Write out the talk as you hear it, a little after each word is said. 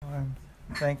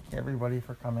thank everybody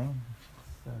for coming.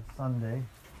 It's Sunday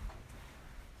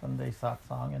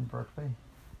satsang in Berkeley.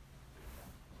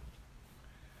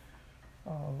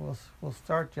 We'll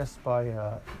start just by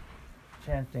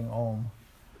chanting Om.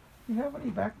 Do you have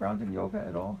any background in yoga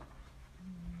at all?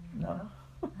 No?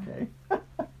 Okay.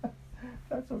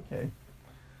 That's okay.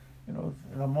 You know,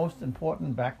 the most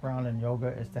important background in yoga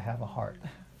is to have a heart.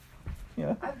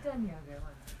 Yeah? I've done yoga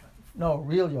once. No,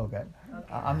 real yoga.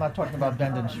 Okay. I'm not talking about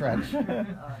bend and stretch.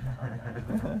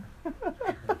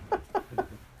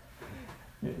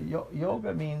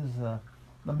 Yoga means the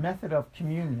method of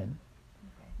communion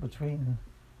between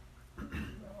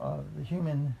the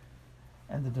human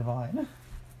and the divine. You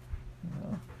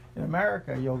know? In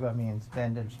America, yoga means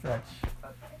bend and stretch.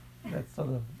 That's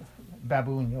sort of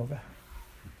baboon yoga.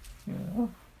 You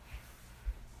know?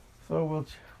 So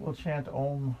we'll chant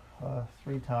Om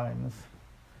 3 times.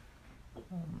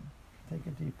 Take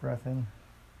a deep breath in.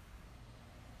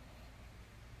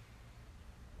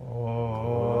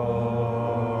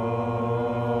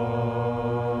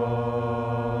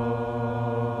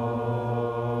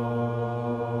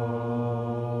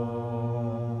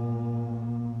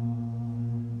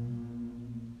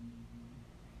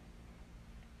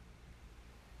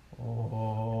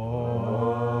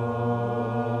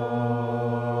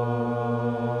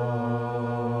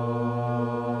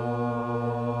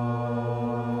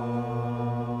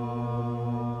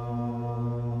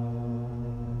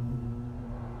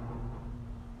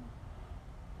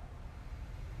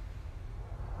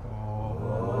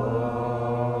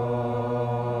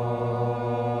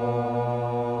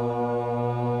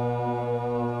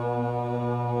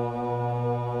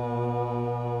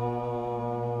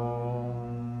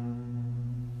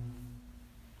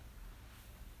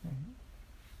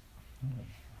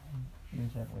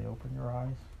 Gently open your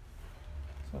eyes.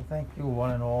 So thank you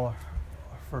one and all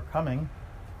for coming.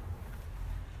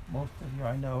 Most of you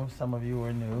I know, some of you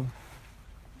are new.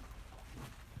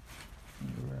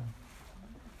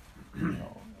 You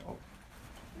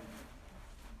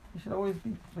should always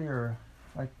be clear,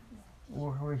 like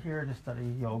we're here to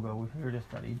study yoga, we're here to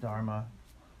study Dharma.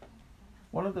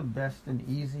 One of the best and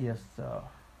easiest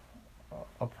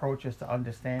approaches to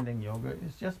understanding yoga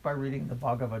is just by reading the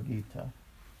Bhagavad Gita.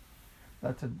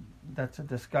 That's a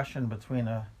discussion between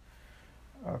a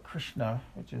Krishna,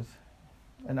 which is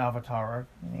an avatar,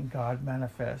 meaning God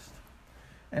manifest,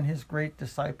 and his great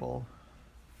disciple,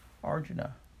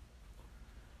 Arjuna.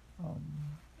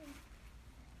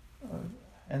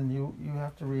 And you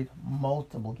have to read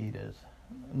multiple Gitas.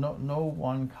 No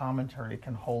one commentary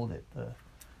can hold it.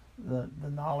 The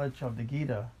knowledge of the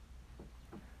Gita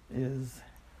is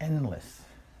endless.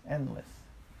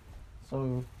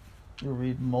 So you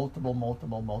read multiple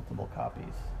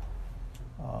copies,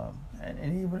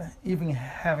 and even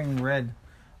having read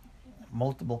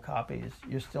multiple copies,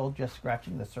 you're still just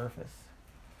scratching the surface.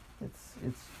 It's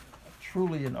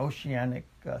truly an oceanic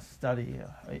study,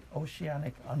 an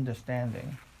oceanic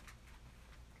understanding.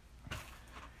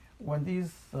 When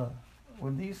these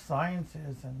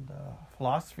sciences and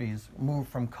philosophies move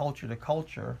from culture to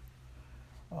culture,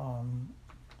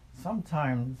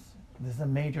 sometimes there's a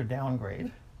major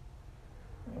downgrade.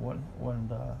 When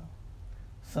the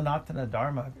Sanatana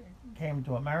Dharma came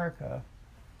to America,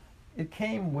 it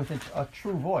came with a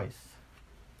true voice,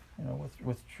 you know,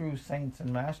 with true saints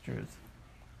and masters.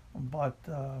 But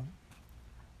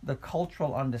the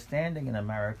cultural understanding in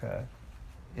America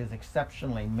is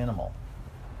exceptionally minimal.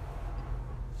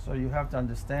 So you have to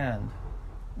understand,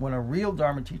 when a real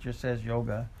Dharma teacher says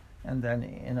yoga, and then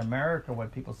in America when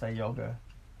people say yoga,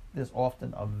 there's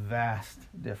often a vast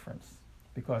difference,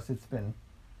 because it's been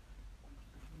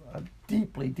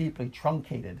deeply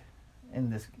truncated in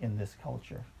this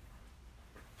culture.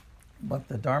 But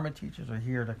the Dharma teachers are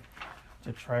here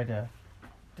to try to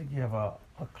give a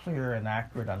clear and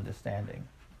accurate understanding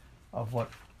of what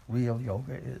real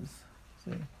yoga is.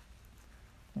 See,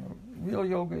 you know, real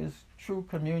yoga is true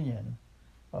communion,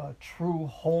 true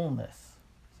wholeness.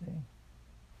 See,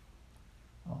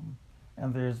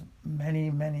 and there's many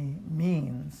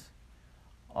means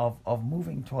of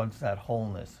moving towards that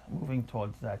wholeness, moving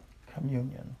towards that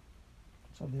communion.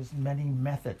 So there's many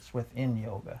methods within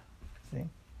yoga, see?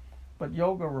 But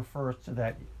yoga refers to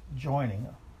that joining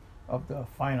of the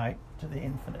finite to the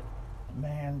infinite,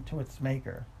 man to its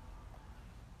maker,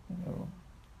 you know,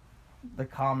 the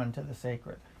common to the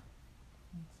sacred.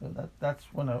 So that's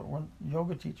when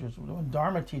yoga teachers, when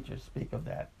Dharma teachers speak of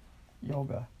that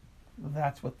yoga,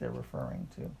 that's what they're referring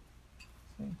to.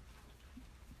 See?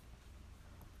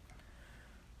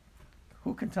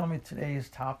 Who can tell me today's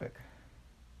topic?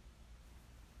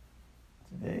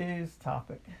 Today's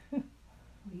topic.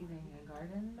 Leaving a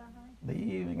garden behind?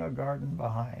 Leaving a garden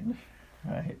behind,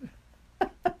 right?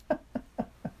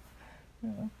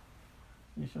 Yeah.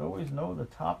 You should always know the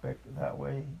topic. That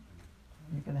way,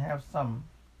 you can have some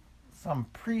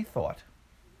pre-thought,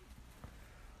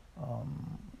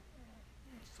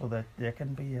 so that there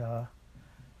can be a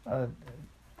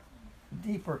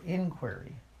deeper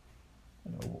inquiry.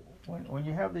 You know, when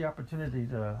you have the opportunity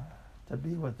to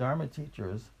be with Dharma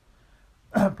teachers,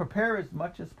 prepare as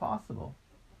much as possible,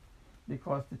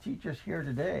 because the teachers here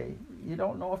today, you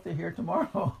don't know if they're here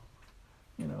tomorrow.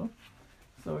 You know,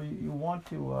 so you want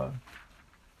to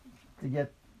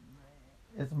get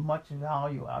as much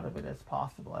value out of it as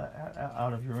possible,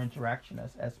 out of your interaction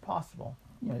as possible.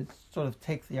 You know, it's sort of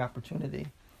take the opportunity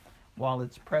while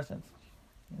it's present.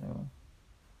 You know,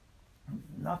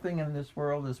 nothing in this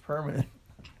world is permanent.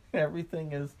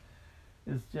 Everything is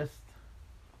just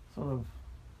sort of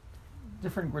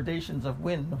different gradations of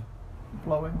wind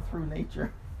blowing through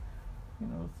nature. You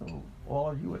know, so all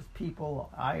of you as people,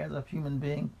 I as a human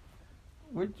being,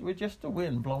 we're just the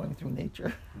wind blowing through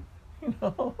nature. You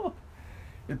know,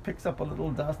 it picks up a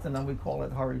little dust and then we call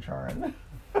it Haricharan.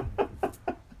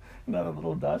 Another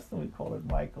little dust and we call it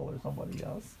Michael or somebody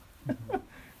else.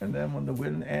 And then when the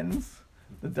wind ends,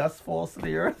 the dust falls to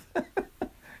the earth.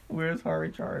 Where's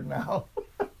Haricharan now?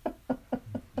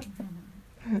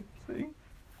 See?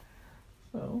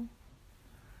 So,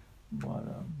 but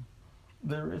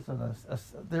there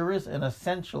is an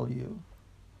essential you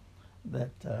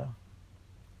that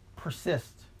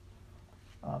persists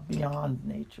beyond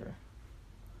nature.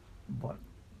 But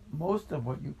most of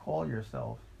what you call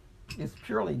yourself is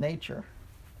purely nature.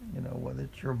 You know, whether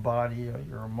it's your body or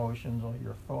your emotions or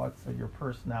your thoughts or your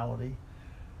personality,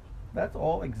 that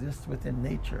all exists within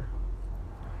nature.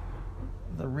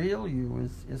 The real you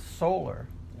is solar,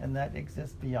 and that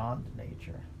exists beyond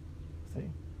nature. See?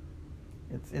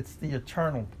 It's the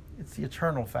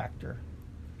eternal factor.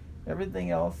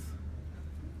 Everything else,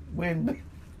 wind.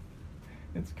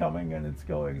 It's coming and it's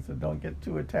going, so don't get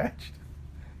too attached.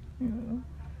 You know?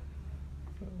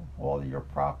 So all your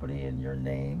property and your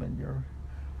name and your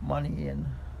money and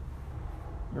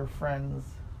your friends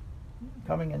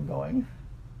coming and going.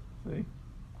 See?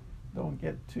 Don't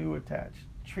get too attached.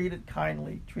 Treat it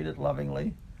kindly, treat it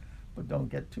lovingly, but don't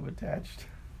get too attached.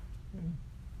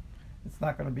 It's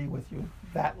not going to be with you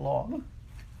that long.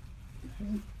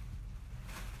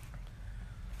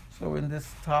 So in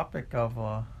this topic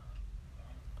of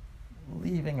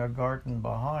leaving a garden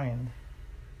behind,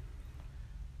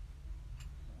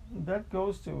 that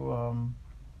goes to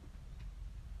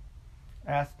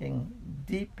asking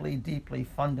deeply, deeply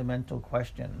fundamental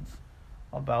questions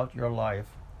about your life,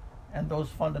 and those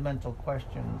fundamental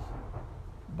questions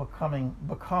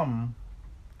become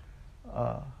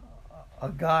a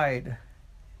guide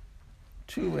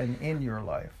to and in your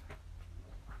life.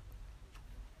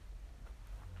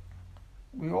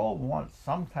 We all want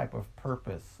some type of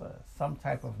purpose, some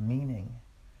type of meaning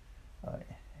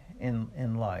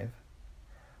in life.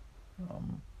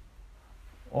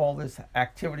 All this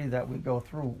activity that we go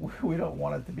through, we don't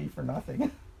want it to be for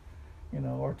nothing, you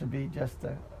know, or to be just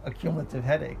a cumulative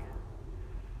headache.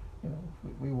 You know,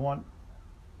 we want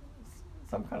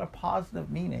some kind of positive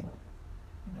meaning.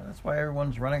 You know, that's why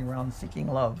everyone's running around seeking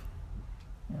love.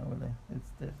 You know,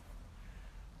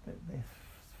 they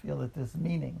feel that there's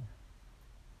meaning.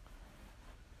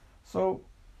 So,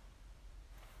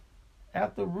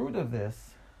 at the root of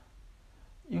this,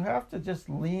 you have to just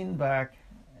lean back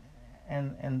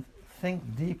and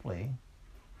think deeply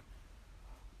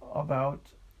about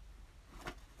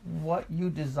what you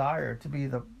desire to be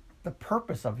the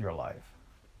purpose of your life.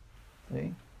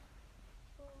 See?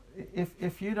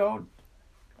 If you don't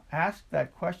ask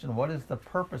that question, what is the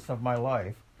purpose of my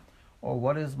life, or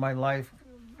what is my life,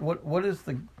 what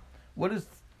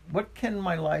can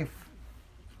my life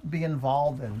be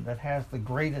involved in that has the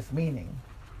greatest meaning?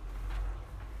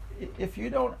 If you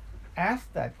don't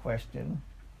ask that question,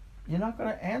 you're not going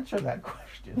to answer that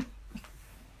question.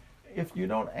 If you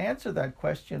don't answer that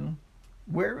question,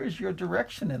 where is your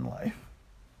direction in life?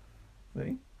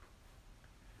 See?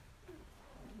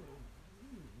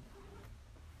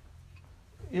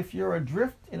 If you're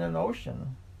adrift in an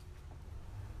ocean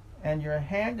and your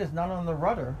hand is not on the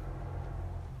rudder,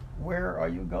 where are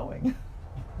you going?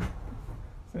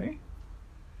 See?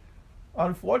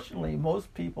 Unfortunately,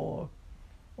 most people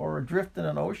are adrift in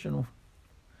an ocean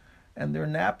and they're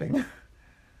napping.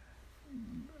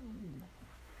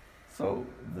 So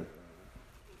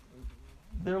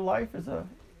their life is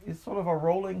sort of a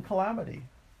rolling calamity.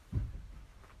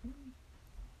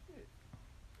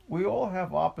 We all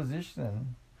have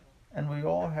opposition and we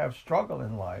all have struggle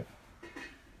in life.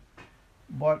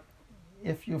 But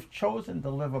if you've chosen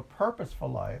to live a purposeful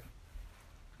life,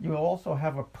 you also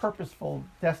have a purposeful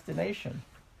destination.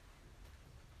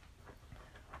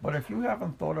 But if you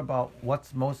haven't thought about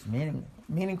what's most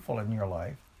meaningful in your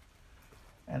life,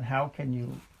 and how can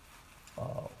you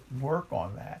work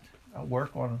on that,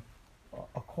 work on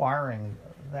acquiring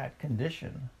that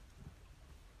condition,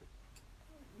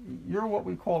 you're what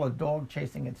we call a dog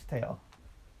chasing its tail.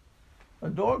 A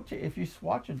dog, if you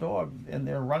watch a dog and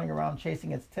they're running around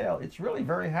chasing its tail, it's really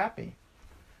very happy,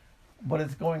 but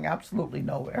it's going absolutely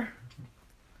nowhere.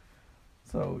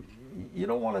 So you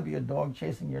don't want to be a dog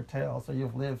chasing your tail. So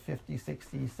you've lived 50,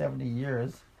 60, 70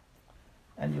 years,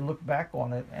 and you look back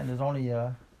on it and there's only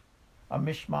a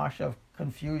mishmash of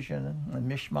confusion, a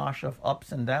mishmash of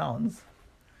ups and downs.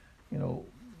 You know,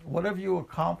 what have you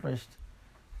accomplished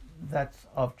that's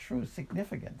of true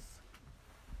significance?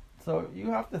 So you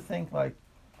have to think, like,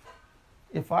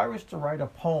 if I was to write a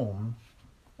poem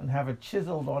and have it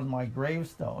chiseled on my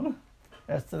gravestone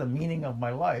as to the meaning of my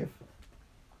life,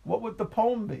 what would the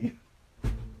poem be?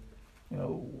 You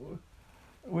know,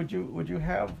 would you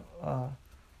have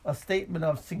a statement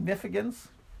of significance,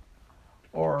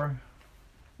 or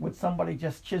would somebody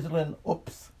just chisel in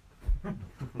 "oops"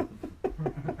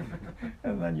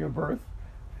 and then your birth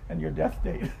and your death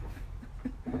date?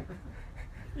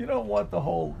 You don't want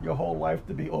your whole life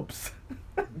to be oops.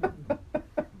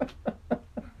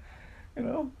 You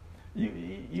know,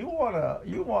 you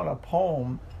want a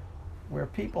poem where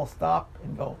people stop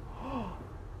and go, oh,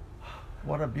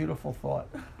 what a beautiful thought.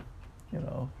 You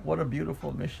know, what a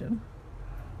beautiful mission.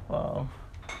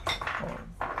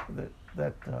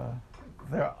 That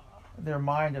their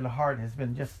mind and heart has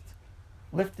been just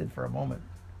lifted for a moment.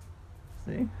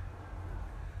 See?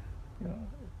 You know,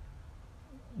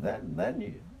 then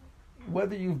you,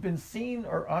 whether you've been seen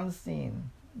or unseen,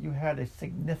 you had a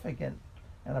significant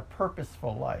and a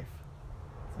purposeful life.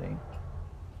 See?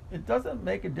 It doesn't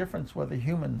make a difference whether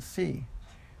humans see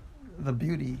the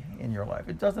beauty in your life.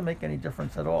 It doesn't make any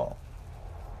difference at all.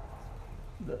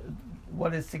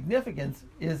 What is significant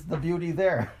is the beauty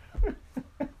there.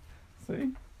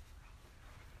 See?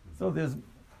 So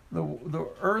the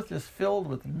earth is filled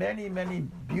with many, many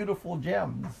beautiful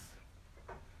gems.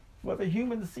 Whether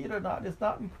humans see it or not is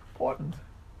not important.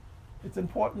 It's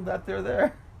important that they're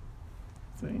there.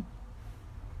 See?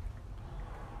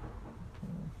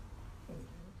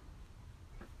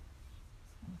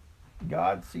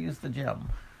 God sees the gem.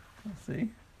 See?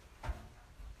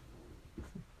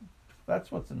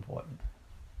 That's what's important.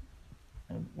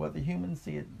 And whether humans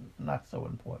see it, not so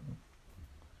important.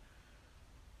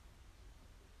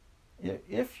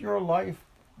 If your life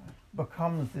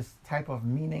becomes this type of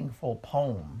meaningful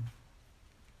poem,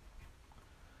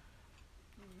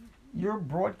 you're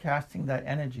broadcasting that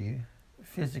energy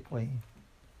physically,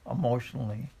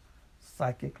 emotionally,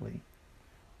 psychically.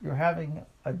 You're having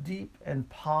a deep and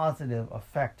positive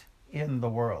effect in the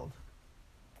world.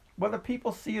 Whether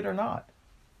people see it or not,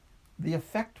 the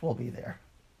effect will be there.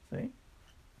 See?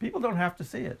 People don't have to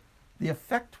see it. The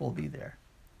effect will be there.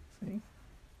 See?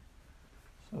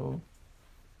 So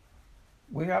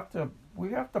we have to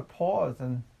pause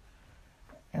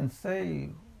and say,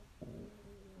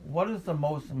 what is the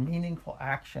most meaningful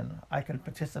action I can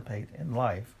participate in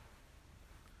life?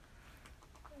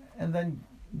 And then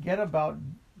get about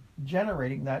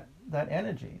generating that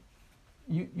energy.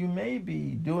 You may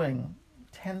be doing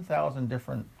 10,000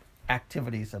 different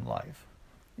activities in life.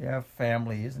 You have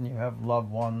families and you have loved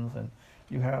ones and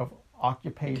you have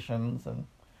occupations and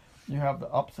you have the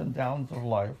ups and downs of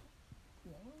life,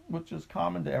 which is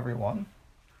common to everyone.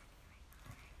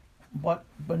 But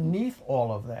beneath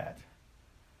all of that,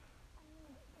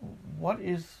 what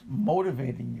is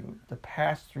motivating you to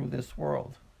pass through this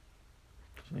world?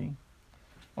 See?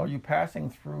 Are you passing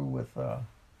through with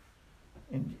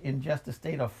in just a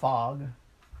state of fog,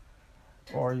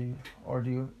 or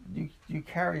do you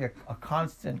carry a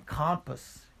constant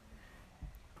compass,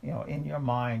 you know, in your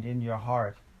mind, in your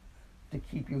heart, to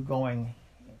keep you going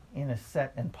in a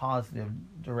set and positive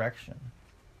direction?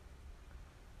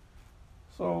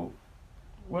 So,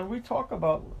 when we talk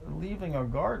about leaving a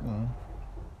garden,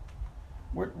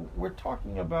 we're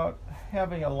talking about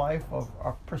having a life of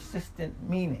persistent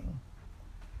meaning.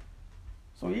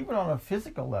 So even on a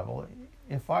physical level,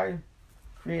 if I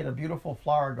create a beautiful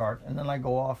flower garden and then I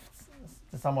go off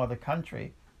to some other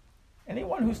country,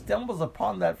 anyone who stumbles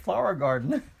upon that flower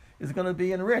garden is going to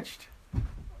be enriched,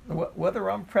 whether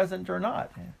I'm present or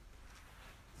not.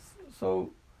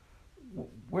 So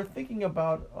we're thinking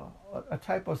about a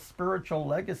type of spiritual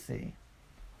legacy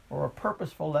or a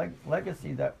purposeful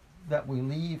legacy that we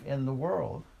leave in the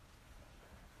world.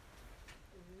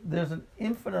 there's an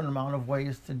infinite amount of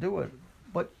ways to do it,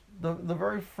 but the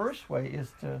very first way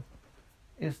is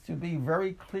to be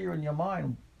very clear in your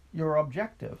mind your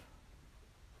objective.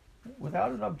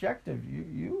 Without an objective,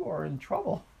 you are in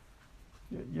trouble.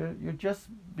 You're just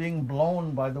being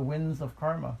blown by the winds of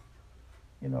karma.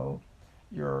 You know,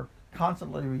 you're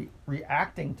constantly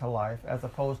reacting to life as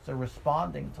opposed to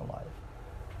responding to life.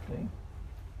 See?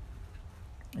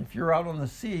 If you're out on the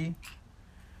sea,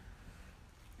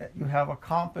 you have a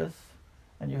compass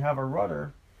and you have a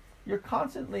rudder, you're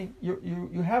constantly,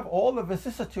 you have all the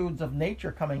vicissitudes of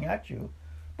nature coming at you,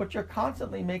 but you're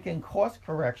constantly making course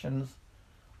corrections,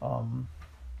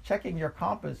 checking your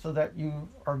compass so that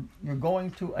you're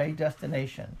going to a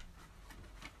destination.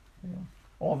 You know,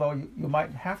 although you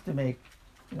might have to make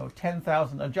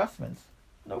 10,000 adjustments,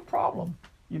 no problem.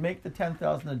 You make the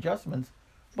 10,000 adjustments,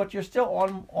 but you're still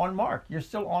on mark. You're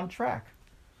still on track.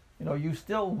 You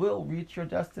still will reach your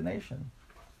destination.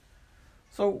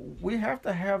 So we have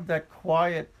to have that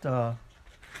quiet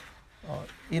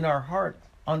in our heart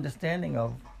understanding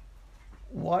of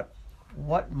what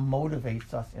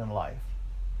motivates us in life.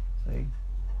 See,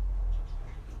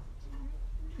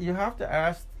 you have to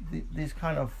ask these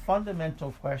kind of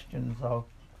fundamental questions of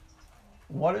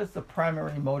what is the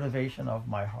primary motivation of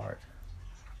my heart?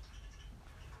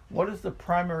 What is the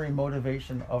primary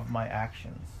motivation of my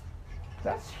actions?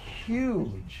 That's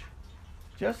huge.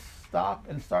 Just stop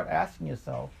and start asking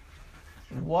yourself,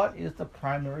 what is the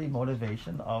primary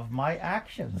motivation of my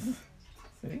actions?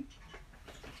 See?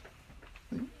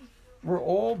 We're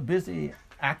all busy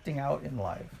acting out in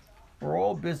life. We're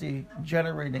all busy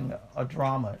generating a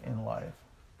drama in life.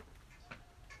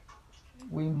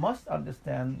 We must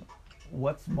understand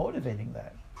what's motivating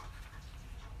that.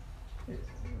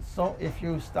 So if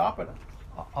you stop and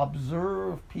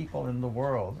observe people in the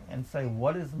world and say,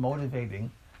 what is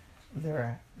motivating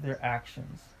their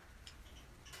actions?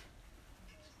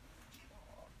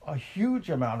 A huge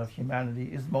amount of humanity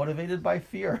is motivated by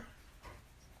fear.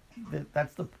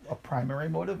 That's a primary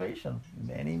motivation.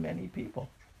 Many people.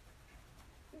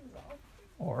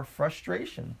 Or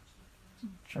frustration.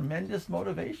 Tremendous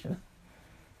motivation.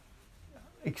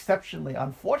 Exceptionally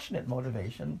unfortunate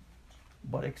motivation,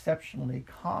 but exceptionally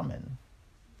common.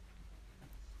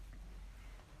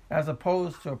 As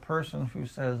opposed to a person who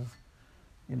says,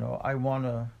 I want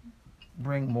to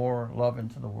bring more love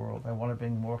into the world. I want to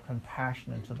bring more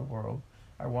compassion into the world.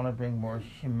 I want to bring more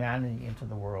humanity into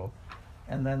the world.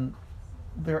 And then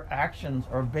their actions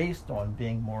are based on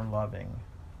being more loving,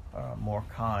 more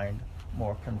kind,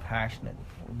 more compassionate.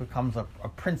 It becomes a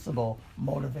principal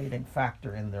motivating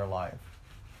factor in their life.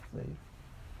 See?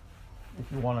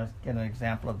 If you want to get an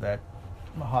example of that,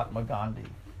 Mahatma Gandhi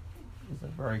is a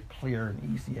very clear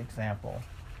and easy example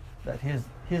that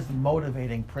his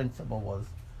motivating principle was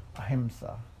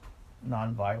ahimsa,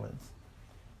 nonviolence,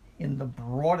 in the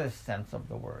broadest sense of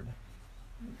the word.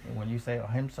 And when you say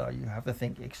ahimsa, you have to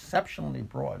think exceptionally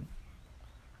broad.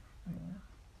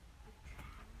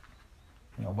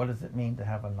 What does it mean to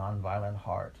have a nonviolent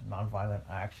heart, nonviolent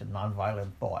action,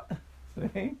 nonviolent thought,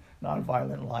 see?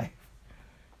 Nonviolent life?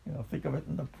 Think of it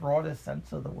in the broadest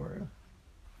sense of the word.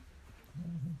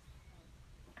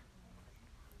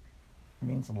 It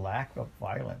means lack of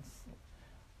violence,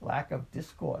 lack of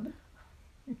discord.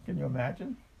 Can you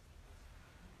imagine?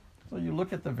 So you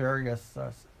look at the various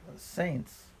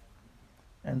saints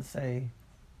and say,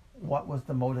 what was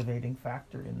the motivating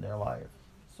factor in their life?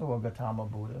 So Gautama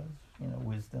Buddha,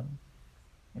 wisdom.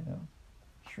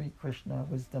 Sri Krishna,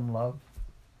 wisdom, love.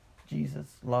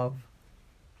 Jesus, love.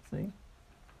 See?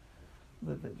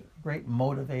 The great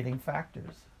motivating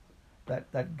factors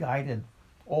that guided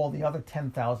all the other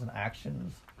 10,000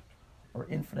 actions or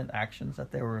infinite actions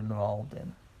that they were involved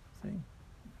in. See?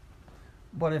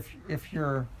 But if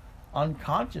you're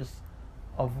unconscious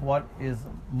of what is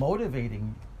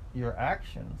motivating your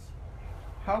actions,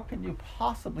 how can you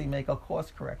possibly make a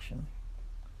course correction?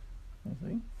 You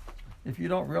see? If you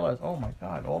don't realize, oh my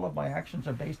God, all of my actions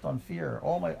are based on fear,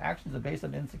 all my actions are based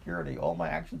on insecurity, all my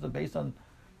actions are based on,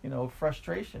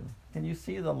 frustration. Can you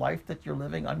see the life that you're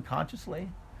living unconsciously?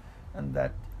 And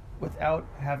that without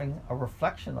having a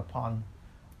reflection upon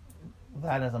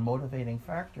that as a motivating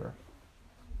factor,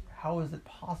 how is it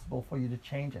possible for you to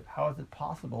change it? How is it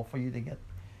possible for you to get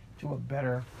to a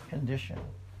better condition?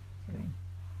 See?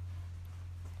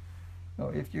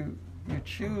 If you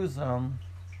choose a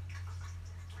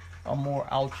more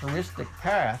altruistic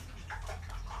path,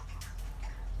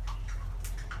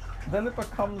 then it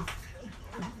becomes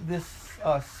this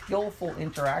skillful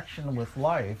interaction with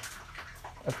life,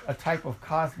 a type of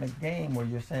cosmic game where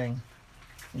you're saying,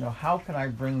 how can I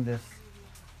bring this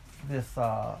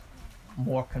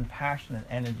more compassionate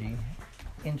energy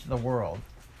into the world.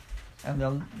 And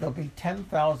there'll be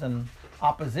 10,000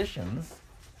 oppositions,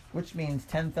 which means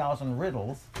 10,000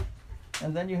 riddles.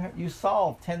 And then you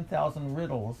solve 10,000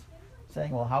 riddles,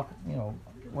 saying, well, how,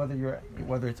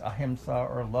 whether it's ahimsa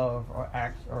or love or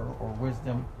acts or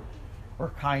wisdom or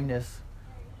kindness,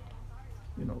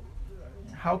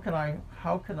 how can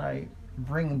I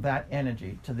bring that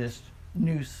energy to this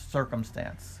new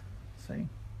circumstance? See?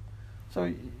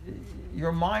 So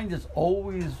your mind is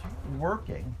always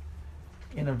working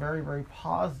in a very, very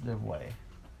positive way,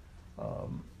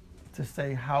 to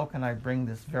say, how can I bring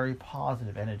this very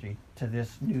positive energy to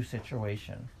this new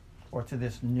situation or to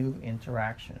this new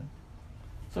interaction?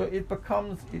 So it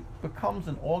becomes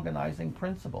an organizing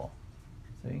principle.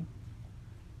 See?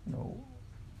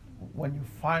 When you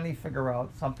finally figure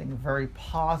out something very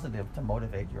positive to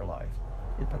motivate your life,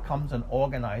 it becomes an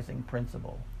organizing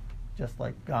principle, just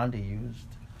like Gandhi used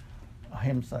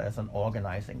ahimsa as an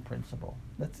organizing principle.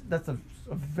 That's a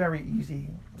very easy,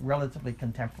 relatively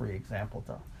contemporary example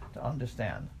to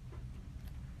understand.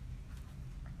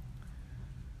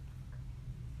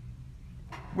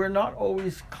 We're not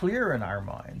always clear in our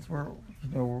minds.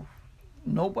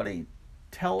 Nobody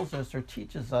tells us or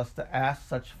teaches us to ask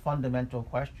such fundamental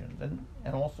questions,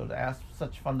 and also to ask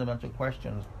such fundamental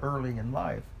questions early in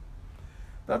life.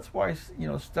 That's why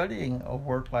studying a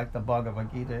work like the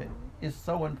Bhagavad Gita is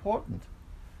so important,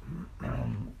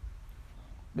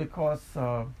 because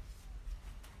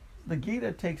the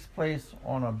Gita takes place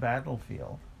on a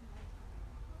battlefield,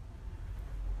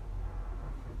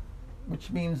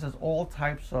 which means there's all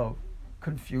types of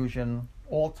confusion,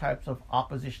 all types of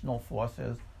oppositional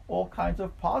forces, all kinds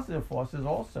of positive forces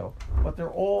also, but they're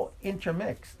all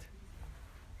intermixed.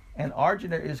 And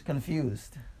Arjuna is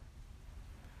confused.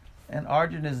 And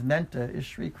Arjuna's mentor is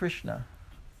Sri Krishna,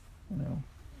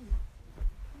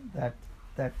 that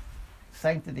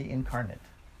sanctity incarnate.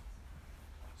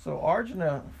 So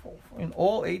Arjuna, in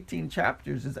all 18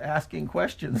 chapters, is asking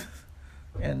questions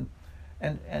and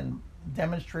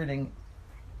demonstrating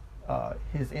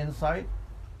his insight,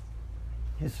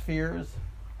 his fears,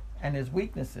 and his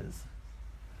weaknesses.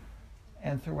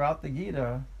 And throughout the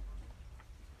Gita,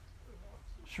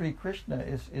 Sri Krishna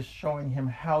is showing him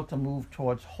how to move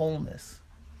towards wholeness.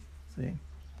 See?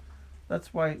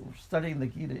 That's why studying the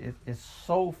Gita is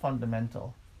so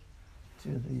fundamental to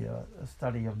the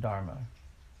study of Dharma.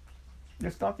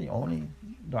 It's not the only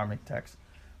Dharmic text,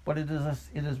 but it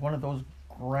is one of those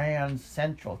grand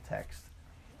central texts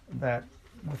that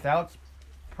without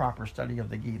proper study of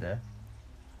the Gita,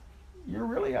 you're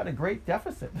really at a great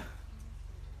deficit.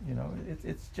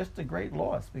 It's just a great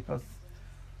loss, because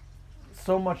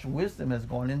so much wisdom has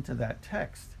gone into that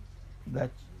text that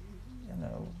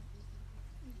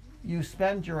you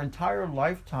spend your entire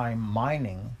lifetime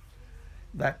mining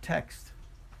that text.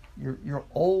 You're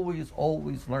always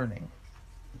learning.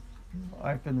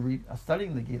 I've been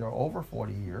studying the Gita over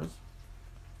 40 years,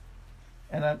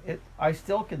 and I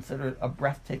still consider it a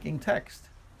breathtaking text.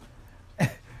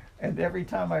 And every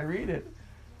time I read it,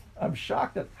 I'm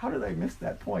shocked at how did I miss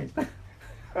that point.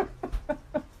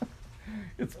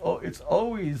 It's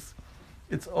always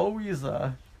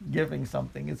giving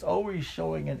something. It's always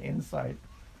showing an insight.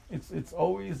 It's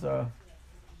always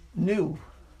new.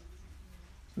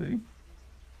 See?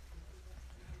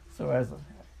 So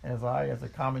as I, as a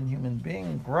common human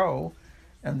being, grow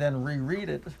and then reread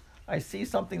it, I see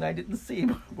something I didn't see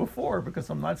before, because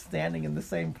I'm not standing in the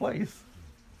same place.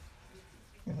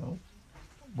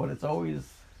 But it's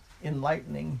always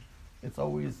enlightening. It's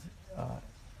always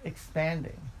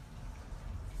expanding.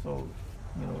 So,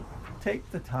 take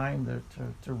the time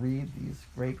to read these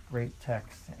great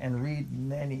texts, and read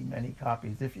many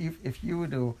copies. If you were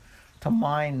to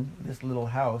mine this little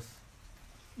house,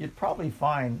 you'd probably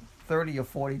find 30 or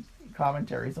 40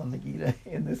 commentaries on the Gita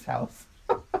in this house.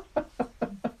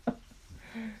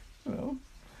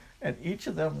 And each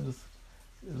of them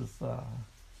is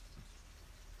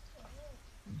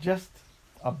just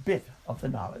a bit of the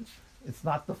knowledge. It's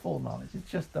not the full knowledge. It's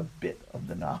just a bit of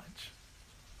the knowledge.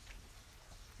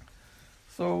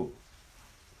 So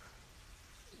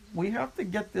we have to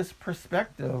get this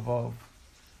perspective of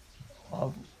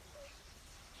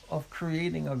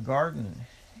creating a garden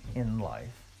in life.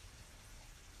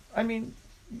 I mean,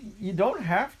 you don't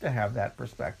have to have that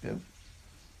perspective,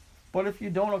 but if you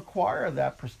don't acquire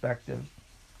that perspective,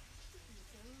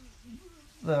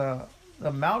 the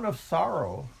amount of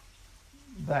sorrow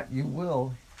that you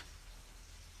will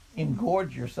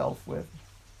engorge yourself with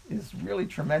is really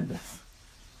tremendous.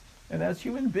 And as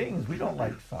human beings, we don't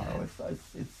like sorrow.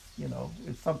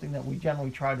 It's something that we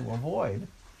generally try to avoid.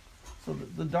 So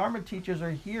the Dharma teachers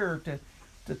are here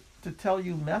to tell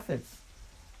you methods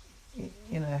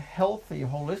in a healthy,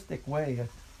 holistic way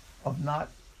of not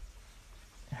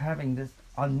having this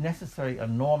unnecessary,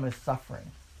 enormous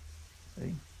suffering.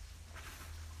 See?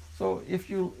 So if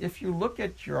you look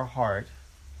at your heart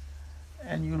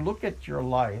and you look at your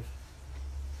life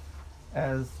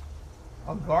as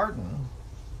a garden,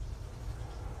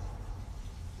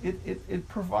 it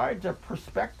provides a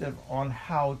perspective on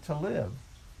how to live.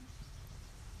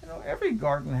 You know, every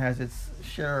garden has its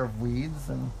share of weeds,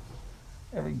 and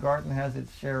every garden has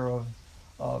its share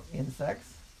of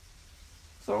insects.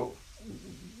 So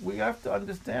we have to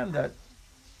understand that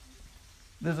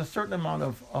there's a certain amount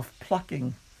of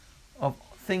plucking of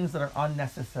things that are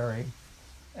unnecessary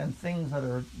and things that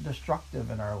are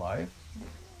destructive in our life.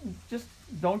 Just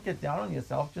don't get down on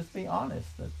yourself. Just be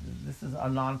honest that this is a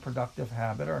non-productive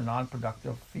habit or a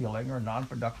non-productive feeling or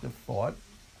non-productive thought,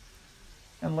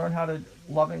 and learn how to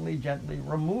lovingly, gently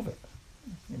remove it.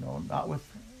 You know, not with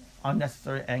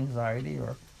unnecessary anxiety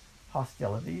or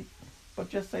hostility, but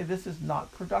just say, this is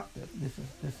not productive.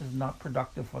 This is not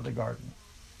productive for the garden.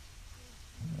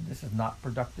 This is not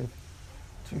productive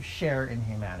to share in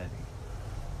humanity.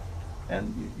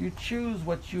 And you choose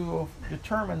what you have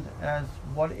determined as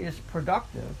what is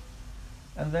productive,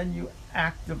 and then you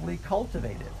actively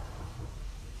cultivate it.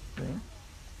 See?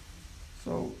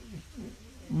 So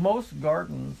most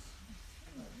gardens,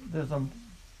 there's a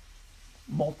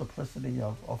multiplicity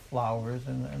of flowers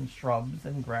and shrubs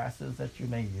and grasses that you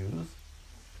may use.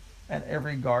 And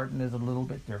every garden is a little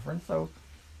bit different. So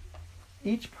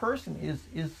each person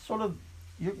is sort of,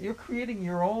 you're creating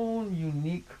your own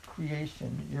unique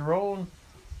creation, your own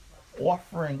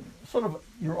offering, sort of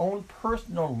your own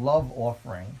personal love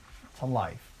offering to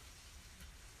life.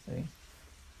 See?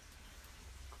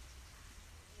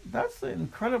 That's an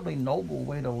incredibly noble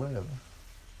way to live.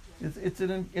 It's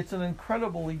an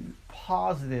incredibly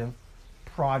positive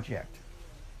project.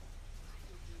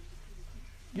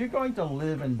 You're going to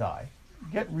live and die.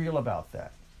 Get real about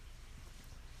that.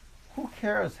 Who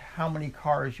cares how many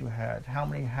cars you had, how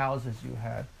many houses you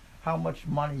had, how much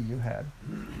money you had?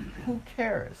 Who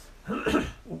cares?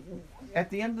 At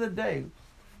the end of the day,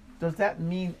 does that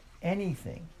mean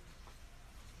anything?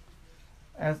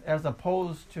 As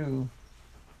opposed to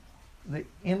the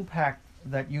impact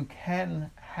that you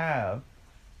can have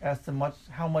as to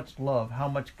how much love, how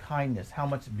much kindness, how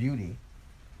much beauty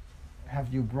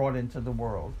have you brought into the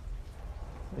world.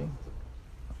 See?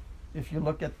 If you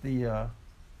look at the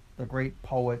great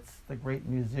poets, the great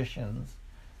musicians,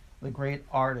 the great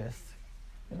artists,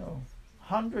 you know,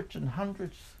 hundreds and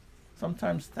hundreds,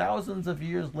 sometimes thousands of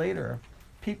years later,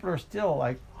 people are still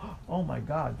like, oh my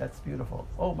God, that's beautiful.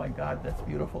 Oh my God, that's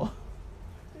beautiful.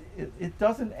 It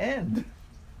doesn't end.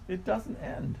 It doesn't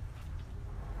end.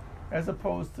 As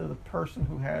opposed to the person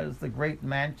who has the great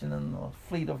mansion and the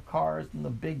fleet of cars and the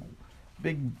big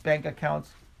bank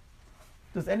accounts.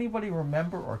 Does anybody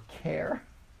remember or care?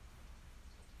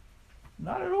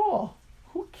 Not at all.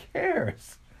 Who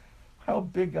cares how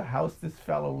big a house this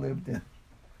fellow lived in?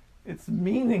 It's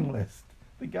meaningless.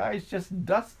 The guy's just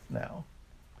dust now.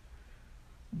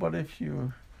 But if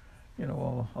you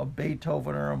know, a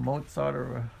Beethoven or a Mozart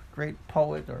or a great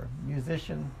poet or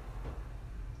musician,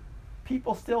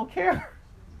 people still care.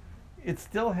 It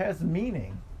still has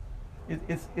meaning.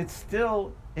 It's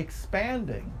still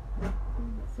expanding.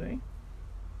 See?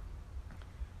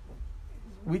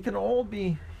 We can all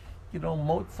be, you know,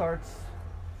 Mozarts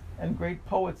and great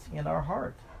poets in our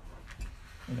heart.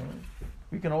 You know,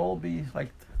 we can all be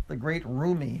like the great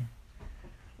Rumi,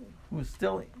 who's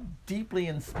still deeply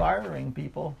inspiring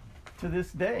people to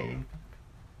this day,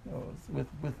 you know,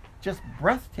 with just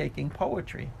breathtaking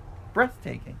poetry,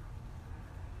 breathtaking.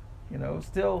 You know,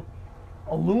 still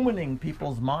illuminating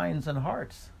people's minds and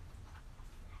hearts.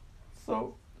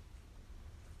 So,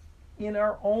 in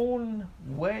our own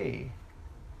way,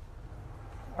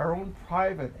 our own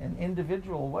private and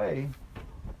individual way,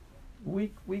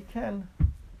 we can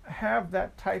have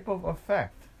that type of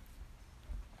effect.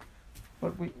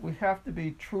 But we have to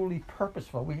be truly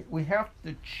purposeful. We have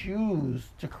to choose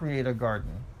to create a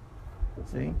garden.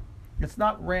 See? It's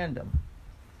not random.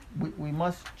 We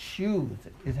must choose.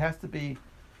 It has to be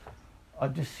a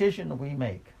decision we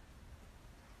make.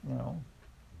 You know.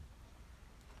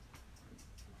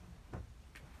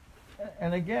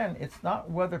 And again, it's not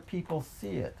whether people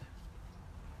see it.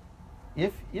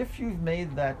 If you've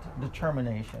made that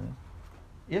determination,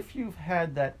 if you've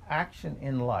had that action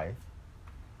in life,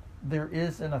 there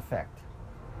is an effect.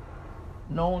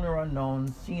 Known or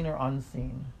unknown, seen or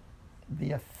unseen,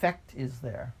 the effect is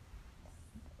there.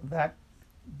 That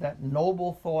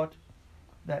noble thought,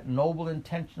 that noble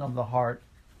intention of the heart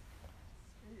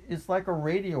is like a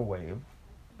radio wave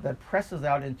that presses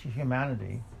out into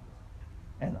humanity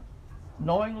and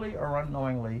knowingly or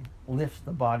unknowingly lifts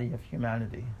the body of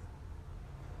humanity.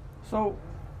 So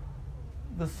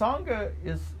the Sangha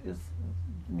is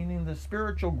meaning the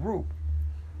spiritual group,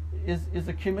 is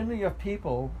a community of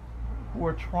people who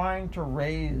are trying to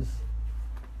raise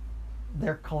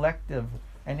their collective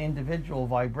and individual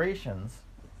vibrations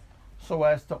so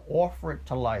as to offer it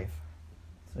to life.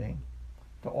 See?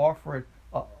 To offer it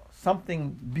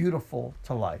something beautiful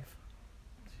to life.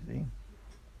 See?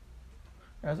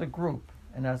 As a group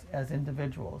and as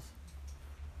individuals.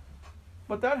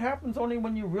 But that happens only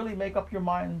when you really make up your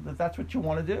mind that that's what you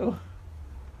want to do.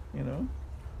 You know?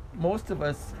 Most of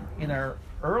us in our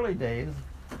early days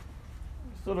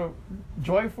sort of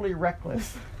joyfully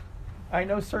reckless. I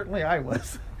know certainly I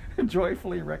was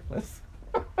joyfully reckless.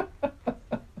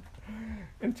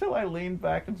 Until I leaned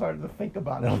back and started to think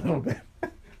about it a little bit.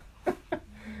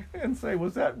 And say,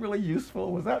 was that really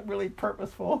useful? Was that really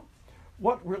purposeful?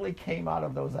 What really came out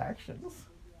of those actions?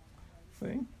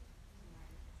 See?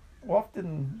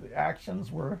 Often the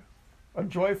actions were a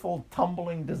joyful,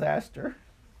 tumbling disaster.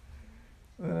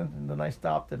 And then I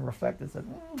stopped and reflected and said,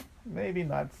 maybe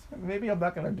not. Maybe I'm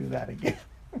not going to do that again.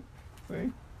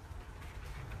 See?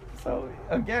 So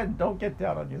again, don't get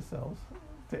down on yourselves.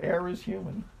 To err is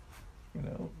human. You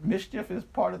know, mischief is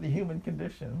part of the human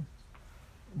condition,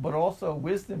 but also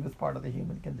wisdom is part of the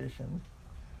human condition.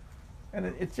 And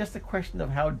it's just a question of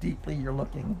how deeply you're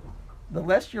looking. The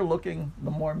less you're looking,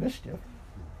 the more mischief.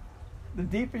 The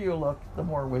deeper you look, the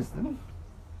more wisdom.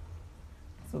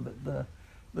 So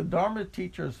the Dharma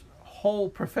teacher's whole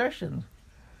profession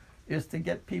is to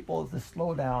get people to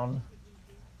slow down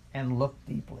and look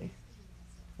deeply.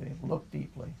 Look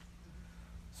deeply.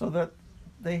 So that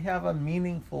they have a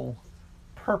meaningful,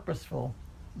 purposeful,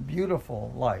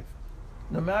 beautiful life.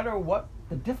 No matter what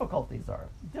the difficulties are.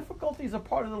 Difficulties are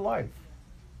part of the life.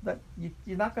 That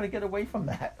you're not going to get away from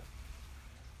that.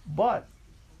 But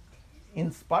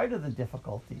in spite of the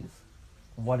difficulties,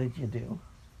 what did you do?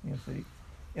 You see?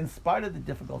 In spite of the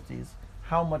difficulties,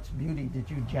 how much beauty did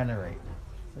you generate?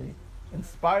 See? In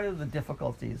spite of the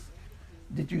difficulties,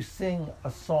 did you sing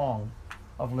a song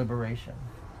of liberation?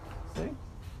 See?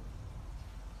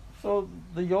 So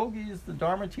the yogis, the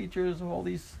Dharma teachers, all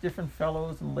these different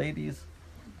fellows and ladies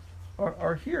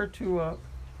are here to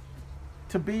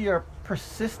be a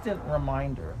persistent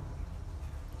reminder.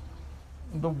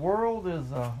 The world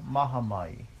is a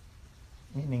Mahamaya,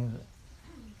 meaning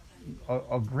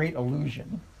a great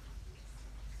illusion,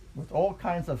 with all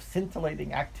kinds of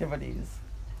scintillating activities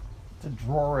to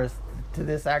draw us to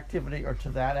this activity or to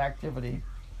that activity.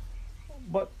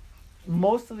 But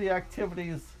most of the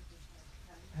activities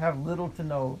have little to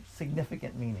no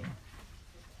significant meaning.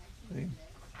 See?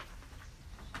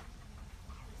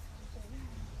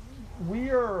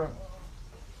 We are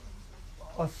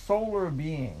a solar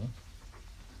being,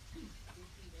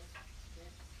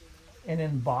 an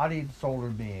embodied solar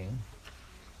being.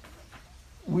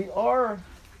 We are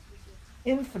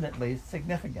infinitely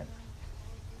significant.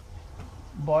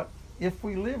 But if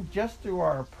we live just through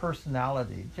our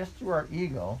personality, just through our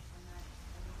ego,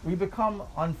 we become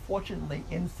unfortunately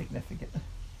insignificant.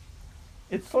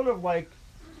 It's sort of like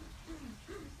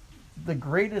the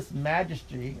greatest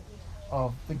majesty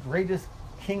of the greatest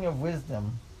king of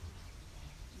wisdom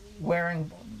wearing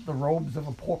the robes of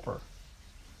a pauper.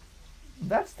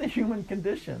 That's the human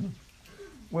condition,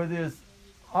 where there's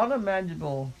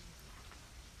unimaginable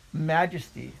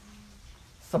majesty,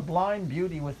 sublime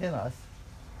beauty within us,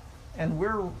 and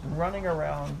we're running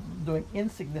around doing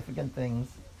insignificant things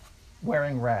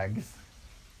wearing rags.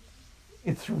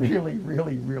 It's really,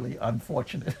 really, really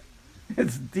unfortunate.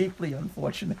 It's deeply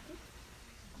unfortunate.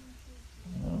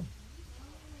 You know?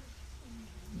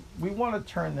 We want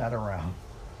to turn that around.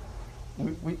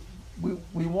 We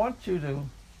want you to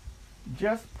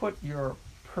just put your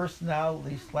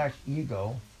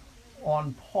personality/ego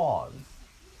on pause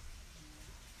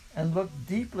and look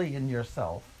deeply in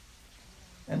yourself.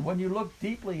 And when you look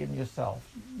deeply in yourself,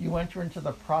 you enter into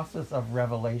the process of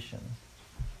revelation.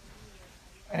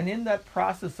 And in that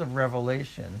process of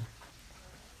revelation,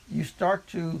 you start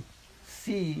to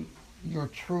see your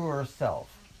truer self,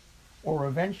 or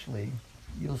eventually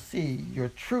you'll see your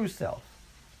true self.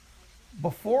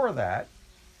 Before that,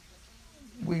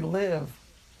 we live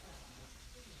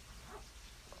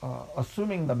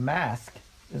assuming the mask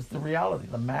is the reality,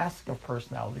 the mask of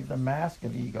personality, the mask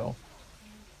of ego.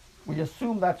 We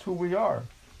assume that's who we are.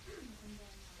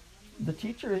 The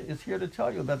teacher is here to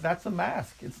tell you that that's a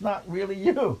mask. It's not really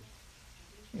you.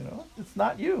 You know, it's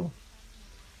not you.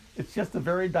 It's just a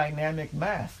very dynamic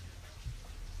mask.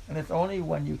 And it's only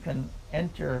when you can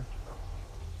enter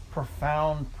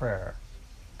profound prayer,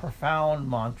 profound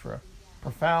mantra,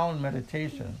 profound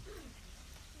meditation,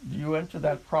 do you enter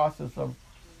that process of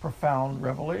profound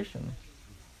revelation,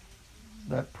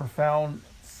 that profound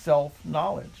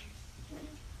self-knowledge.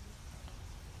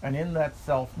 And in that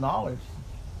self-knowledge,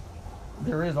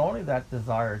 there is only that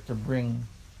desire to bring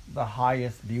the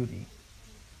highest beauty,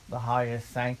 the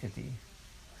highest sanctity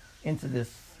into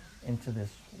this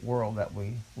world that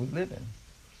we live in.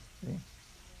 See?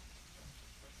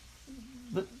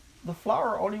 The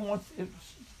flower only wants it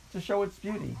to show its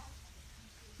beauty.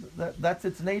 That's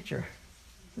its nature.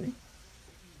 See?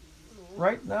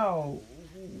 Right now,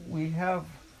 we have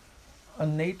a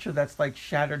nature that's like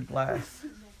shattered glass.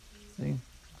 See?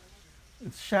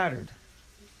 It's shattered.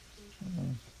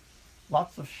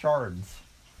 Lots of shards.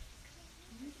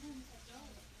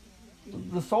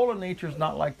 The solar nature is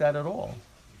not like that at all.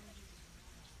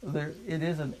 It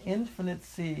is an infinite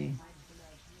sea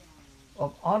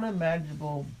of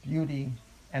unimaginable beauty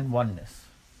and oneness.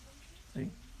 See?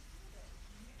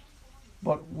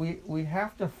 But we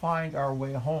have to find our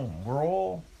way home. We're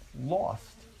all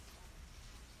lost.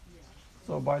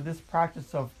 So by this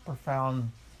practice of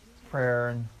profound prayer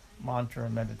and mantra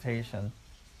and meditation,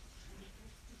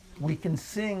 we can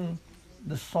sing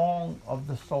the song of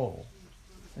the soul.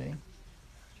 See?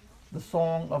 The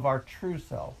song of our true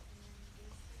self.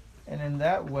 And in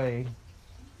that way,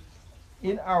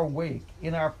 in our wake,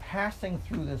 in our passing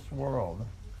through this world,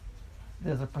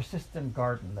 there's a persistent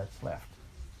garden that's left.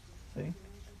 See?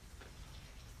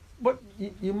 But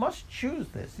you must choose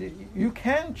this. You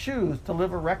can choose to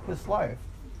live a reckless life.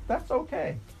 That's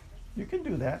okay. You can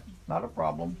do that. Not a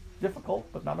problem. Difficult,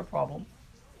 but not a problem.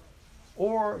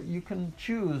 Or you can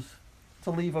choose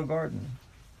to leave a garden.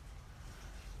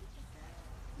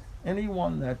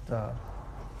 Anyone that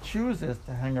chooses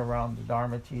to hang around the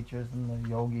Dharma teachers and the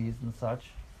yogis and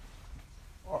such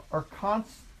are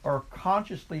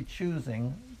consciously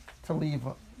choosing to leave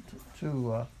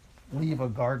a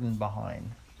garden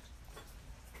behind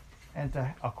and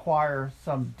to acquire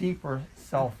some deeper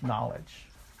self-knowledge.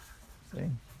 See?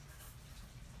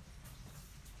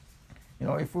 You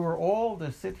know, if we were all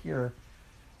to sit here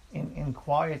in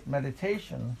quiet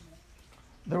meditation,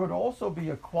 there would also be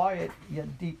a quiet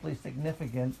yet deeply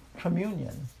significant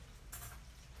communion.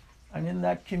 And in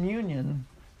that communion,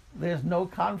 there's no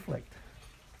conflict.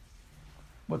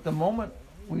 But the moment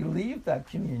we leave that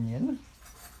communion,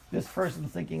 this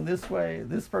person's thinking this way,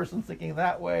 this person's thinking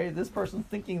that way, this person's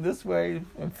thinking this way,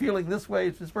 and feeling this way,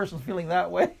 this person's feeling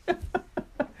that way.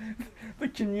 The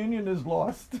communion is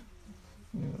lost.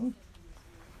 You know?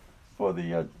 For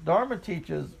the Dharma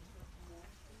teachers,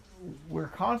 we're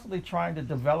constantly trying to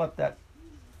develop that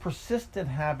persistent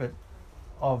habit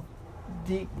of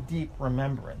deep, deep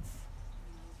remembrance,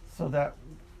 so that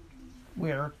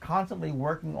we're constantly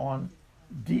working on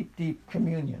deep, deep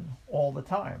communion all the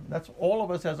time. That's all of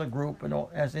us as a group and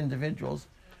as individuals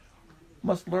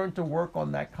must learn to work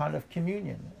on that kind of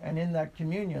communion. And in that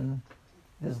communion,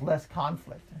 there's less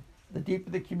conflict. The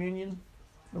deeper the communion,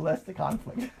 the less the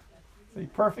conflict. The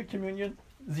perfect communion,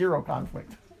 zero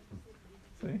conflict.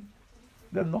 See?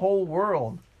 Then the whole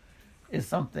world is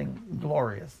something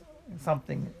glorious,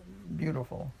 something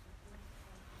beautiful.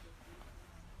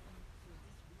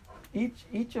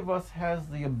 Each of us has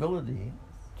the ability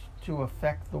to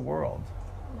affect the world.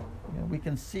 You know, we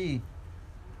can see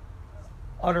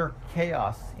utter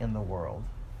chaos in the world,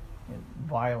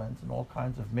 violence and all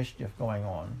kinds of mischief going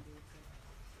on.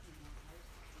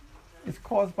 It's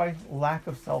caused by lack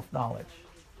of self-knowledge,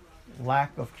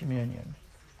 lack of communion.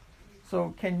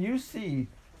 So can you see,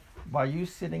 by you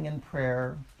sitting in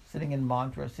prayer, sitting in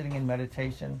mantra, sitting in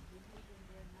meditation,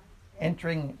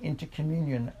 entering into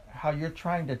communion, how you're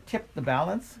trying to tip the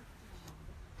balance?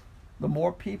 The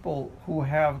more people who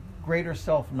have greater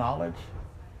self-knowledge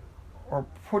are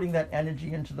putting that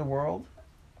energy into the world,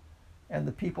 and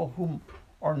the people who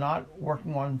are not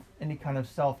working on any kind of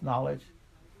self-knowledge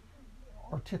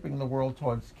are tipping the world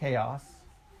towards chaos.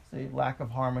 See, lack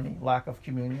of harmony, lack of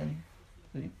communion.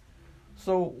 See?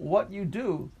 So what you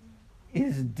do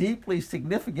is deeply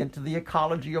significant to the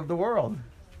ecology of the world.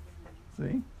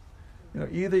 See? You know,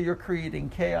 either you're creating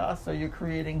chaos or you're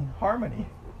creating harmony.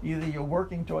 Either you're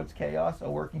working towards chaos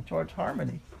or working towards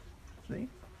harmony. See?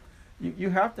 You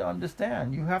have to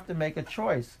understand, you have to make a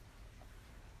choice,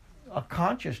 a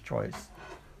conscious choice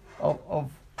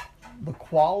of the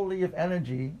quality of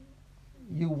energy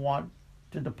you want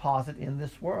to deposit in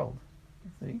this world.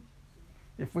 See?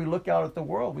 If we look out at the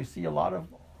world, we see a lot of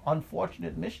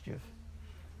unfortunate mischief.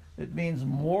 It means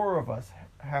more of us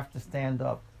have to stand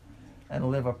up and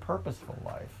live a purposeful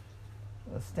life.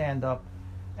 Stand up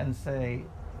and say,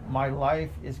 my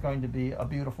life is going to be a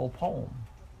beautiful poem.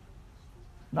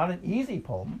 Not an easy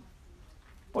poem,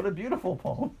 but a beautiful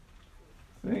poem.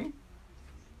 See?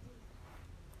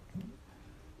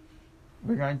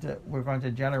 We're going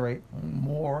to generate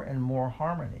more and more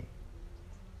harmony.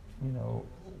 You know,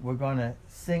 we're going to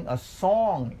sing a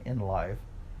song in life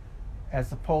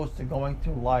as opposed to going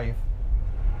through life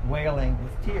wailing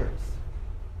with tears.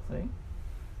 See?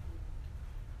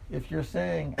 If you're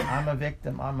saying, I'm a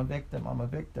victim, I'm a victim, I'm a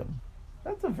victim,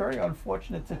 that's a very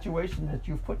unfortunate situation that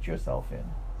you've put yourself in.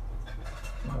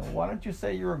 You know, why don't you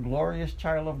say you're a glorious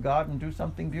child of God and do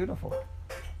something beautiful?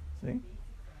 See?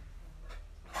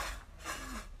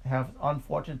 Have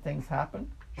unfortunate things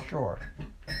happen? Sure.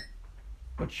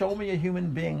 But show me a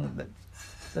human being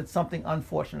that something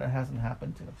unfortunate hasn't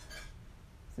happened to.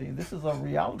 See, this is a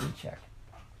reality check.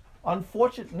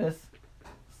 Unfortunateness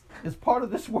is part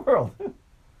of this world.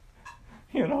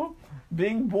 You know,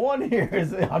 being born here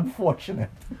is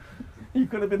unfortunate. You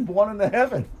could have been born into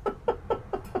heaven.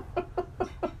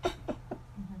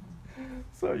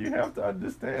 So you have to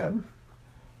understand.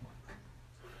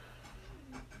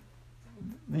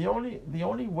 The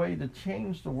only way to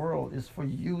change the world is for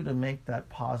you to make that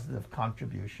positive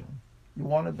contribution. You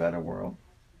want a better world?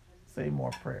 Say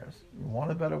more prayers. You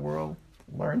want a better world?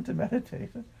 Learn to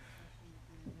meditate.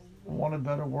 Want a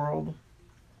better world?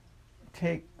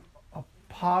 Take a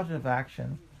positive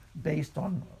action based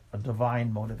on a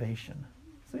divine motivation.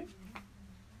 See?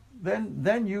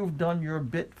 Then you've done your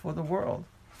bit for the world.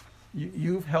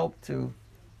 You've helped to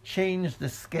change the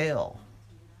scale.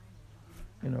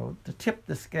 You know, to tip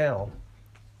the scale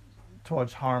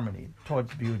towards harmony,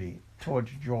 towards beauty, towards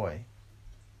joy,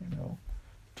 you know,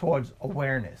 towards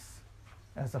awareness,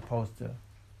 as opposed to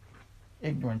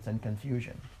ignorance and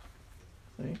confusion.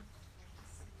 See?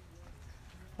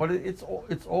 But it's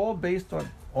all based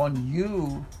on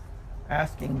you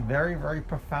asking very, very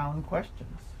profound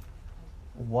questions.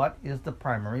 What is the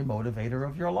primary motivator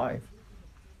of your life?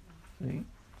 See?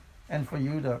 And for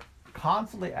you to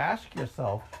constantly ask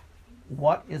yourself,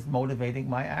 what is motivating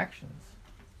my actions?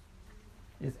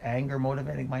 Is anger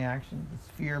motivating my actions? Is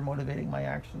fear motivating my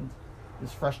actions?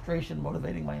 Is frustration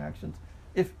motivating my actions?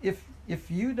 If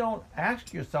you don't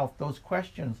ask yourself those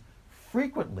questions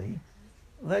frequently,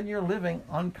 then you're living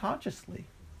unconsciously.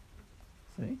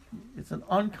 See? It's an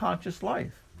unconscious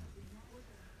life.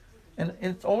 And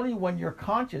it's only when you're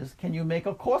conscious can you make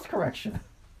a course correction.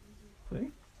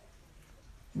 See?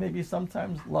 Maybe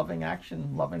sometimes loving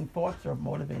action, loving thoughts are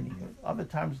motivating you. Other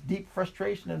times deep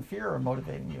frustration and fear are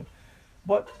motivating you.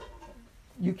 But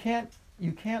you can't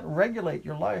regulate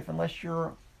your life unless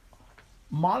you're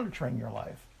monitoring your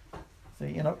life.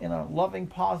 See, in a loving,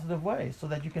 positive way, so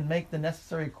that you can make the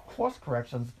necessary course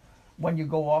corrections when you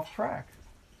go off track.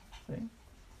 See?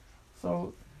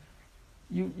 So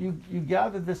you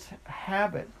gather this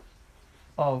habit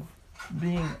of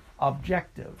being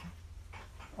objective,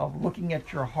 of looking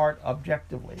at your heart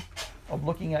objectively, of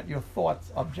looking at your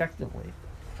thoughts objectively,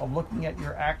 of looking at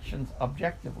your actions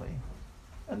objectively,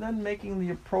 and then making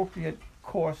the appropriate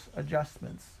course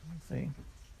adjustments, see?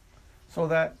 So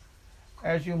that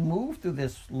as you move through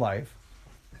this life,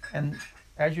 and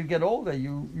as you get older,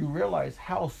 you realize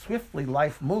how swiftly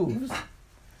life moves,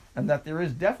 and that there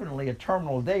is definitely a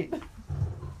terminal date.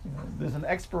 You know, there's an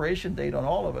expiration date on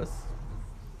all of us.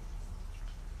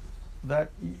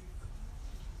 That,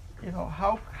 you know,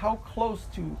 how close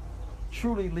to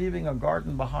truly leaving a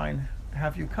garden behind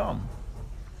have you come?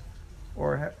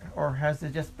 Or has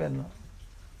it just been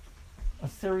a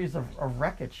series of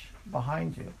wreckage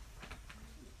behind you?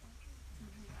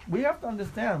 We have to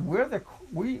understand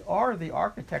we are the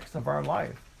architects of our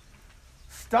life.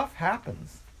 Stuff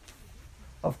happens,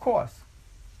 of course,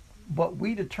 but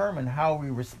we determine how we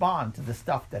respond to the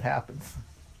stuff that happens.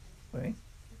 See?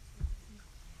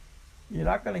 You're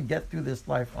not going to get through this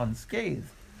life unscathed,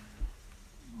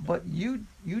 but you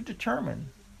determine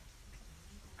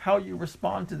how you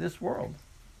respond to this world.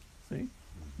 See?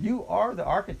 You are the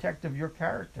architect of your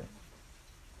character.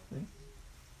 See?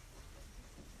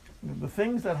 The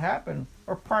things that happen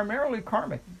are primarily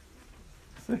karmic.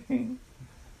 See? It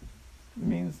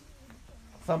means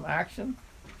some action,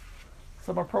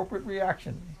 some appropriate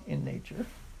reaction in nature.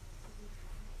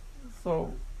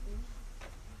 So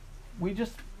we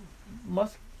just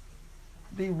must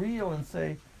be real and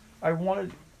say, I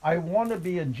want to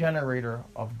be a generator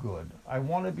of good. I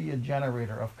want to be a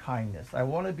generator of kindness. I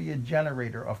want to be a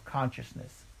generator of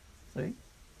consciousness. See?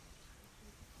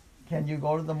 Can you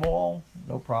go to the mall?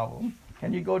 No problem.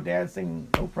 Can you go dancing?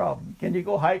 No problem. Can you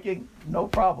go hiking? No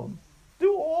problem.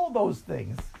 Do all those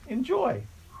things enjoy.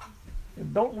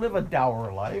 Don't live a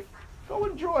dour life. Go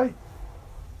enjoy.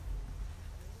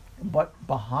 But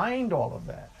behind all of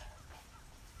that,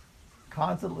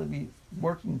 constantly be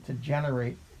working to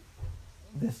generate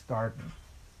this garden,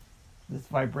 this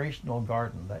vibrational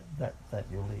garden that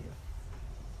you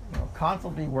leave.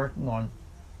 Constantly working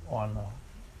on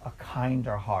a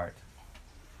kinder heart.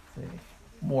 See,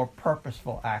 more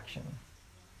purposeful action.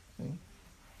 See,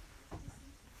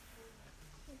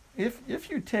 if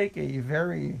you take a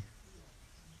very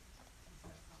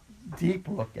deep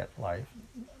look at life,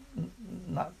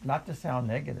 not to sound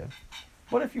negative,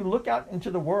 but if you look out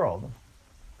into the world,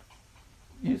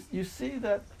 you see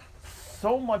that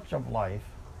so much of life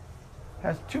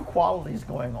has two qualities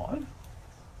going on.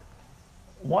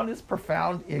 One is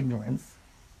profound ignorance,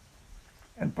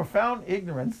 and profound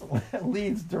ignorance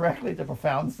leads directly to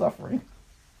profound suffering.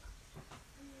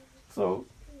 So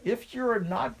if you're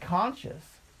not conscious,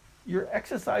 you're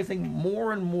exercising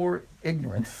more and more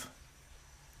ignorance.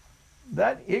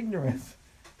 That ignorance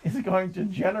is going to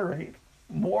generate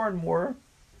more and more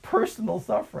personal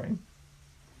suffering.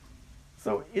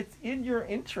 So it's in your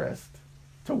interest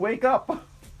to wake up.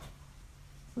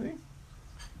 See?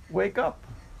 Wake up.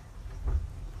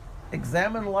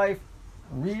 Examine life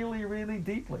really, really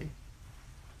deeply.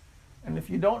 And if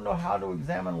you don't know how to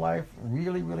examine life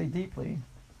really, really deeply,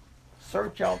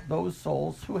 search out those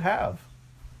souls who have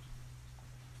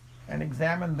and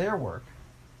examine their work,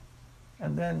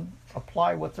 and then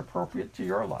apply what's appropriate to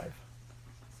your life.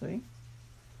 See?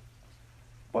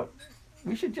 But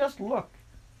we should just look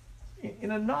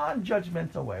in a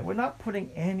non-judgmental way. We're not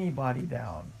putting anybody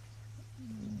down.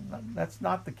 That's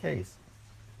not the case.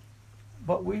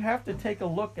 But we have to take a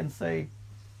look and say,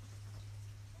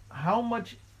 how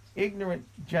much ignorant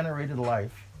generated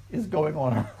life is going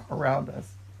on around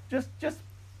us? Just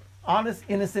honest,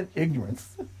 innocent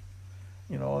ignorance.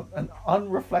 An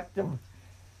unreflective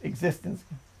existence.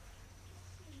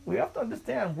 We have to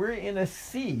understand we're in a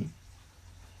sea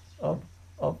of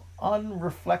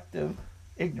unreflective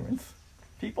ignorance.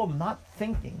 People not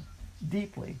thinking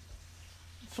deeply,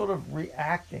 sort of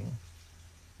reacting,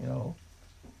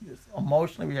 just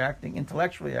emotionally reacting,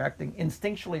 intellectually reacting,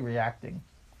 instinctually reacting,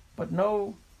 but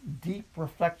no deep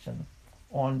reflection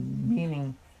on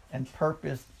meaning and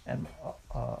purpose and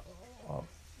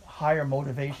higher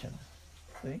motivation.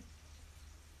 See?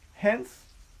 Hence,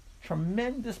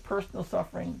 tremendous personal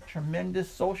suffering, tremendous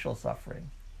social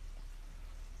suffering.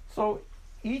 So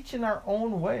each in our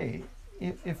own way,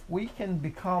 if we can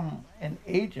become an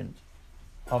agent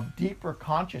of deeper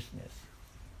consciousness,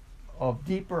 of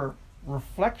deeper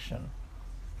reflection,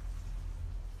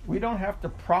 we don't have to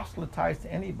proselytize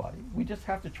to anybody. We just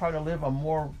have to try to live a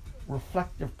more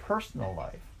reflective personal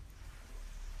life,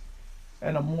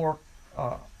 and a more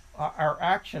our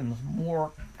actions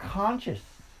more conscious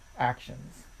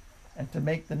actions, and to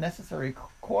make the necessary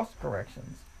course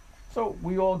corrections. So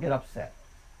we all get upset.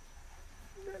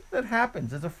 That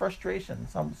happens. There's a frustration.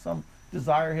 Some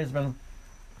desire has been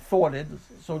thwarted,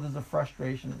 so there's a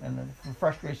frustration, and then the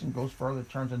frustration goes further,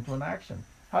 turns into an action.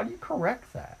 How do you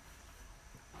correct that?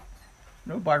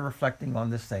 By reflecting on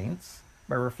the saints,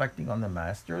 by reflecting on the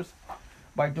masters,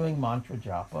 by doing mantra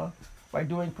japa, by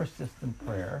doing persistent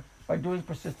prayer, by doing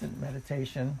persistent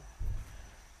meditation.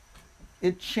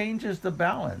 It changes the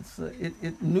balance.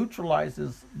 It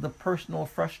neutralizes the personal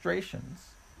frustrations.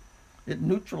 It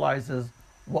neutralizes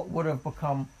what would have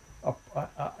become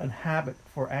a habit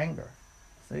for anger.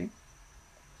 See?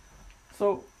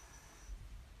 So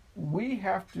we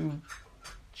have to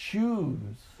choose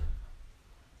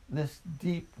this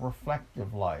deep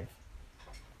reflective life.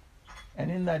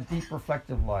 And in that deep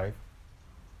reflective life,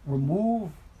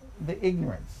 remove the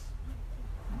ignorance,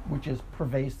 which is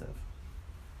pervasive.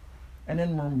 And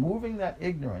in removing that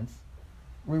ignorance,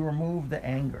 we remove the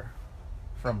anger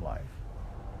from life.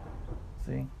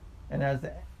 See? And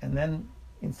then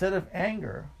instead of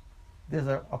anger, there's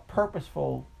a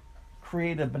purposeful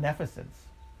creative beneficence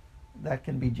that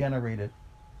can be generated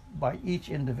by each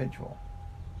individual.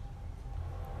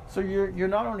 So you're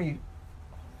not only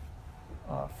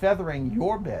feathering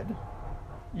your bed,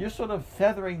 you're sort of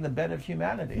feathering the bed of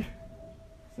humanity.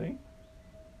 See?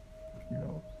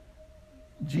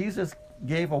 Jesus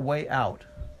gave a way out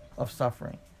of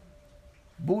suffering.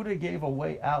 Buddha gave a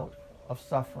way out of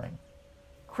suffering.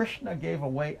 Krishna gave a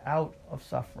way out of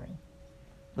suffering.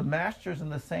 The masters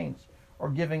and the saints are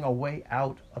giving a way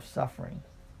out of suffering.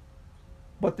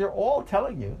 But they're all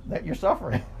telling you that you're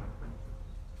suffering.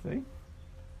 See?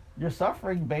 You're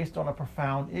suffering based on a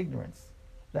profound ignorance.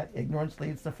 That ignorance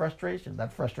leads to frustration.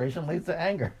 That frustration leads to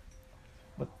anger.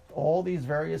 But all these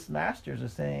various masters are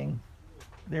saying,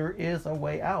 there is a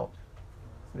way out.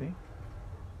 See?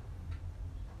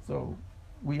 So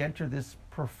we enter this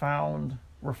profound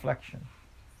reflection.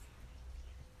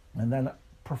 And then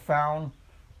profound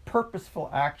purposeful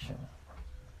action.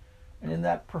 And in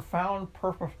that profound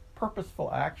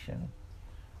purposeful action,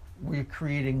 we're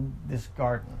creating this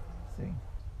garden. See?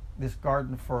 This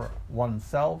garden for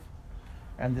oneself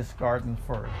and this garden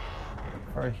for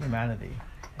humanity.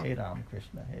 Hey Ram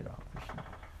Krishna, hey Ram Krishna.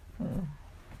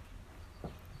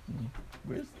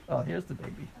 Here's the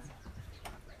baby.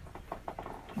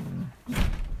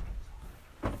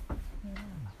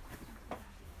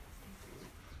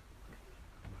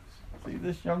 See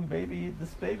this young baby,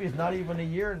 this baby is not even a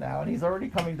year now and he's already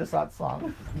coming to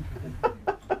satsang.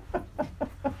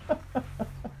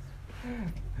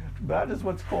 That is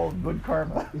what's called good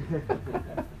karma.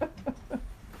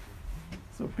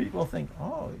 So people think,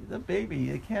 oh, the baby,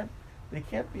 they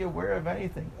can't be aware of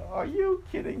anything. Are you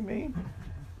kidding me?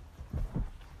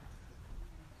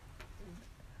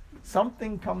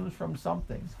 Something comes from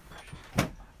something.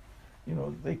 You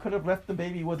know, they could have left the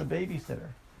baby with a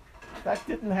babysitter. That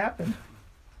didn't happen.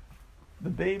 The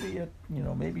baby at,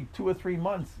 maybe 2 or 3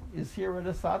 months is here at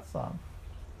a satsang.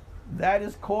 That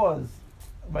is caused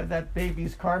by that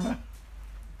baby's karma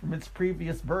from its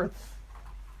previous births.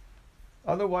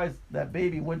 Otherwise, that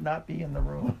baby would not be in the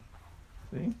room.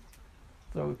 See?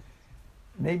 So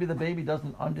maybe the baby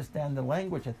doesn't understand the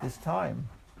language at this time,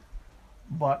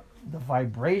 but the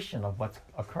vibration of what's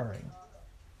occurring,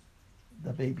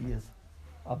 the baby is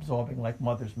absorbing like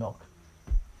mother's milk.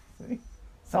 See?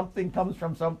 Something comes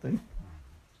from something.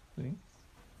 See?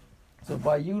 So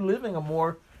by you living a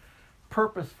more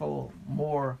purposeful,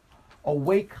 more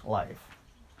awake life,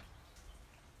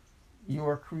 you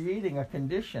are creating a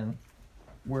condition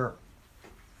where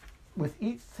with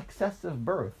each successive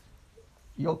birth,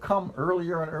 you'll come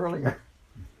earlier and earlier.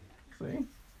 See?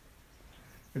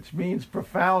 Which means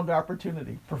profound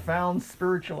opportunity, profound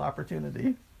spiritual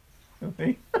opportunity.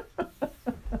 See?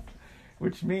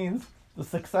 Which means the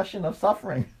succession of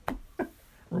suffering.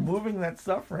 Removing that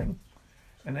suffering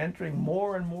and entering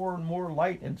more and more and more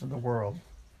light into the world.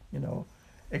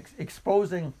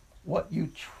 Exposing what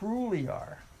you truly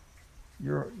are.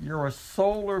 You're a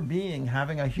solar being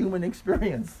having a human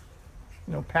experience,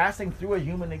 passing through a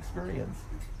human experience.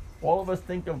 All of us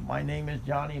think of my name is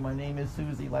Johnny, my name is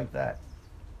Susie like that.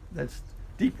 That's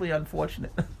deeply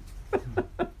unfortunate.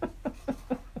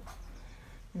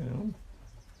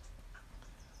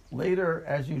 Later,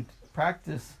 as you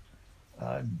practice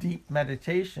deep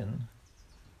meditation,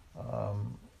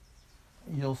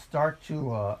 you'll start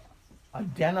to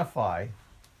identify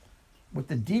with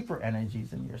the deeper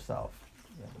energies in yourself.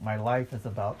 My life is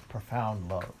about profound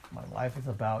love. My life is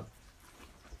about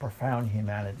profound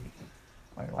humanity.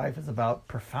 My life is about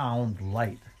profound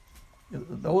light.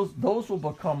 Those will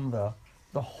become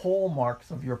the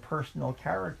hallmarks of your personal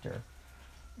character.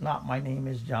 Not my name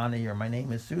is Johnny or my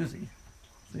name is Susie.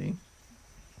 See?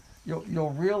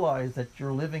 You'll realize that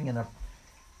you're living in a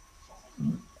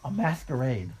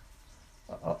masquerade,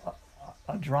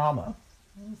 a drama.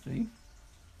 See?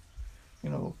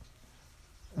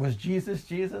 Was Jesus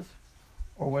Jesus,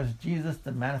 or was Jesus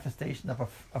the manifestation of a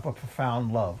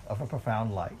profound love, of a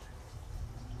profound light?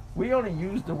 We only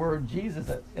use the word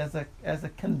Jesus as a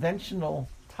conventional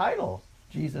title,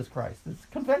 Jesus Christ. It's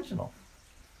conventional.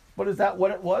 But is that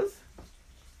what it was?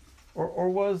 Or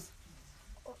was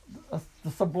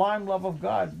the sublime love of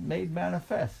God made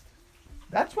manifest?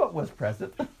 That's what was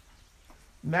present.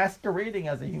 Masquerading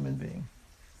as a human being.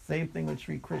 Same thing with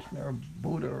Sri Krishna or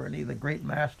Buddha or any of the great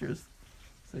masters.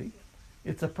 See?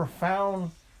 It's a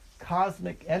profound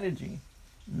cosmic energy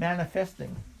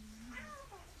manifesting,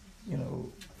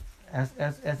 as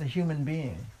a human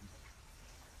being.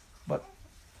 But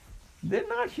they're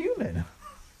not human.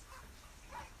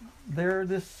 They're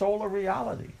this solar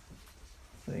reality.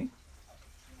 See?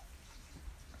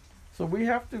 So we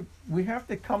have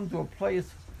to come to a place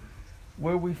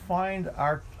where we find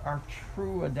our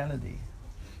true identity.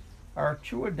 Our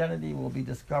true identity will be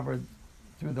discovered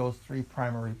through those 3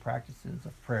 primary practices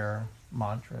of prayer,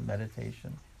 mantra,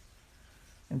 meditation.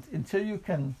 And until you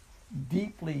can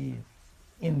deeply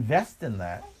invest in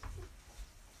that,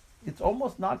 it's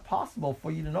almost not possible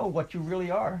for you to know what you really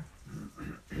are.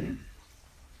 See?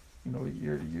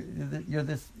 You're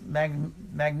this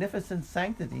magnificent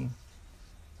sanctity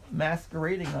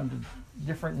masquerading under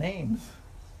different names,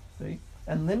 see,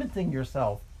 and limiting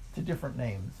yourself to different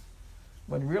names,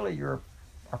 when really you're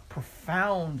a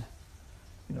profound,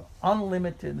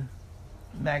 unlimited,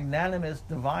 magnanimous,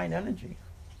 divine energy.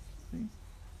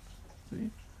 See?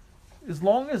 As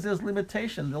long as there's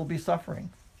limitation, there'll be suffering.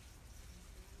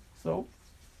 So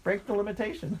Break the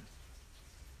limitation.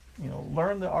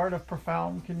 Learn the art of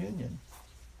profound communion.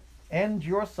 End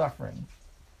your suffering.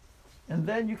 And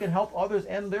then you can help others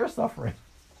end their suffering.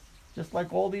 Just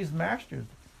like all these masters.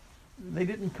 They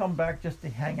didn't come back just to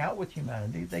hang out with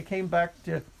humanity. They came back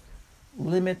to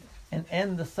limit and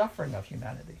end the suffering of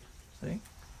humanity. See?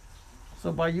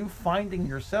 So by you finding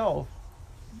yourself,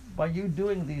 by you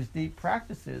doing these deep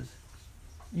practices,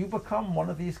 you become one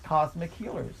of these cosmic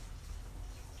healers.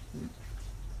 See?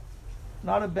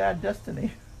 Not a bad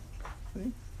destiny.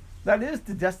 See? That is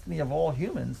the destiny of all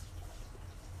humans.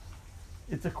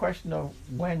 It's a question of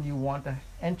when you want to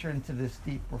enter into this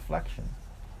deep reflection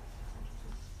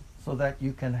so that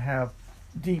you can have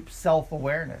deep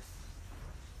self-awareness.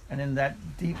 And in that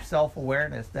deep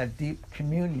self-awareness, that deep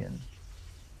communion,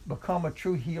 become a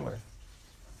true healer.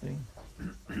 See?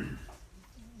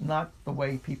 Not the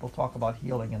way people talk about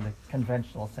healing in the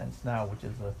conventional sense now, which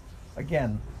is,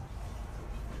 again,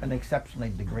 an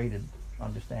exceptionally degraded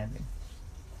understanding.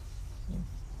 See?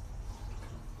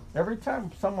 Every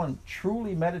time someone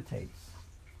truly meditates,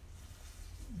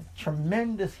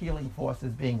 tremendous healing force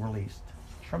is being released.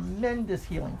 Tremendous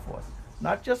healing force.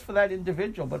 Not just for that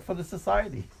individual, but for the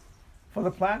society, for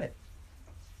the planet.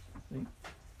 See?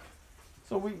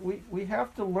 So we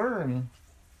have to learn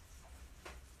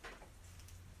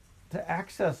to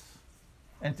access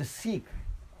and to seek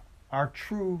our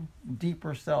true,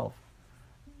 deeper self.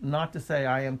 Not to say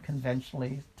I am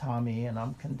conventionally Tommy and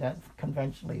I'm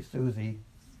conventionally Susie.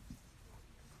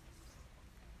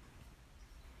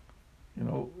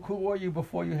 Who were you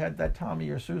before you had that Tommy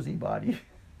or Susie body?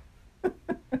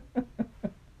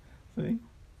 See?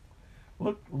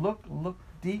 Look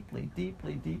deeply,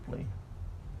 deeply, deeply.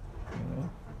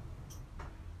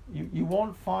 You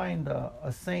won't find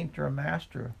a saint or a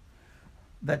master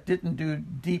that didn't do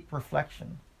deep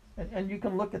reflection. And you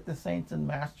can look at the saints and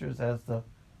masters as the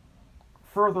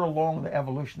further along the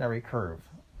evolutionary curve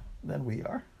than we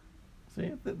are.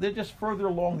 See? They're just further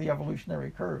along the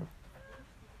evolutionary curve.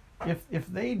 If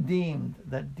they deemed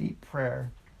that deep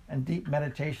prayer and deep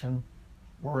meditation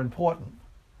were important,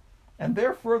 and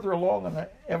they're further along on the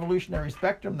evolutionary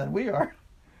spectrum than we are,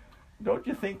 don't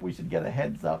you think we should get a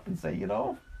heads up and say,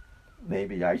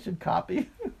 maybe I should copy?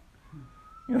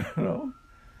 And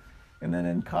then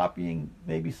in copying,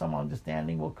 maybe some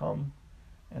understanding will come,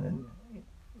 and then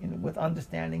with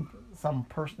understanding, some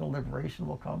personal liberation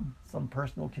will come, some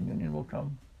personal communion will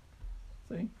come.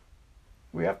 See?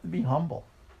 We have to be humble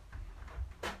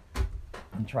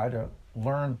and try to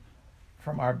learn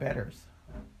from our betters.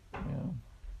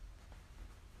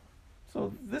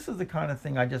 So this is the kind of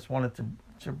thing I just wanted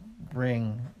to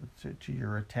bring to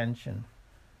your attention.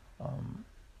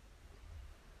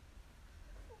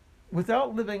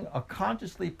 Without living a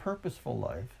consciously purposeful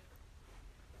life,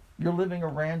 you're living a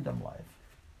random life.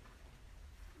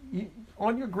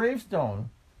 On your gravestone,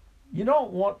 you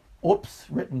don't want oops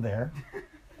written there,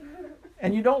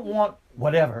 and you don't want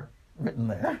whatever written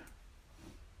there.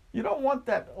 You don't want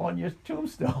that on your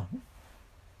tombstone.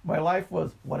 My life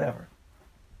was whatever.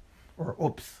 Or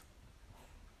oops.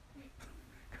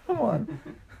 Come on.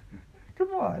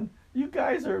 Come on. You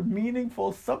guys are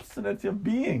meaningful, substantive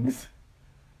beings.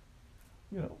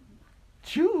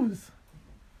 Choose.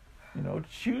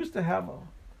 Choose to have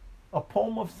a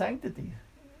poem of sanctity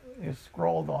is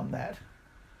scrawled on that.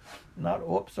 Not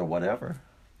oops or whatever.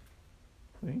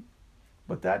 See?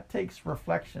 But that takes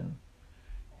reflection.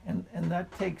 And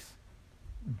that takes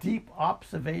deep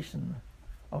observation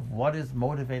of what is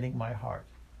motivating my heart,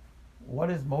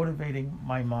 what is motivating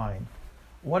my mind,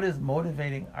 what is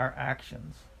motivating our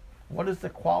actions, what is the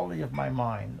quality of my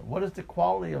mind, what is the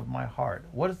quality of my heart,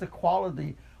 what is the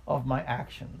quality of my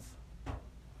actions.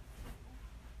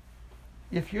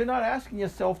 If you're not asking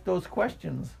yourself those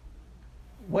questions,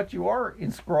 what you are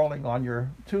inscrawling on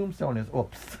your tombstone is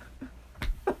oops.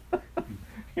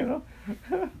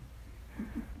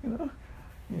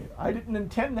 I didn't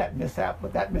intend that mishap,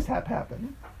 but that mishap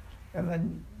happened. And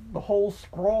then the whole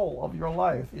scroll of your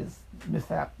life is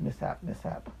mishap, mishap,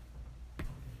 mishap.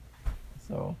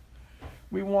 So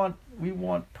we want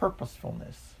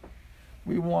purposefulness.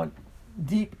 We want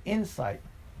deep insight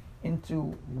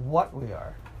into what we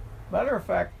are. Matter of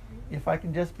fact, if I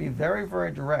can just be very,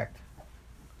 very direct,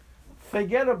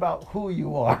 forget about who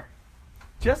you are.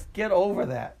 Just get over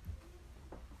that.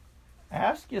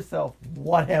 Ask yourself,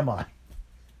 what am I?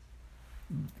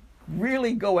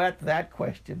 Really go at that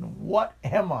question. What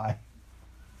am I?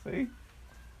 See?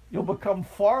 You'll become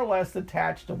far less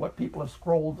attached to what people have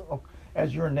scrolled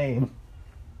as your name.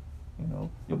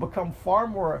 You'll become far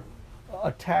more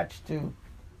attached to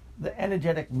the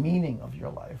energetic meaning of your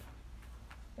life,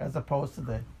 as opposed to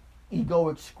the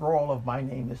egoic scroll of my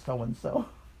name is so and so.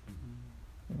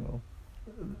 You know,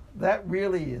 that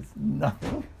really is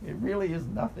nothing. It really is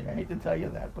nothing. I hate to tell you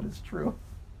that, but it's true.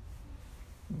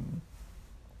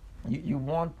 You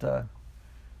want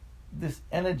this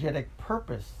energetic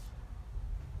purpose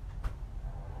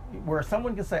where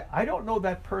someone can say, I don't know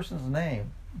that person's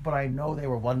name, but I know they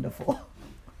were wonderful.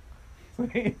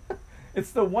 See?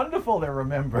 It's the wonderful they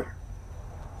remember.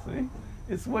 See?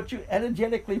 It's what you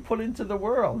energetically put into the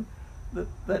world.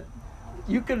 That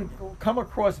you can come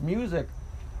across music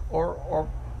or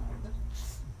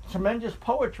tremendous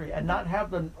poetry and not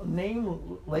have the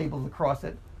name labeled across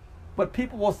it, but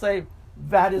people will say,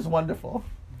 that is wonderful.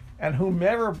 And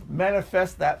whomever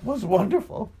manifests that was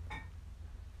wonderful.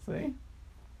 See?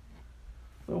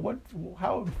 So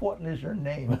how important is your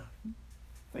name?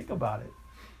 Think about it.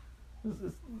 This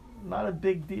is not a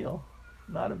big deal.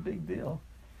 Not a big deal.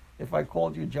 If I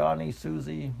called you Johnny,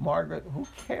 Susie, Margaret, who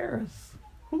cares?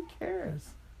 Who cares?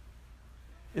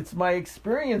 It's my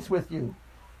experience with you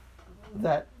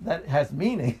that has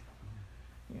meaning.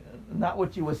 Not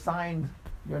what you assigned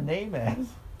your name as.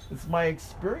 It's my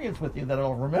experience with you that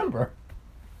I'll remember.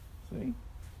 See?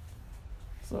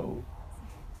 So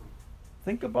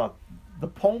think about the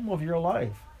poem of your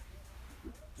life.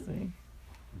 See?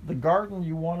 The garden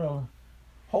you want to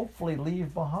hopefully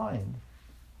leave behind.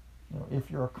 You know,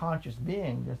 if you're a conscious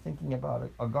being, you're thinking about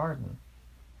a garden.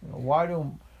 You know, why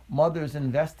do mothers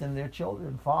invest in their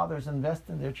children? Fathers invest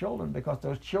in their children because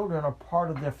those children are part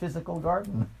of their physical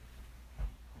garden.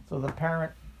 So the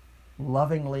parent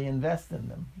lovingly invests in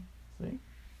them. See?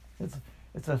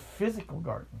 It's a physical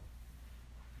garden.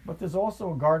 But there's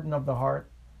also a garden of the heart.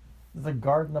 There's a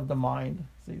garden of the mind.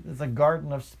 See? There's a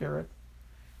garden of spirit.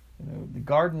 You know, the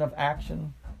garden of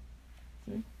action.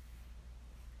 See?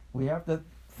 We have to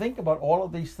think about all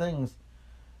of these things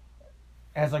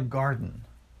as a garden.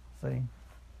 See?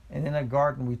 And in a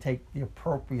garden we take the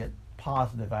appropriate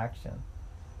positive action.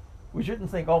 We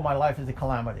shouldn't think, oh, my life is a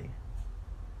calamity.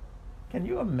 Can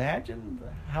you imagine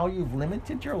how you've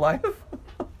limited your life?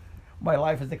 My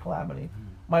life is a calamity.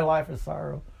 My life is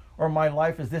sorrow. Or my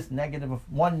life is this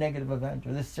one negative event,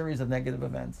 or this series of negative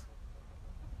events.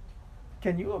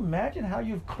 Can you imagine how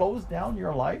you've closed down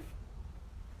your life?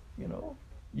 You know,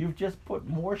 you've just put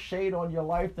more shade on your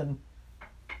life than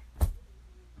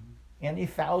any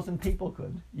 1,000 people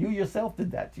could. You yourself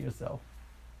did that to yourself.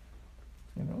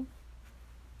 You know?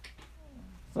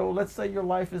 So let's say your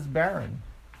life is barren.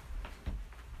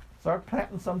 Start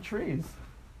planting some trees.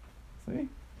 See?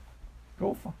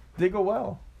 Dig a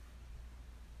well.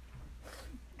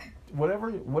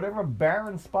 Whatever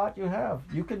barren spot you have,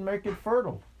 you can make it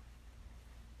fertile.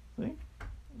 See?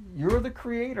 You're the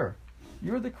creator.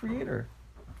 You're the creator.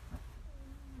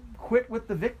 Quit with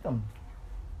the victim.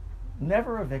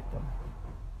 Never a victim.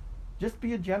 Just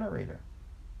be a generator.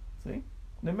 See?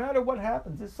 No matter what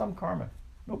happens, there's some karma.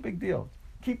 No big deal.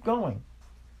 Keep going.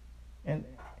 And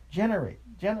generate.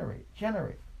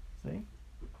 See?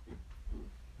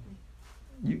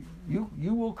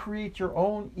 You will create your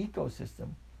own ecosystem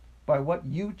by what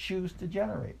you choose to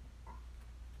generate.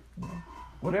 You know?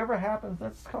 Whatever happens,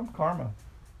 that's some karma.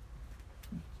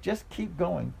 Just keep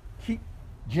going. Keep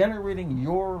generating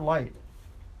your light.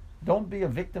 Don't be a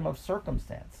victim of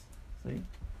circumstance. See?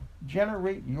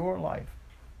 Generate your life.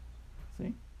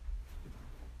 See?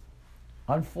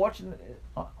 Unfortunate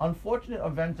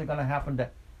events are going to happen to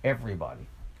everybody.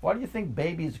 Why do you think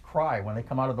babies cry when they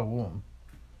come out of the womb?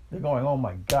 They're going, oh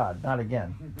my God, not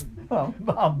again.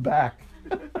 I'm back.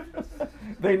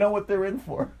 They know what they're in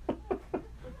for.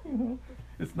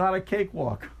 It's not a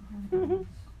cakewalk.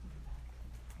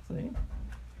 See?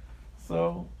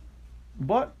 So,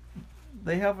 but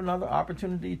they have another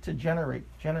opportunity to generate.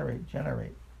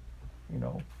 You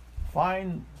know,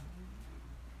 find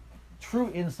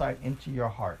true insight into your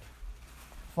heart.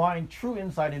 Find true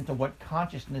insight into what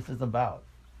consciousness is about.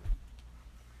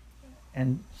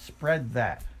 And spread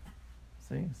that.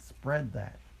 See? Spread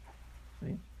that.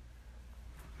 See?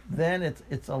 Then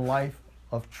it's a life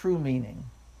of true meaning.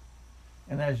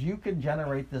 And as you can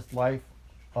generate this life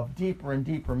of deeper and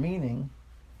deeper meaning,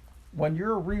 when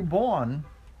you're reborn,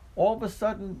 all of a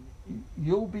sudden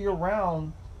you'll be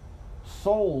around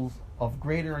souls of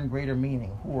greater and greater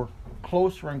meaning who are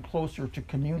closer and closer to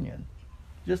communion.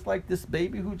 Just like this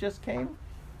baby who just came.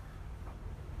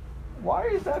 Why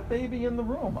is that baby in the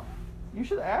room? You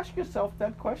should ask yourself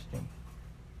that question.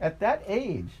 At that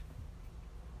age,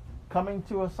 coming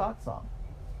to a satsang,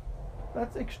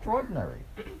 that's extraordinary.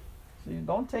 So you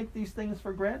don't take these things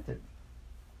for granted.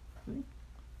 See?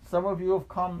 Some of you have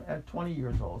come at 20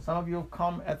 years old. Some of you have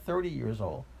come at 30 years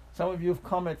old. Some of you have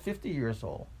come at 50 years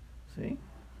old. See?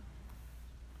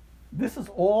 This is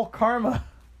all karma.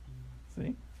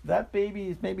 See? That baby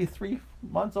is maybe 3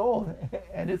 months old,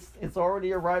 and it's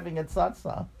already arriving at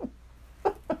satsang.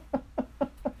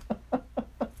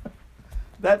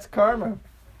 That's karma.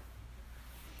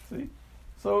 See?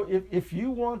 So if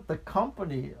you want the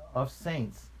company of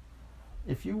saints,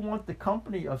 if you want the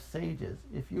company of sages,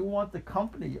 if you want the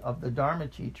company of the Dharma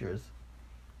teachers,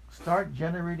 start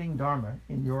generating Dharma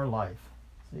in your life.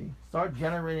 See? Start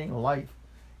generating life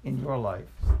in your life.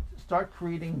 Start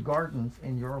creating gardens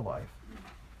in your life.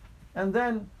 And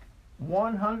then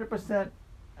 100%,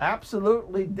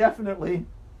 absolutely, definitely,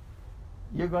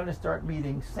 you're going to start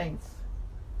meeting saints.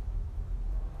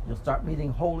 You'll start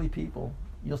meeting holy people.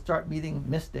 You'll start meeting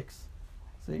mystics.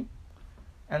 See?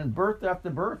 And birth after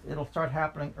birth, it'll start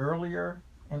happening earlier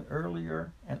and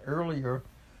earlier and earlier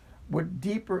with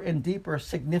deeper and deeper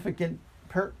significant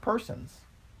persons.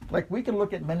 Like we can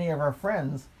look at many of our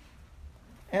friends,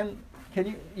 and can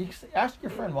you ask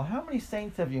your friend, well, how many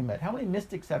saints have you met? How many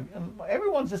mystics have you? And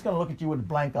everyone's just going to look at you with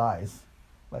blank eyes.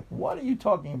 Like, what are you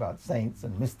talking about, saints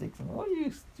and mystics? And what are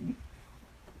you?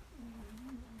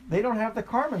 They don't have the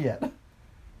karma yet.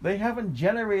 They haven't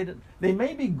generated. They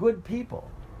may be good people.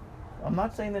 I'm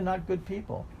not saying they're not good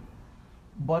people.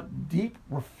 But deep,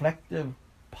 reflective,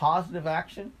 positive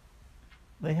action,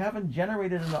 they haven't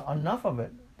generated enough of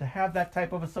it to have that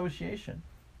type of association.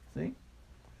 See?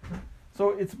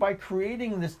 So it's by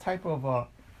creating this type of a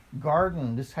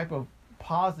garden, this type of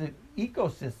positive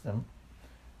ecosystem,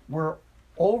 where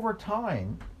over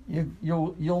time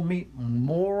you'll meet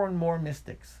more and more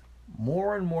mystics,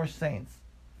 more and more saints.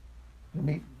 You'll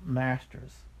meet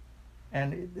masters,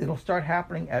 and it'll start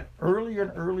happening at earlier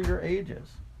and earlier ages.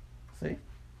 See?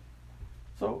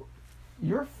 So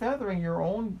you're feathering your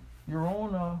own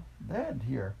bed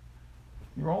here,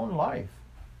 your own life.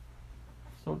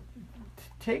 So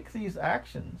take these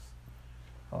actions.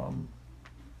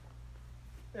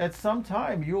 At some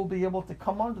time, you'll be able to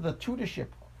come under the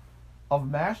tutorship of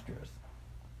masters,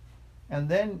 and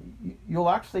then you'll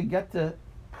actually get to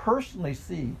personally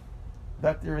see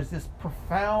that there is this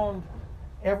profound,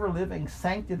 ever-living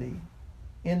sanctity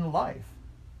in life,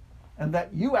 and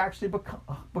that you actually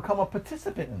become a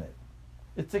participant in it.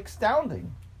 It's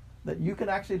astounding that you can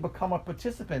actually become a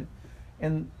participant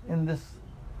in this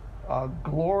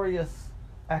glorious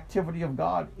activity of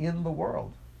God in the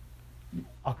world,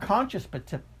 a conscious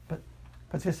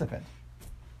participant.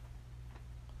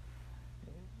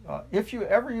 If you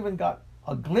ever even got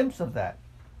a glimpse of that,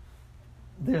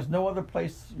 there's no other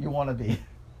place you want to be,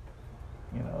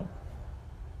 you know.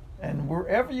 And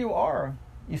wherever you are,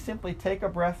 you simply take a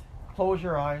breath, close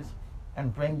your eyes,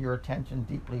 and bring your attention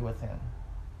deeply within.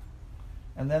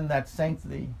 And then that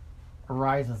sanctity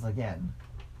arises again.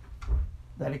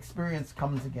 That experience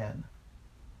comes again.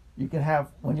 You can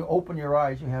have, when you open your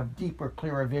eyes, you have deeper,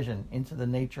 clearer vision into the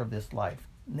nature of this life,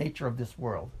 nature of this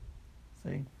world.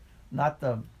 See? Not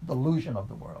the delusion of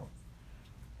the world.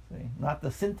 See? Not the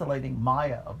scintillating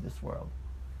Maya of this world.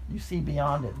 You see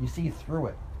beyond it. You see through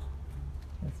it.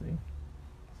 You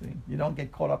see? You don't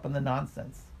get caught up in the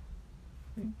nonsense.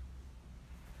 See?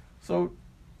 So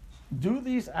do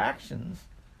these actions,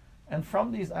 and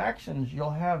from these actions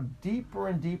you'll have deeper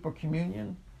and deeper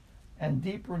communion and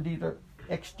deeper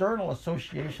external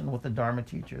association with the Dharma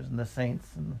teachers and the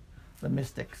saints and the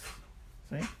mystics.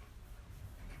 See?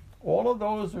 All of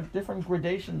those are different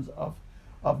gradations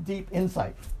of deep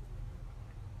insight.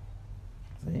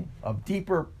 See? Of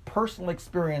deeper personal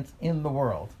experience in the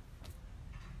world.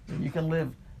 You can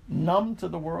live numb to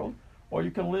the world, or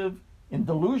you can live in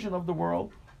delusion of the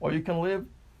world, or you can live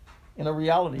in a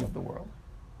reality of the world.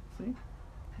 See?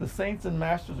 The saints and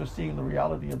masters are seeing the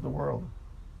reality of the world.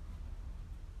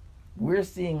 We're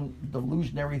seeing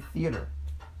delusionary theater.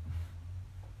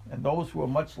 And those who are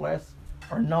much less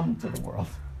are numb to the world.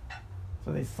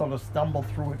 So they sort of stumble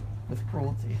through it with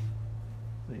cruelty.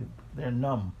 They're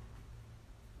numb.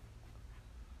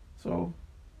 So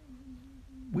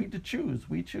we choose.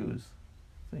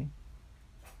 See?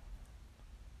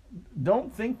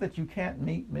 Don't think that you can't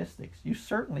meet mystics. You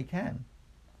certainly can.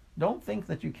 Don't think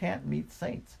that you can't meet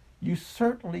saints. You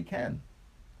certainly can.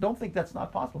 Don't think that's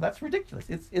not possible. That's ridiculous.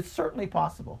 It's certainly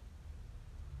possible.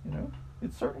 You know,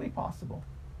 it's certainly possible.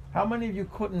 How many of you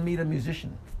couldn't meet a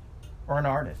musician or an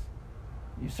artist?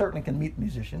 You certainly can meet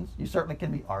musicians. You certainly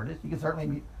can meet artists. You can certainly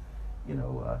meet,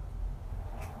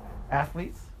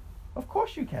 athletes. Of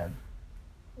course you can.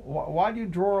 Why do you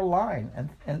draw a line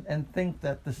and think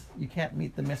that you can't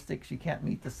meet the mystics, you can't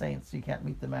meet the saints, you can't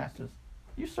meet the masters?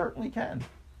 You certainly can.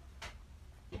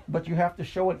 But you have to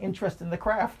show an interest in the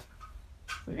craft.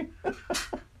 See?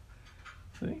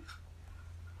 See?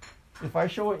 If I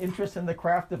show an interest in the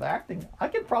craft of acting, I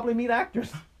can probably meet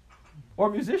actors or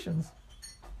musicians.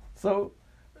 So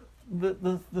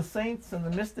the saints and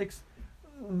the mystics,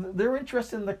 they're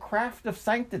interested in the craft of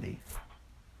sanctity.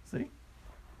 See?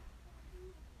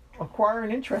 Acquire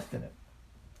an interest in it.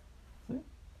 See?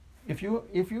 If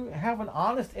you have an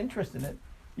honest interest in it,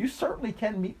 you certainly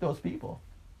can meet those people.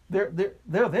 They're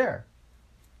there.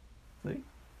 See?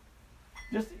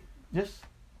 Just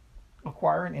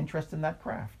acquire an interest in that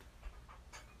craft.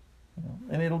 You know?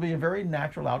 And it'll be a very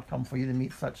natural outcome for you to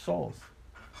meet such souls.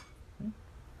 See?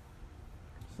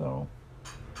 So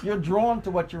you're drawn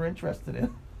to what you're interested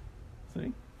in.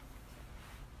 See?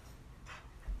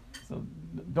 So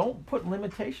don't put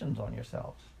limitations on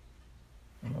yourselves.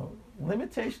 You know,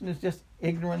 limitation is just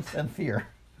ignorance and fear.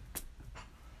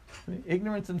 See?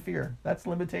 Ignorance and fear, that's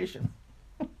limitation.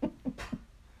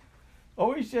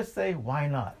 Always just say, why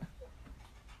not?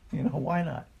 You know, why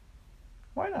not?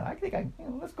 Why not? I think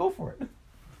let's go for it.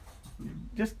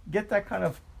 Just get that kind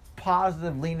of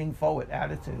positive leaning forward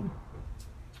attitude,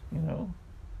 you know,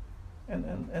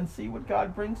 and see what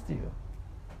God brings to you.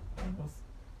 You know,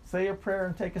 say a prayer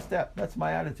and take a step. That's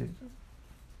my attitude.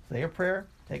 Say a prayer,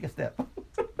 take a step.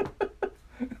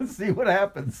 See what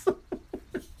happens.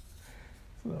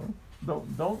 So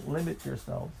don't limit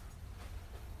yourselves.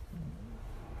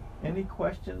 Any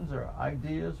questions or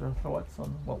ideas or thoughts on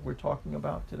what we're talking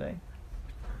about today?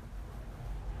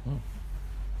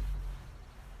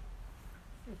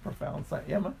 Profound sight.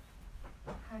 Emma?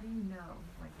 How do you know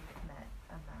when you've met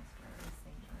a master or a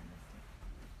saint or a mystic?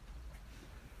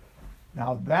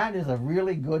 Now that is a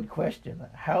really good question.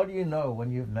 How do you know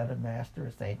when you've met a master,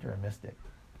 a saint, or a mystic?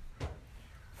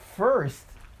 First,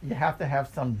 you have to have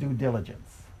some due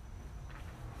diligence.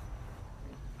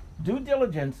 Due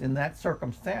diligence in that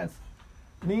circumstance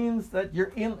means that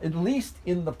you're at least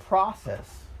in the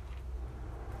process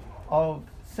of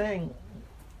saying,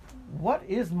 what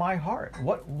is my heart?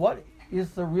 What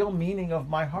is the real meaning of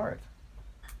my heart?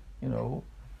 You know,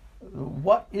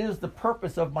 what is the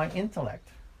purpose of my intellect?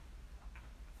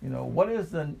 You know, what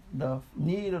is the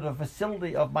need or the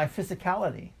facility of my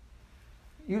physicality?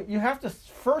 You have to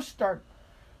first start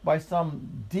by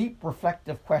some deep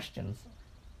reflective questions.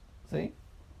 See?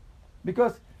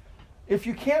 Because if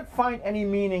you can't find any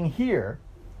meaning here,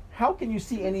 how can you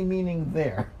see any meaning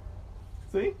there?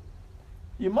 See?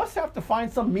 You must have to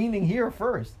find some meaning here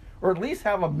first, or at least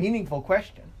have a meaningful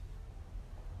question.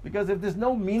 Because if there's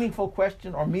no meaningful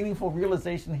question or meaningful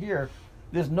realization here,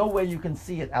 there's no way you can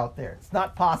see it out there. It's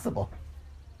not possible.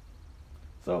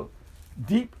 So,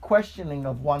 deep questioning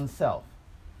of oneself.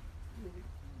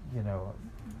 You know,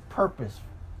 purpose,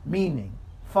 meaning,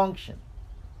 function.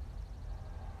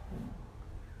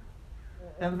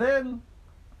 And then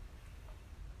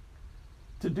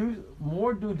to do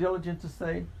more due diligence to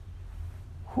say,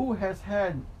 who has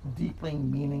had deeply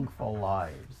meaningful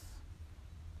lives?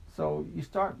 So you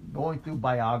start going through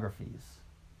biographies.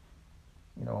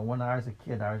 You know, when I was a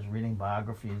kid, I was reading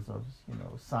biographies of, you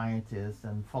know, scientists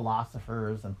and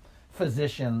philosophers and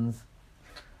physicians,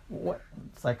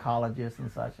 psychologists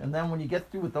and such. And then when you get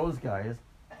through with those guys,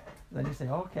 then you say,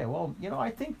 okay, well, you know, I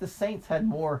think the saints had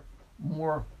more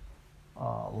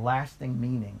lasting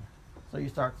meaning. So you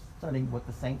start studying what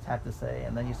the saints had to say,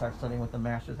 and then you start studying what the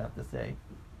masters have to say.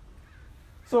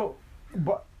 So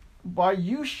by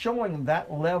you showing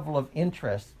that level of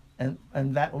interest and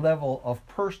that level of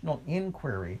personal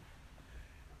inquiry,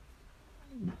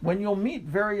 when you'll meet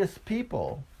various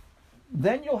people,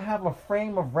 then you'll have a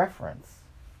frame of reference.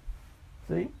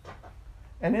 See?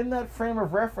 And in that frame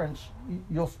of reference,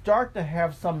 you'll start to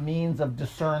have some means of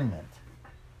discernment.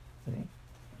 See?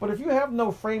 But if you have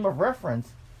no frame of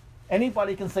reference,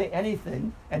 anybody can say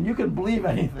anything, and you can believe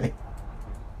anything.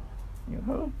 You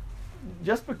know?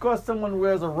 Just because someone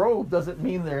wears a robe doesn't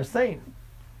mean they're a saint.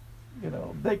 You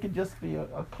know, they could just be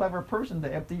a clever person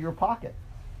to empty your pocket.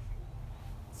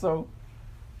 So,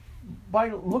 by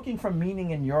looking for meaning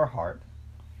in your heart,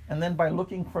 and then by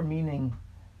looking for meaning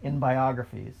in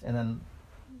biographies, and then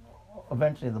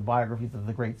eventually the biographies of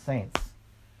the great saints,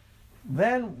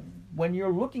 then when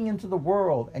you're looking into the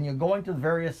world and you're going to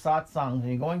various satsangs and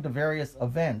you're going to various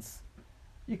events,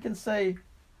 you can say,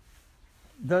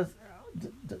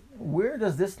 where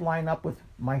does this line up with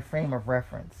my frame of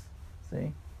reference?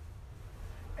 See?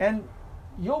 And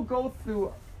you'll go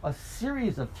through a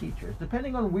series of teachers,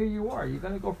 depending on where you are. You're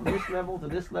going to go from this level to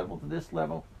this level to this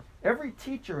level. Every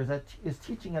teacher is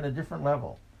teaching at a different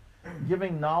level,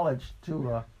 giving knowledge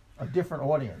to a different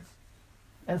audience.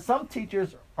 And some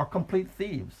teachers are complete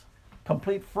thieves,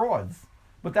 complete frauds.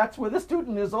 But that's where the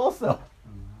student is also.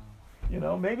 You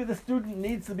know, maybe the student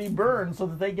needs to be burned so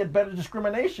that they get better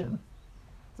discrimination.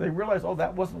 So they realize, oh,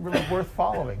 that wasn't really worth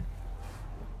following.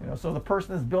 So the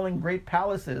person is building great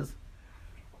palaces,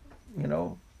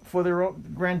 for their own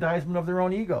aggrandizement of their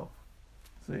own ego.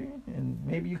 See? And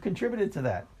maybe you contributed to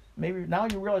that. Maybe now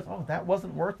you realize, oh, that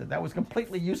wasn't worth it. That was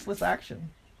completely useless action.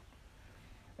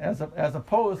 As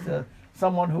opposed to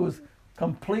someone who's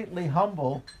completely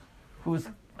humble, who's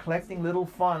collecting little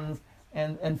funds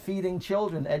and feeding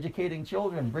children, educating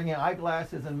children, bringing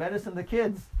eyeglasses and medicine to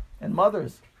kids and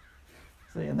mothers.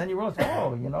 See, and then you realize,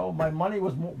 oh, my money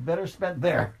was better spent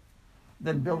there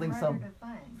than building some. To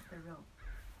find the real.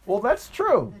 Well, that's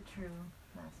true. The true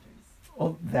masters.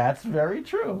 Well, that's very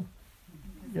true.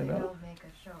 Because they don't make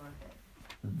a show of it.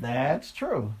 That's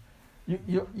true.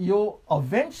 You'll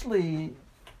eventually,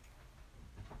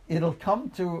 it'll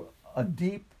come to a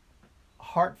deep,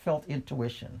 heartfelt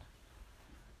intuition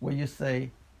where you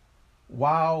say,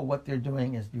 wow, what they're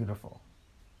doing is beautiful.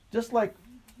 Just like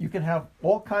you can have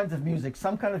all kinds of music.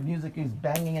 Some kind of music is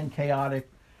banging and chaotic.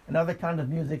 Another kind of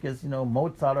music is,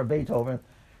 Mozart or Beethoven.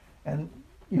 And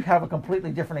you have a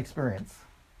completely different experience.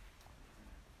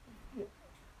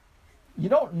 You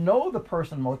don't know the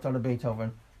person Mozart or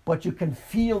Beethoven, but you can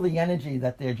feel the energy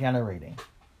that they're generating.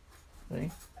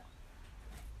 See?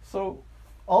 So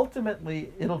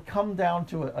ultimately, it'll come down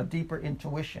to a deeper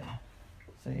intuition.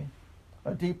 See?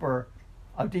 A deeper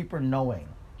knowing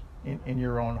in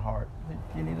your own heart.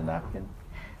 Do you need a napkin?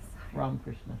 Ram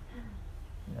Krishna.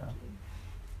 Yeah.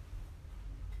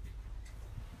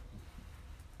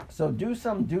 So do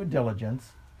some due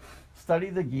diligence,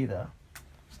 study the Gita,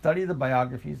 study the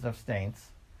biographies of saints,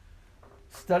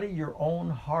 study your own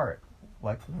heart,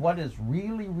 like what is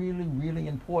really, really, really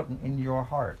important in your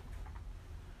heart.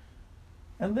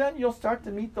 And then you'll start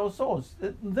to meet those souls.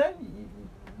 Then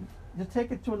you take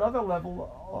it to another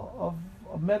level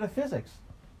of metaphysics,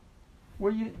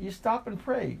 where you stop and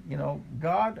pray,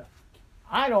 God,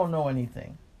 I don't know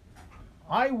anything.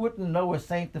 I wouldn't know a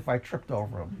saint if I tripped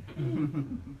over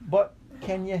him. But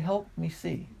can you help me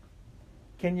see?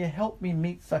 Can you help me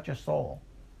meet such a soul?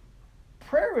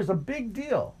 Prayer is a big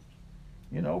deal.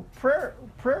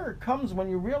 Prayer comes when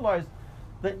you realize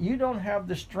that you don't have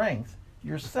the strength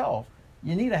yourself.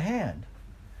 You need a hand.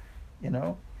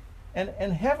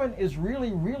 And heaven is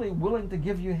really, really willing to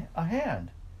give you a hand.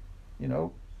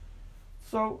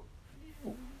 So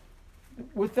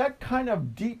with that kind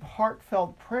of deep,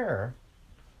 heartfelt prayer,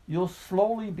 you'll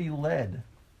slowly be led.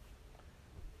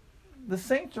 The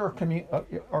saints are a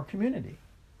community.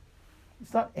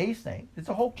 It's not a saint. It's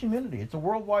a whole community. It's a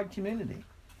worldwide community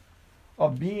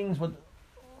of beings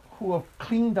who have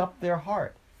cleaned up their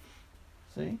heart.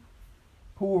 See?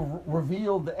 Who have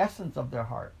revealed the essence of their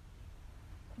heart.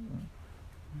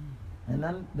 And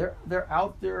then they're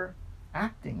out there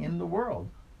acting in the world.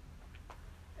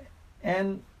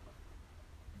 And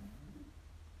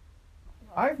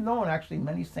I've known actually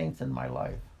many saints in my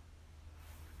life,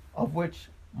 of which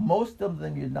most of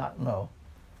them you not know,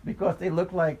 because they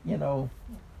look like,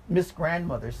 Miss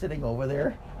Grandmother sitting over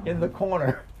there in the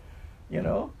corner,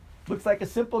 looks like a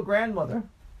simple grandmother.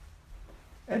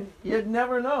 And you'd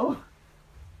never know,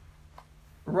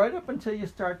 right up until you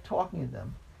start talking to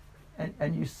them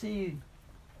and you see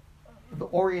the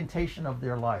orientation of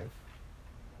their life,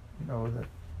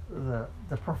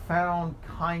 the profound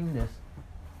kindness,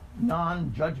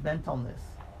 non-judgmentalness,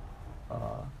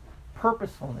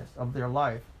 purposefulness of their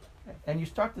life, and you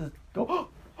start to go,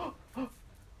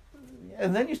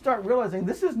 and then you start realizing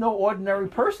this is no ordinary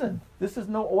person. This is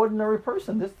no ordinary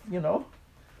person. This,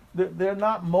 they're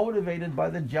not motivated by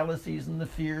the jealousies and the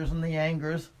fears and the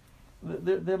angers.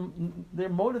 They're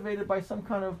motivated by some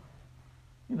kind of,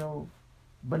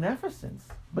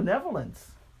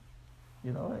 benevolence.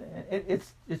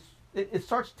 It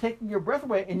starts taking your breath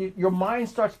away, and your mind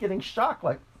starts getting shocked.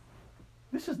 Like,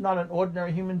 this is not an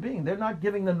ordinary human being. They're not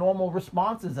giving the normal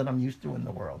responses that I'm used to in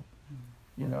the world.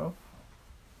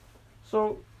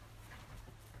 So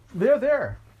they're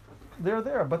there,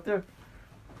 but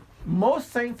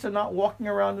most saints are not walking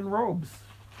around in robes.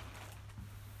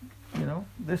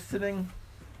 They're sitting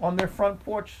on their front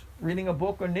porch reading a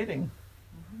book or knitting.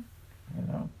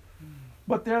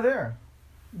 But they're there.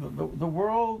 The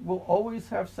world will always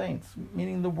have saints,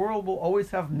 meaning the world will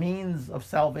always have means of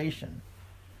salvation.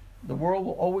 The world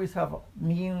will always have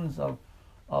means of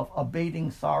abating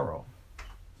sorrow.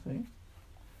 See?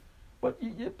 But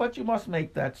you must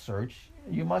make that search.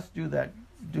 You must do that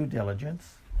due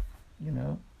diligence,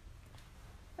 and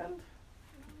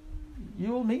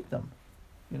you will meet them.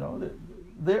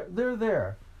 They're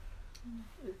there.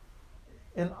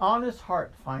 An honest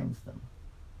heart finds them.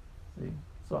 See?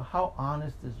 So how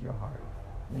honest is your heart?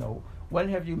 When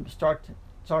have you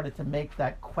started to make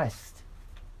that quest?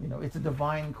 It's a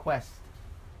divine quest.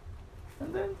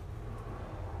 And then,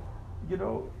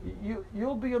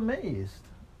 you'll be amazed,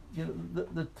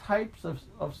 the types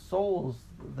of souls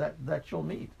that you'll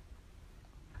meet.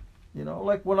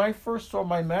 Like when I first saw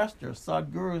my master,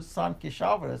 Sadhguru Sant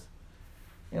Keshavardas,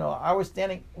 I was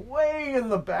standing way in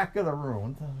the back of the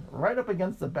room, right up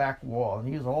against the back wall, and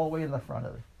he was all the way in the front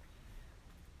of it.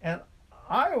 And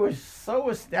I was so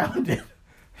astounded,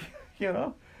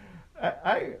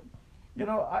 I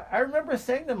remember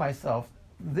saying to myself,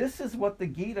 this is what the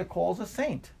Gita calls a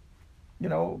saint.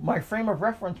 My frame of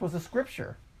reference was a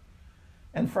scripture.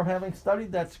 And from having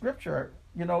studied that scripture,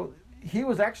 he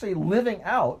was actually living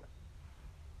out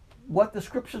what the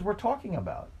scriptures were talking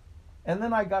about. And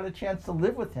then I got a chance to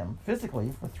live with him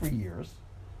physically for 3 years.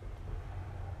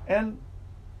 And,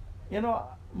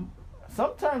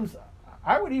 sometimes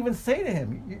I would even say to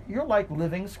him, you're like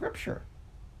living scripture.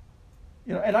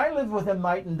 And I lived with him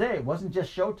night and day. It wasn't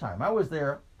just showtime. I was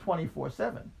there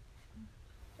 24/7.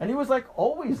 And he was like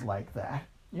always like that.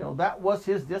 That was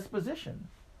his disposition.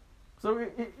 So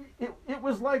it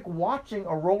was like watching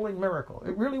a rolling miracle.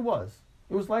 It really was.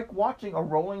 It was like watching a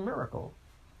rolling miracle.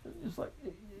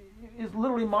 It's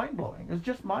literally mind-blowing. It's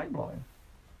just mind-blowing.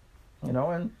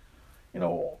 And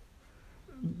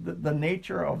the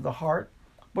nature of the heart,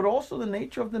 but also the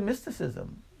nature of the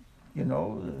mysticism.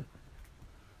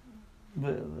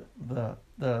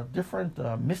 The different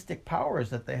mystic powers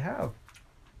that they have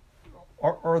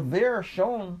are there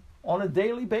shown on a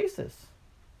daily basis,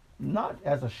 not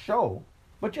as a show,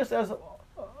 but just as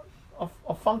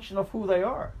a function of who they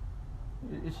are.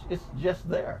 It's just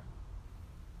there.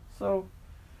 So,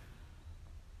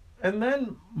 and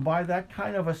then by that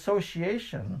kind of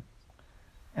association,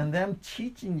 and them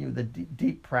teaching you the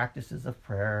deep practices of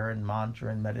prayer and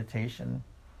mantra and meditation,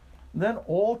 then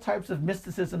all types of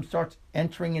mysticism starts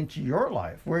entering into your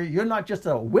life, where you're not just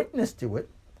a witness to it,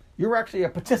 you're actually a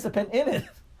participant in it.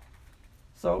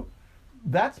 So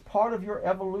that's part of your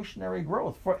evolutionary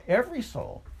growth for every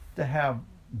soul, to have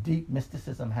deep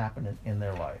mysticism happen in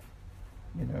their life.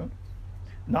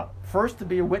 Not first to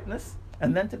be a witness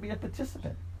and then to be a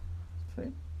participant.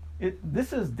 See,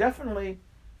 this is definitely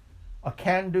a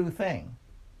can-do thing.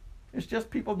 It's just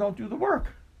people don't do the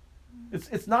work.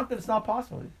 It's not that it's not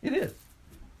possible. It is.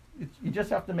 You just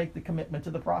have to make the commitment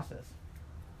to the process.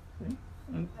 See?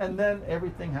 And then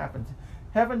everything happens.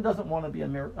 Heaven doesn't want to be a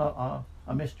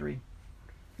mystery.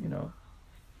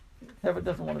 Heaven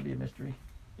doesn't want to be a mystery.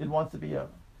 It wants to be a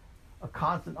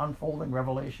constant unfolding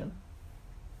revelation.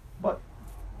 But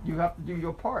you have to do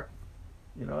your part.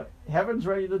 Heaven's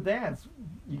ready to dance.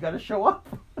 You got to show up.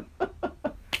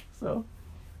 So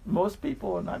most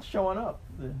people are not showing up.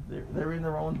 They're in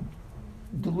their own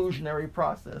delusionary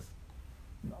process,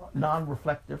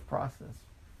 non-reflective process.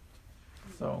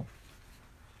 So,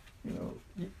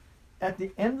 at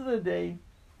the end of the day,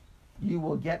 you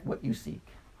will get what you seek.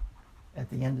 At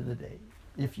the end of the day,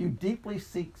 if you deeply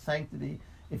seek sanctity,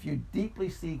 if you deeply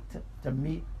seek to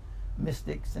meet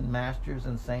mystics and masters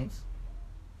and saints,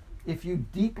 if you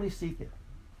deeply seek it,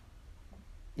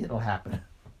 it'll happen.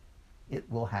 It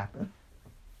will happen.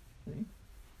 See?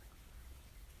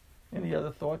 Any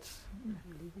other thoughts?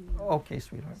 Okay,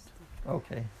 sweetheart.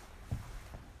 Okay.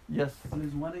 Yes. So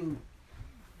is wanting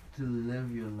to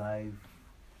live your life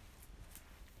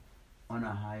on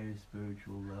a higher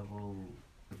spiritual level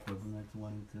equivalent to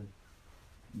wanting to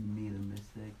meet a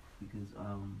mystic? Because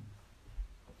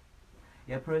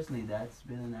personally that's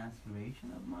been an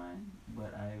aspiration of mine,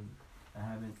 but I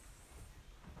haven't,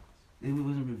 it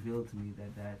wasn't revealed to me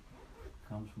that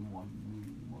comes from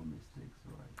meeting more mystics.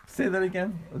 Or say that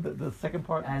again, the second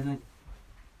part.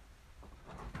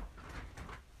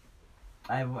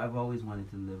 I've always wanted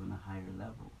to live on a higher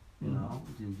level,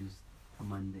 than just a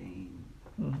mundane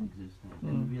existence,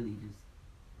 and really just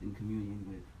in communion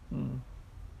with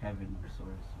heaven or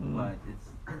source. But it's,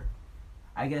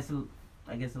 I guess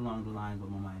along the lines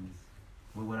of my mind is,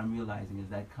 what I'm realizing is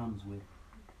that comes with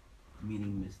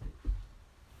meeting mystics.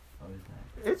 Or is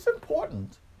that? It's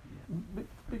important. Yeah.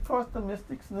 Because the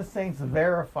mystics and the saints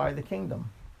verify the kingdom.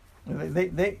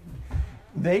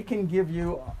 They can give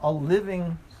you a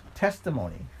living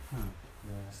testimony.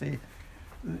 Yeah. See,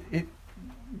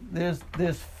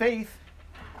 there's faith,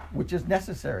 which is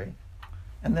necessary,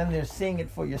 and then there's seeing it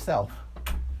for yourself.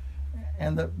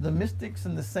 And the mystics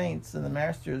and the saints and the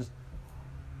masters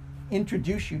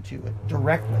introduce you to it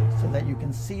directly so that you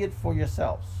can see it for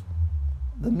yourselves.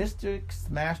 The mystics,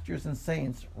 masters, and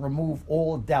saints remove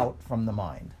all doubt from the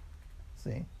mind.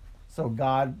 See? So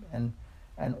God and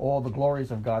all the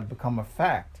glories of God become a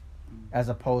fact as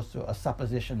opposed to a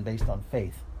supposition based on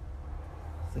faith.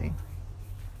 See?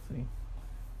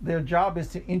 Their job is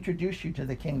to introduce you to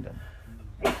the kingdom.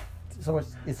 So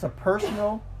it's a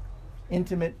personal,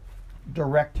 intimate,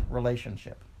 direct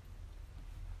relationship.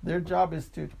 Their job is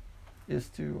to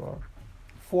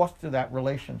foster that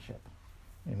relationship,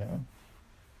 you know.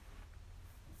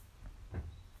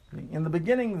 In the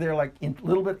beginning, they're like a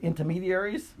little bit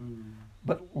intermediaries,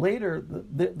 but later,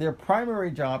 their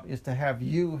primary job is to have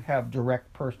you have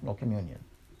direct personal communion,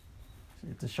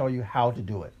 to show you how to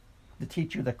do it, to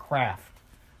teach you the craft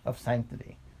of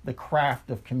sanctity, the craft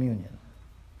of communion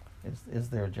is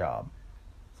their job.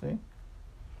 See?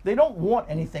 They don't want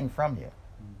anything from you.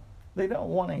 They don't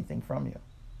want anything from you.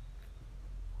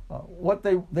 What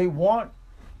they want,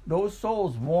 those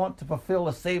souls want to fulfill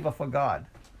a seva for God.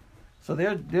 So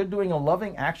they're doing a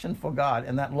loving action for God,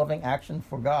 and that loving action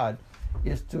for God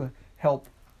is to help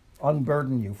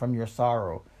unburden you from your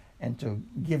sorrow and to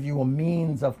give you a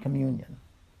means of communion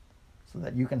so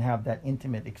that you can have that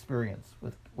intimate experience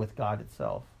with God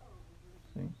itself.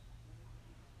 See?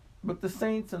 But the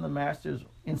saints and the masters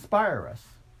inspire us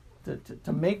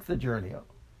to make the journey.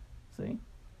 See?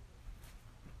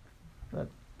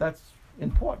 That's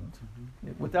important.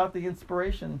 Mm-hmm. Without the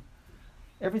inspiration,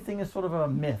 everything is sort of a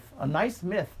myth, a nice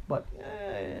myth, but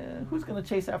who's going to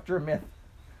chase after a myth?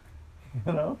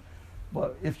 You know?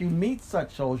 But if you meet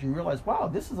such souls, you realize, wow,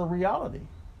 this is a reality.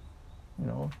 You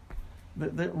know?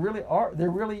 There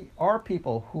really are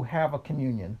people who have a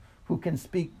communion, who can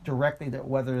speak directly that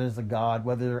whether there's a God,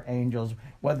 whether they're angels,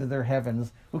 whether they're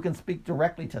heavens, who can speak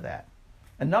directly to that.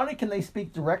 And not only can they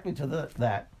speak directly to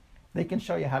that, they can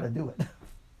show you how to do it.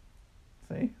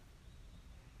 See?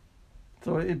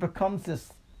 So it becomes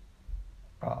this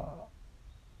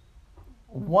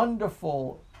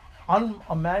wonderful,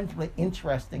 unimaginably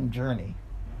interesting journey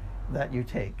that you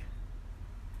take.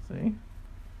 See?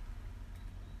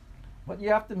 But you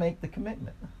have to make the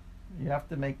commitment. You have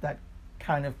to make that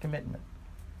kind of commitment.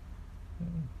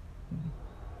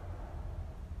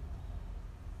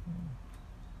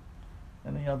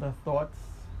 Any other thoughts,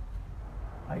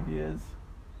 ideas?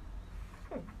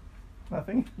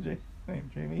 Nothing?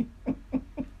 Jamie?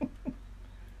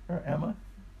 Or Emma?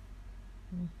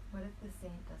 What if the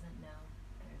saint doesn't know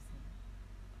they're a saint?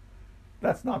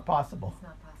 That's not possible. It's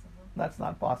not possible? That's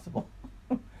not possible.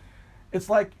 It's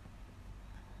like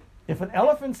if an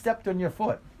elephant stepped on your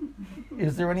foot,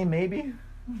 is there any maybe?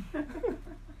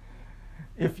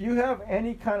 If you have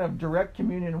any kind of direct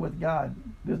communion with God,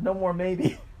 there's no more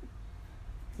maybe.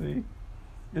 See?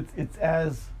 It's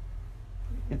as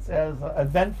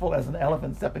eventful as an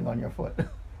elephant stepping on your foot.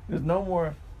 There's no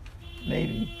more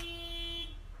maybe.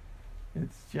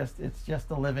 It's just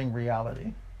a living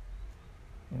reality.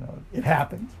 You know, it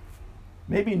happened.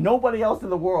 Maybe nobody else in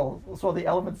the world saw the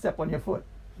elephant step on your foot,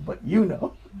 but you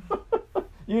know.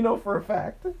 You know for a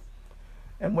fact.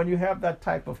 And when you have that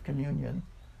type of communion,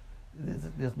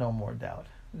 there's no more doubt.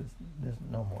 There's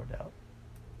no more doubt.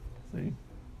 See?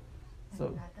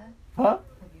 Have you had that? Huh?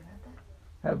 Have you had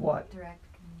that? Have what? Direct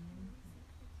communion?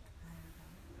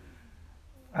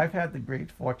 I've had the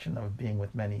great fortune of being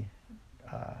with many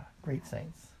great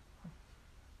saints.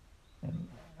 And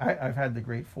I've had the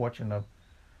great fortune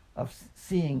of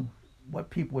seeing what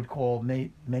people would call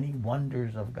many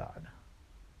wonders of God.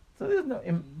 So there's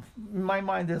in my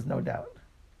mind, there's no doubt,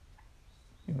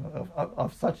 you know,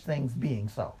 of such things being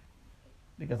so,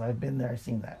 because I've been there,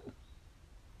 seen that.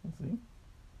 You see?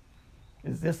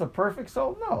 Is this a perfect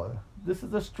soul? No, this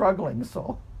is a struggling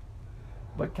soul.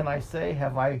 But can I say,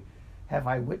 have I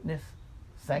witnessed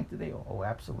sanctity? Oh,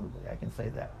 absolutely, I can say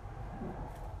that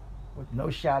with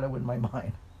no shadow in my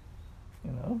mind.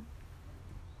 You know?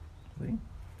 See?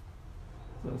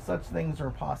 So such things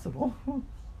are possible.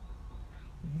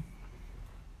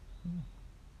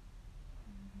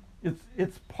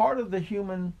 It's part of the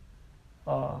human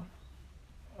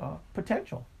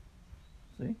potential.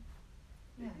 See?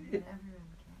 Yeah, everyone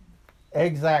can.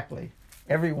 Exactly.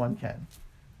 Everyone can.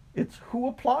 It's who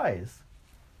applies.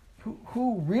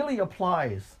 Who really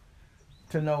applies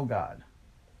to know God.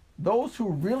 Those who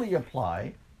really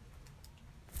apply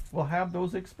will have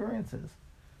those experiences.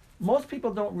 Most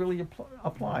people don't really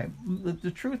apply.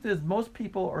 The truth is, most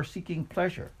people are seeking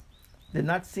pleasure. They're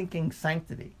not seeking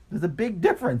sanctity. There's a big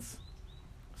difference.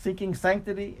 Seeking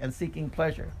sanctity and seeking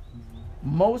pleasure.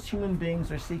 Most human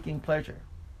beings are seeking pleasure.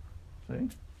 See?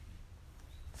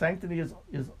 Sanctity is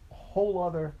a whole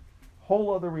other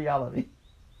reality.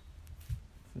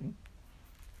 See?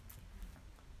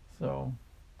 So,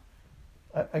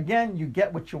 again, you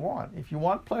get what you want. If you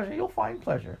want pleasure, you'll find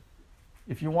pleasure.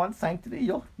 If you want sanctity,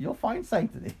 you'll find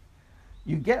sanctity.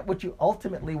 You get what you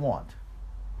ultimately want.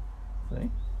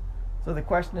 See? So the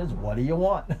question is, what do you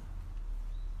want?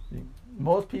 See?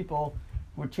 Most people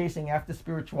who are chasing after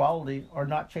spirituality are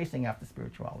not chasing after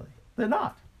spirituality. They're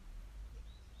not.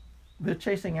 They're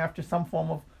chasing after some form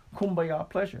of kumbaya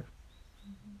pleasure.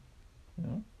 You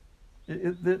know?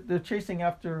 They're chasing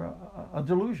after a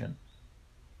delusion.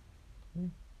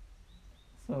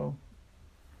 So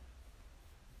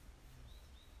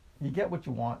you get what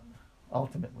you want,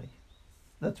 ultimately.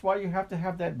 That's why you have to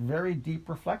have that very deep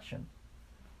reflection.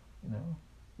 You know,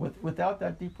 without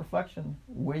that deep reflection,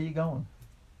 where are you going?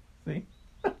 See,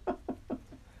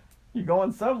 you're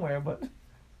going somewhere, but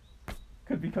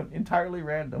could be entirely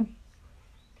random.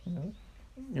 You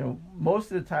know,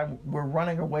 most of the time we're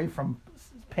running away from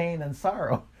pain and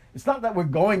sorrow. It's not that we're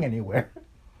going anywhere.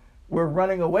 We're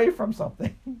running away from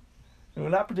something. We're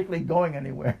not particularly going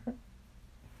anywhere.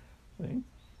 See?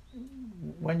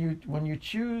 When you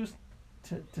choose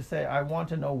to say, I want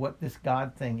to know what this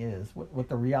God thing is, what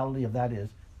the reality of that is,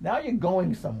 now you're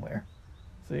going somewhere.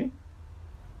 See?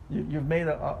 You've made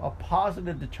a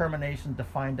positive determination to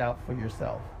find out for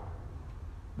yourself.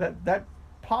 That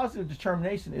positive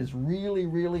determination is really,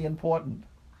 really important.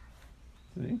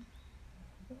 See?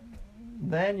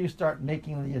 Then you start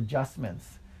making the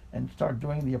adjustments and start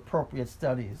doing the appropriate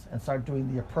studies and start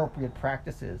doing the appropriate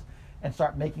practices and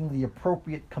start making the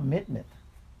appropriate commitment.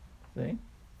 See?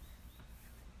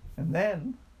 And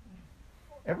then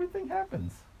everything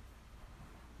happens.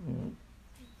 You know,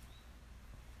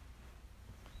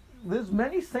 there's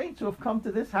many saints who have come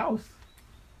to this house.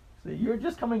 See, you're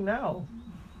just coming now.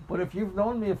 But if you've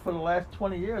known me for the last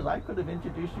 20 years, I could have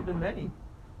introduced you to many.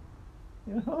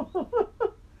 You know?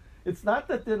 It's not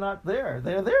that they're not there.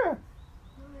 They're there.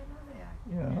 No, they know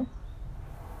they are. You know?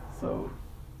 So,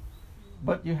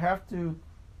 but you have to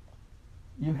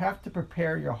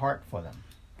prepare your heart for them.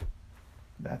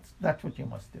 That's what you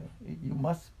must do. You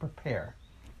must prepare.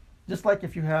 Just like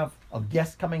if you have a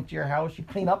guest coming to your house, you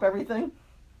clean up everything.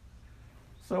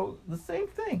 So the same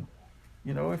thing.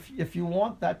 You know, if you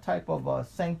want that type of a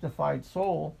sanctified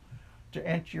soul to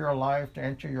enter your life, to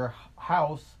enter your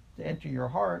house, to enter your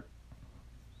heart,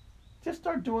 just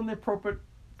start doing the appropriate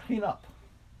cleanup.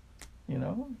 You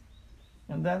know,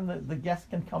 and then the guests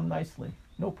can come nicely,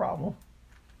 no problem.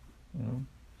 You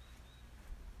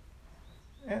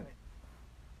know,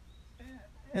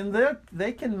 and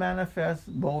they can manifest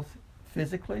both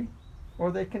physically,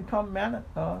 or they can come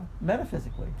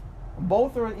metaphysically.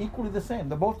 Both are equally the same.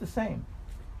 They're both the same.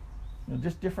 You know,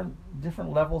 just different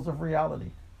levels of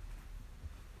reality.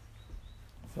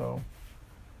 So,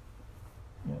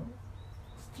 you know,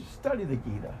 study the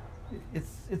Gita.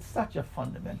 It's such a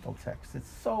fundamental text. It's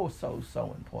so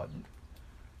important.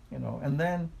 You know, and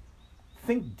then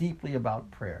think deeply about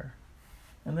prayer,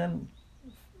 and then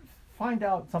find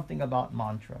out something about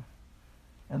mantra,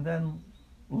 and then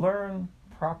learn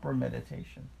proper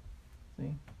meditation.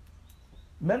 See?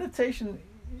 Meditation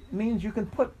means you can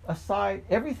put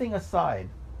everything aside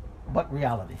but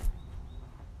reality.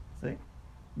 See? It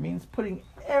means putting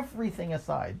everything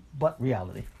aside but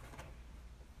reality.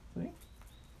 See?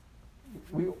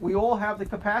 We all have the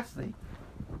capacity.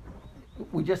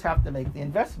 We just have to make the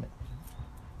investment.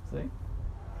 See?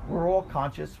 We're all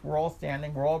conscious, we're all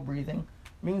standing, we're all breathing.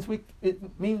 It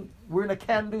means we're in a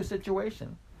can-do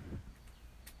situation.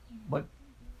 But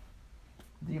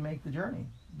do you make the journey?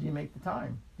 Do you make the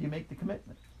time? Do you make the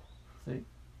commitment? See?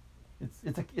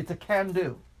 It's a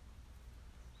can-do.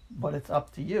 But it's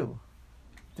up to you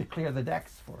to clear the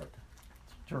decks for it.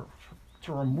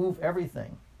 To remove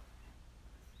everything.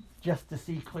 Just to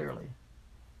see clearly.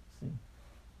 See?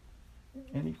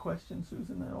 Any questions,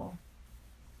 Susan, at all?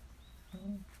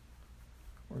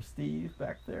 Or Steve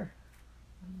back there?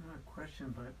 Not a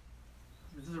question, but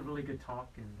this is a really good talk,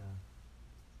 and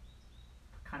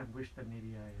I kind of wish that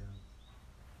maybe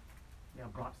I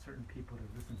brought certain people to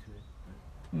listen to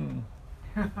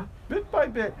it. Bit by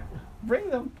bit, bring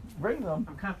them. I'm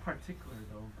kind of particular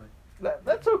though, but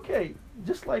that's okay.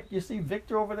 Just like you see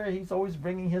Victor over there, he's always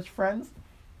bringing his friends.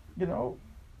 You know,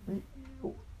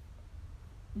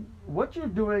 what you're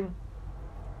doing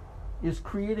is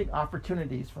creating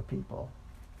opportunities for people.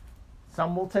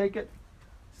 Some will take it,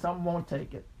 some won't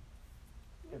take it.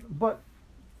 But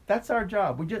that's our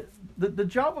job. The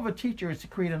job of a teacher is to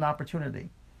create an opportunity.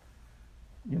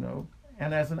 You know,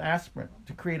 and as an aspirant,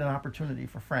 to create an opportunity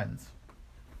for friends.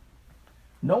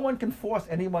 No one can force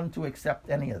anyone to accept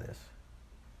any of this.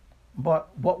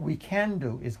 But what we can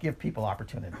do is give people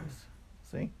opportunities.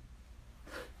 See?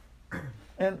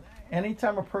 And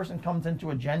anytime a person comes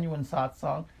into a genuine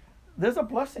satsang, there's a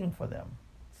blessing for them.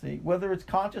 See, whether it's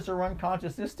conscious or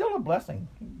unconscious, there's still a blessing.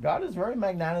 God is very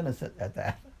magnanimous at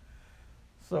that.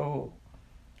 So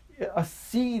a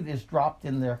seed is dropped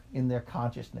in their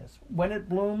consciousness. When it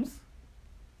blooms,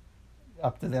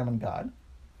 up to them and God.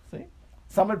 See?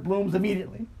 Some it blooms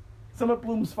immediately. Some it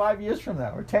blooms 5 years from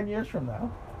now, or 10 years from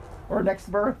now, or next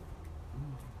birth.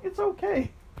 It's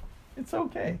okay. It's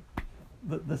okay.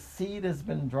 The seed has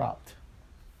been dropped.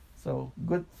 So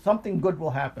something good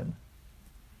will happen.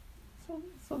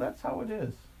 So that's how it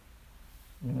is.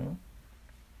 You know.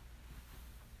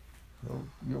 So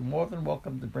you're more than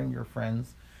welcome to bring your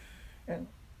friends, and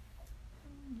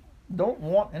don't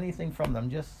want anything from them.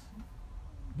 Just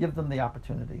give them the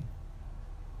opportunity,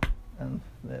 and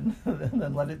then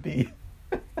then let it be.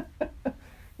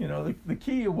 You know, the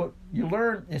key of what you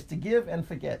learn is to give and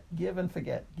forget, give and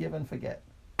forget, give and forget.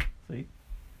 See,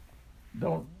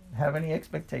 don't have any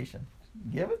expectation.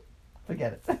 Give it,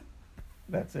 forget it.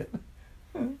 That's it.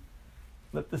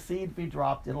 Let the seed be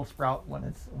dropped. It'll sprout when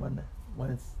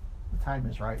the time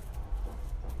is right.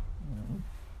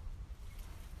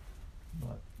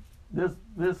 But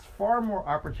there's far more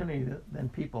opportunity than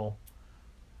people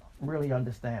really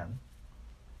understand.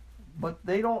 But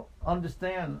they don't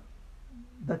understand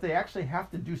that they actually have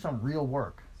to do some real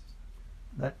work.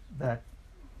 That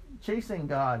chasing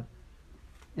God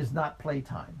is not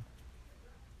playtime.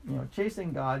 You know,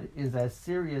 chasing God is as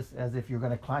serious as if you're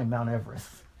going to climb Mount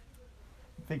Everest.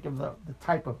 Think of the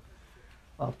type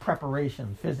of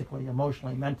preparation, physically,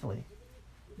 emotionally, mentally,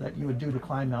 that you would do to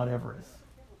climb Mount Everest.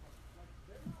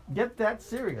 Get that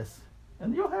serious,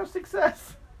 and you'll have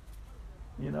success.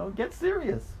 You know, get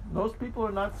serious. Most people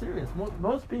are not serious.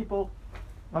 Most people,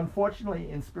 unfortunately,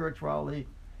 in spirituality,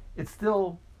 it's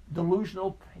still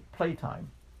delusional playtime.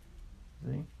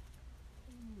 See?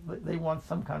 They want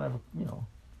some kind of, you know,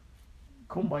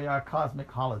 kumbaya cosmic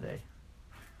holiday.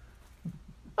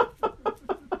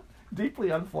 Deeply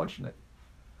unfortunate.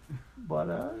 But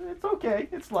it's okay.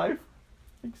 It's life.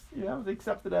 You have to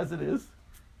accept it as it is.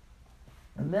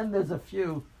 And then there's a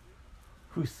few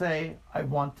who say, I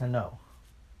want to know.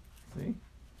 See,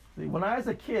 when I was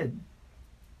a kid,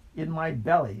 in my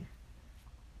belly,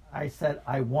 I said,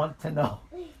 I want to know.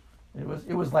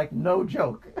 It was like no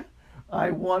joke.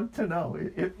 I want to know.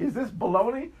 Is this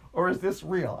baloney or is this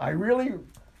real? I really,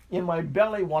 in my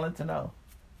belly, wanted to know.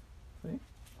 See?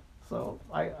 So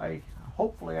I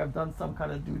hopefully I've done some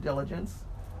kind of due diligence,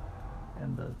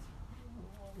 and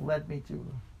led me to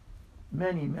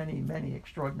many, many, many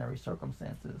extraordinary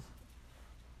circumstances.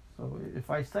 So if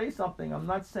I say something, I'm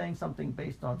not saying something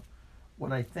based on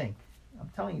what I think. I'm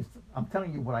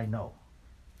telling you what I know.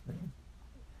 See?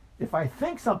 If I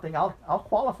think something, I'll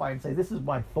qualify and say this is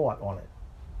my thought on it.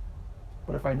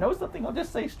 But if I know something, I'll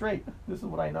just say straight, this is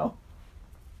what I know.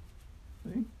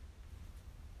 See?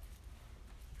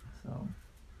 So,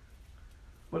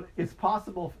 but it's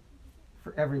possible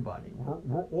for everybody.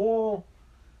 We're all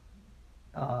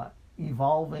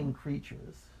evolving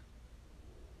creatures.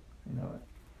 You know.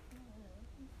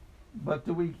 But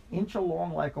do we inch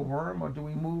along like a worm, or do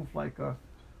we move like a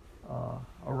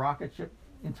rocket ship?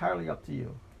 Entirely up to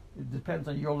you. It depends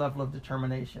on your level of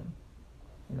determination.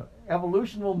 You know,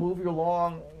 evolution will move you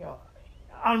along, you know,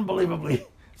 unbelievably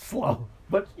slow,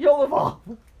 but you'll evolve.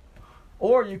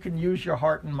 Or you can use your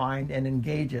heart and mind and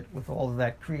engage it with all of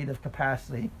that creative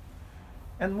capacity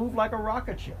and move like a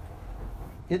rocket ship.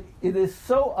 It is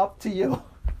so up to you.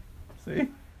 See?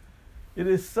 It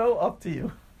is so up to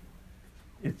you.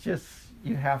 It's just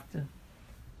you have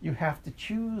to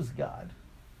choose God.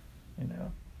 You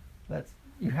know,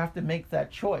 you have to make that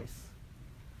choice.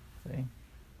 See,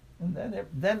 and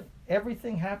then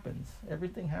everything happens.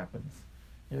 Everything happens.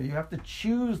 You know, you have to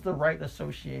choose the right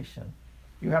association.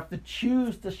 You have to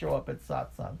choose to show up at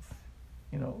satsangs.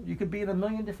 You know, you could be in a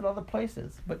million different other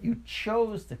places, but you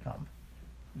chose to come.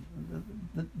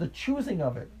 The choosing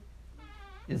of it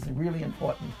is really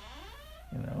important.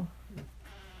 You know.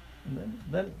 And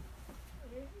then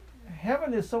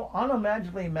heaven is so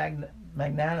unimaginably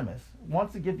magnanimous,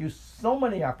 wants to give you so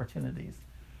many opportunities,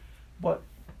 but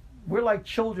we're like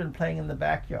children playing in the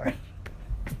backyard.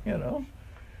 You know,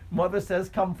 mother says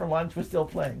come for lunch, we're still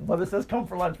playing. Mother says come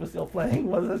for lunch, we're still playing.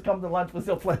 Mother says come to lunch, we're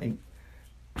still playing.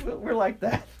 We're like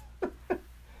that.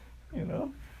 You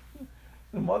know,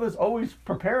 the mother's always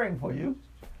preparing for you,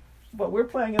 but we're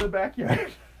playing in the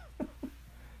backyard.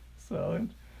 So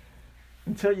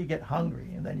until you get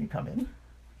hungry, and then you come in.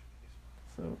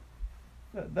 So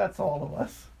that's all of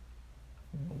us.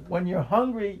 When you're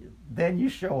hungry, then you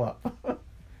show up.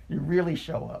 You really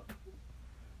show up.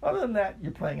 Other than that,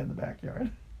 you're playing in the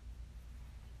backyard.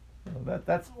 So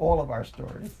that's all of our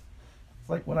stories. It's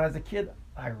like when I was a kid,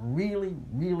 I really,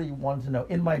 really wanted to know.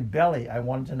 In my belly, I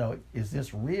wanted to know, is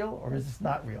this real or is this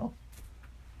not real?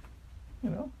 You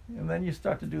know, and then you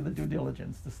start to do the due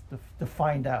diligence to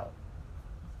find out.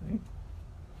 See?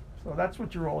 So that's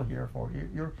what you're all here for.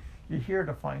 You're here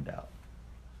to find out.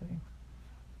 See?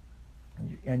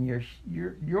 And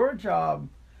your job,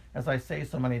 as I say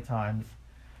so many times,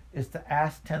 is to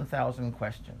ask 10,000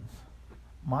 questions.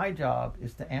 My job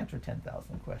is to answer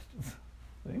 10,000 questions.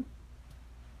 See?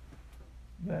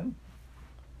 Then,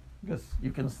 because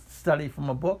you can study from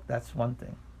a book, that's one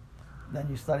thing. Then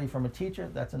you study from a teacher,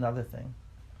 that's another thing.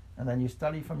 And then you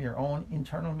study from your own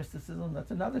internal mysticism,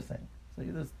 that's another thing. So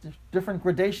there's different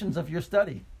gradations of your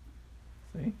study.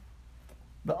 See?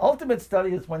 The ultimate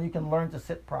study is when you can learn to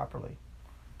sit properly,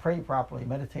 pray properly,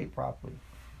 meditate properly,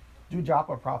 do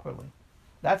japa properly.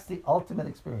 That's the ultimate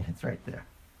experience right there.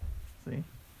 See?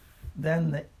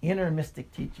 Then the inner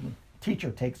mystic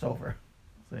teacher takes over.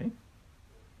 See?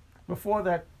 Before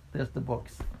that, there's the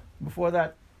books. Before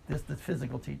that, there's the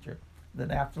physical teacher. Then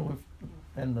afterwards,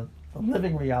 then the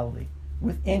living reality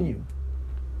within you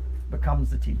becomes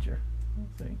the teacher.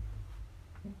 See?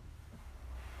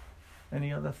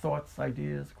 Any other thoughts,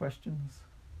 ideas, questions?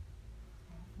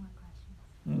 I have more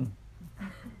questions.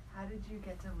 How did you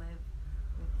get to live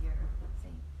with your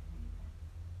saint?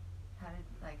 How did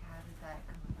that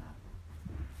come about?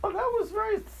 Oh, that was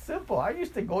very simple. I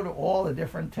used to go to all the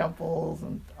different temples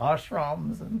and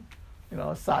ashrams and,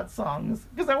 satsangs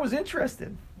because I was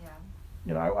interested.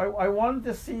 Yeah. I wanted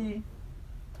to see,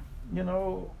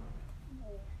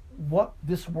 what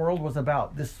this world was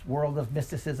about. This world of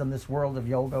mysticism, this world of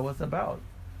yoga was about.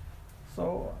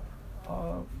 So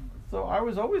I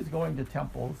was always going to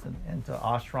temples and to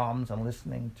ashrams and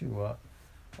listening to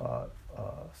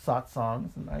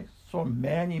satsangs, and I saw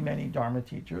many, many Dharma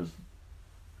teachers.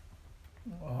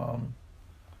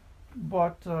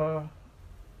 But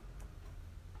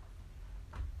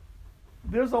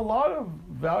there's a lot of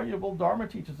valuable Dharma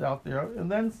teachers out there, and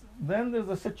then there's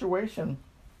a situation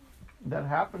that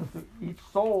happens to each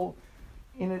soul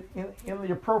in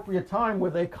the appropriate time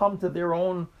where they come to their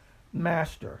own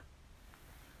master.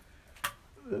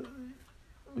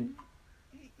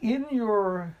 In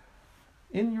your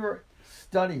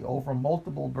study over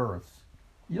multiple births,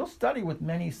 you'll study with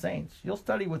many saints. You'll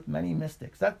study with many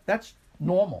mystics. That's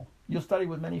normal. You'll study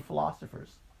with many philosophers.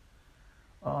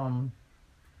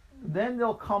 Then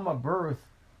there'll come a birth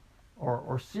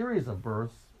or series of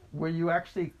births where you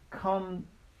actually come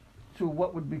to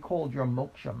what would be called your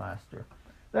moksha master.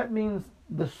 That means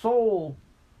the soul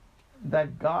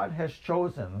that God has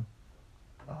chosen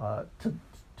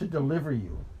to deliver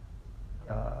you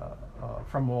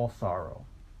from all sorrow,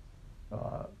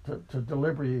 to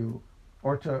deliver you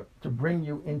or to bring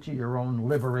you into your own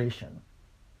liberation.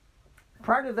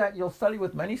 Prior to that, you'll study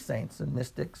with many saints and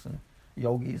mystics and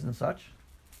yogis and such.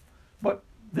 But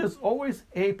there's always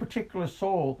a particular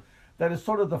soul that is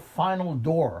sort of the final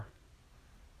door.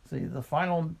 See, the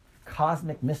final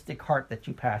cosmic mystic heart that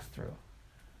you pass through.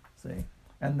 See?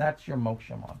 And that's your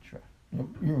moksha mantra,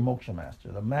 your moksha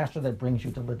master, the master that brings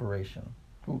you to liberation,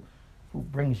 who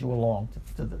brings you along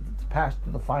to pass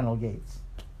through the final gates.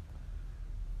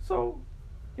 So,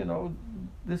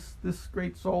 this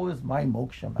great soul is my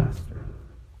moksha master.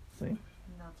 See? And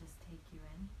they'll just take you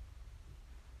in?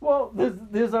 Well,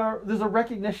 there's a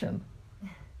recognition.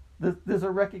 There's a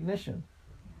recognition.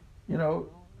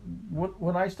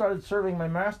 When I started serving my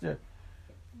master,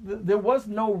 there was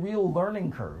no real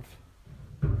learning curve.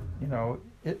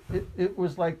 It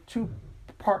was like two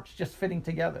parts just fitting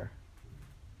together.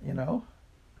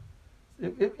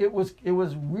 It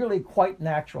was really quite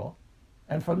natural,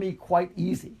 and for me quite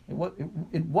easy.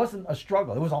 It wasn't a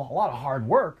struggle. It was a lot of hard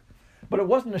work, but it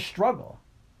wasn't a struggle.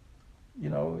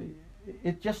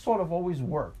 It just sort of always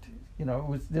worked.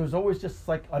 There was always just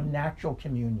like a natural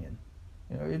communion.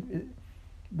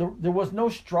 There was no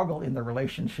struggle in the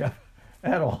relationship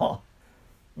at all.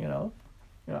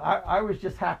 I was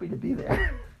just happy to be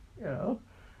there.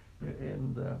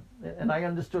 And I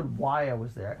understood why I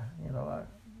was there.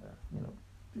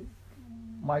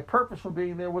 My purpose for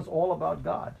being there was all about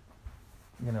God.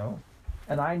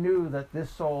 And I knew that this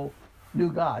soul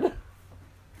knew God.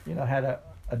 Had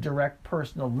a direct,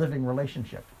 personal, living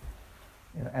relationship.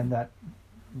 And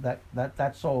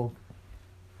that soul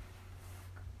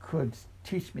could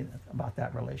teach me about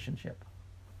that relationship.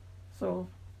 So,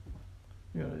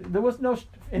 there was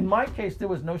in my case, there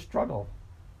was no struggle.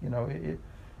 It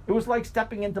was like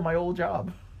stepping into my old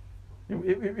job.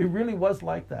 It really was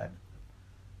like that.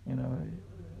 It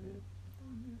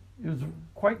was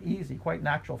quite easy, quite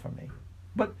natural for me.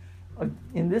 But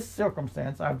in this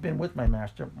circumstance, I've been with my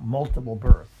master multiple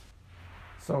births.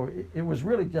 So it was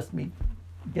really just me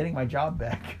getting my job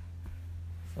back.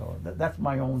 So that's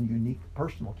my own unique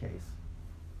personal case.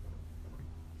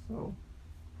 So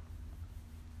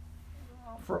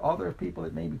for other people,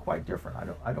 it may be quite different.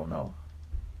 I don't know.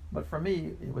 But for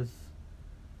me, it was,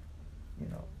 you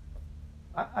know,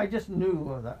 I just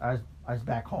knew that I was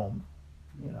back home,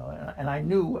 you know, and I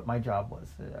knew what my job was.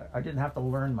 I didn't have to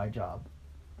learn my job.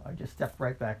 I just stepped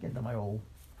right back into my old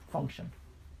function.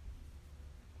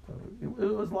 So it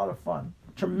was a lot of fun.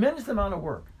 Tremendous amount of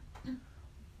work,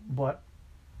 but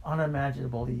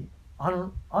unimaginably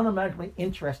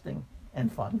interesting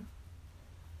and fun.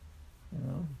 You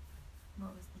know.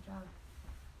 What was the job?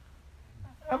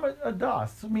 I'm a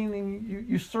das, meaning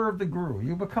you serve the guru.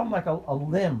 You become like a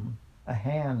limb, a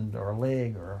hand or a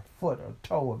leg or a foot or a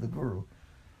toe of the guru.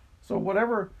 So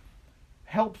whatever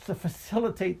helps to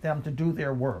facilitate them to do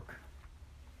their work,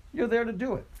 you're there to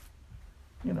do it.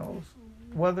 You know,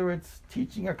 whether it's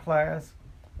teaching a class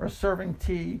or serving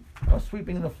tea or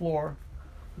sweeping the floor,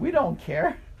 we don't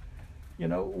care. You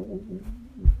know,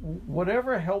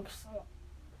 whatever helps,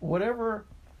 whatever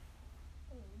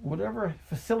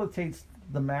facilitates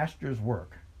the master's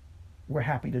work, we're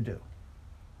happy to do.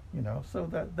 You know, so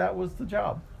that was the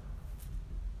job.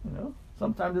 You know,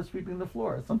 sometimes it's sweeping the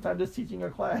floor, sometimes it's teaching a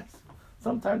class,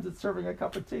 sometimes it's serving a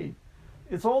cup of tea.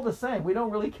 It's all the same. We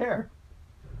don't really care.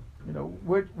 You know,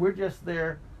 we're just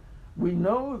there. We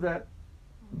know that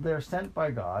they're sent by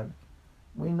God.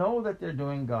 We know that they're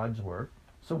doing God's work.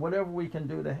 So whatever we can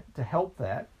do to help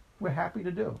that, we're happy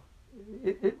to do.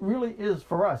 It really is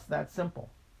for us that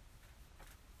simple.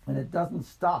 And it doesn't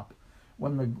stop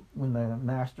when the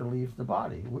master leaves the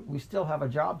body. We still have a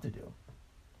job to do.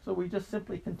 So we just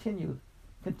simply continue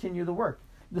the work.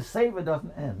 The seva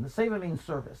doesn't end. The seva means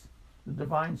service. The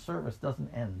divine service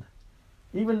doesn't end.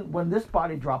 Even when this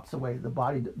body drops away, the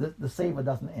seva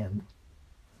doesn't end.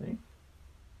 See?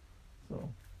 So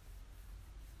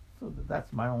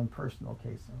that's my own personal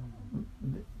case.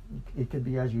 It could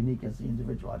be as unique as the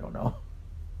individual. I don't know.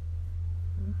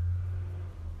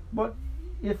 But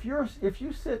if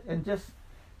you sit and just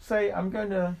say, I'm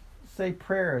going to say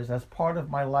prayers as part of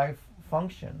my life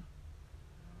function,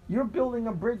 you're building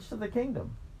a bridge to the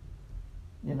kingdom.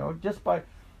 You know, just by,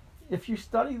 if you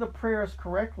study the prayers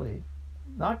correctly,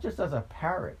 not just as a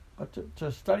parrot, but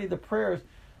to study the prayers,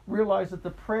 realize that the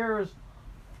prayers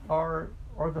are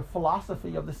the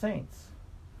philosophy of the saints.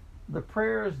 The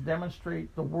prayers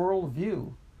demonstrate the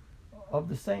worldview of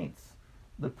the saints.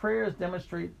 The prayers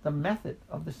demonstrate the method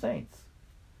of the saints.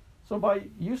 So by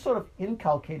you sort of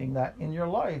inculcating that in your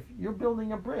life, you're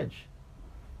building a bridge.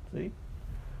 See?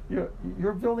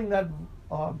 You're building that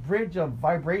bridge of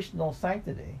vibrational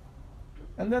sanctity.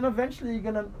 And then eventually you're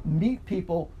going to meet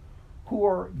people who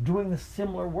are doing the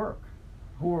similar work,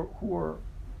 who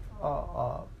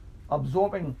are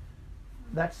absorbing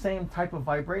that same type of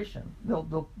vibration.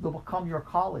 They'll become your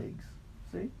colleagues.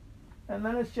 See? And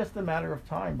then it's just a matter of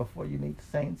time before you meet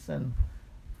saints and,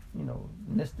 you know,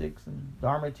 mystics and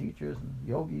dharma teachers and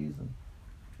yogis and,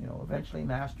 you know, eventually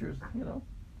masters, you know.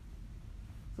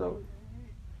 So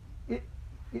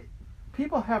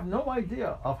people have no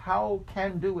idea of how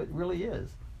can-do it really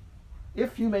is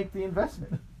if you make the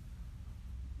investment.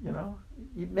 You know,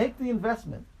 you make the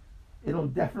investment, it'll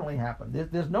definitely happen.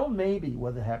 There's no maybe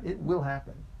whether it will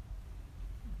happen.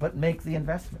 But make the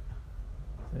investment.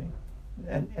 See?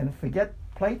 And forget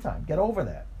playtime. Get over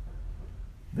that.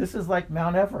 This is like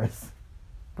Mount Everest.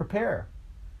 Prepare.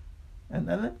 And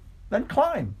then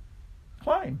climb.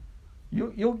 Climb.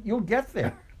 You'll get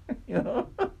there. You know?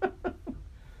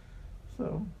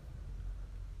 So,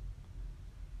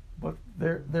 but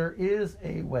there is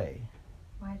a way.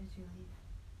 Why did you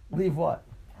leave? Leave what?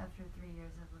 After 3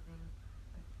 years of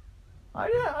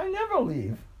living. I never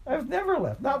leave. I've never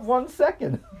left. Not 1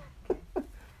 second.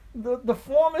 The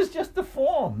form is just the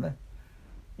form.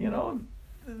 You know,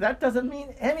 that doesn't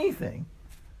mean anything.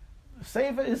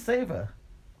 Seva is seva.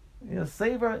 You know,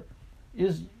 seva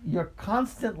is your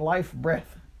constant life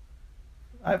breath.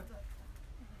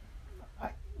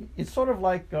 It's sort of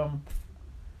like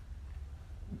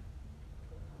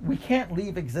we can't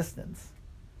leave existence.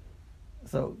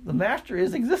 So the master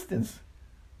is existence.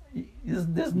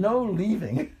 There's no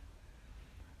leaving.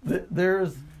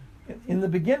 There's, in the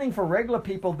beginning for regular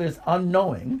people, there's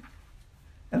unknowing,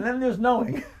 and then there's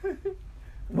knowing.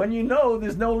 When you know,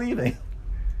 there's no leaving.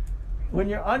 When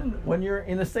you're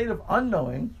in a state of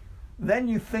unknowing, then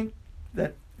you think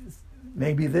that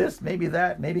maybe this, maybe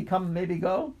that, maybe come, maybe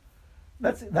go.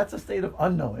 That's a state of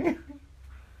unknowing.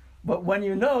 But when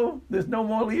you know, there's no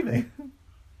more leaving.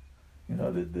 You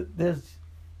know,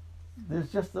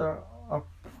 there's just a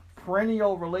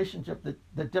perennial relationship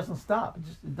that doesn't stop.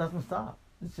 It doesn't stop.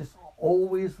 It's just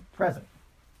always present.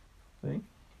 See?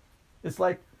 It's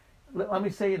like let me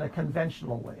say in a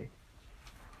conventional way.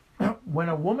 When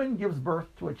a woman gives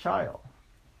birth to a child,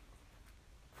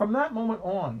 from that moment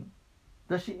on,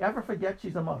 does she ever forget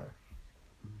she's a mother?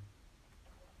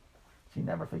 She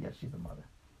never forgets she's a mother.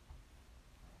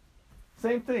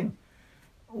 Same thing.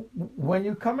 When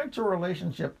you come into a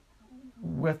relationship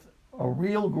with a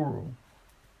real guru,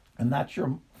 and that's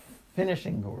your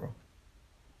finishing guru,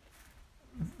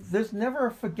 there's never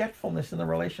a forgetfulness in the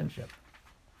relationship.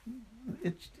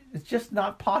 It's just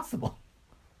not possible.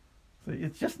 So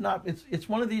it's just not. It's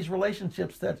one of these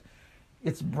relationships that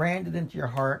it's branded into your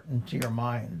heart and to your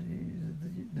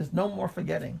mind. There's no more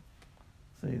forgetting.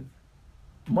 See,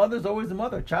 mother's always a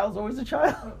mother. Child's always a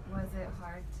child. Was it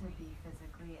hard to be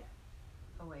physically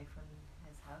away from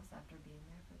his house after being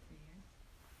there for 3 years?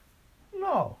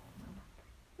 No.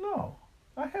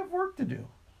 I have work to do.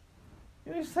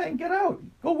 He's saying, get out,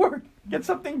 go work, get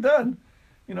something done.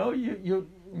 You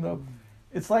know,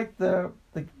 it's like the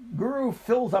guru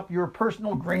fills up your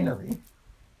personal granary,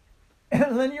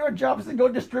 and then your job is to go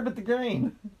distribute the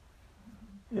grain.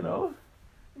 They don't.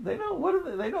 They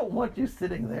don't want you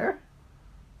sitting there.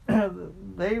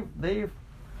 They've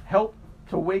helped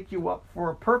to wake you up for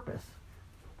a purpose.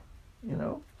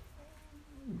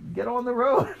 Get on the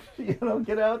road.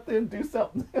 Get out there and do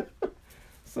something.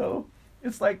 So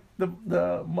it's like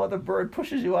the mother bird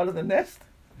pushes you out of the nest.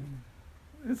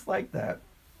 It's like that.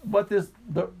 But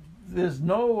there's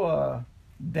no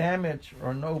damage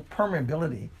or no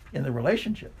permeability in the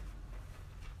relationship.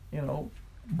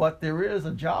 But there is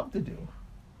a job to do.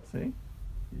 See,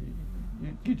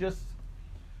 you just,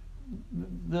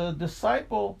 the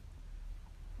disciple,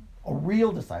 a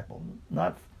real disciple,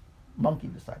 not monkey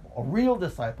disciple, a real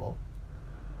disciple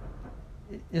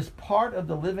is part of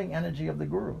the living energy of the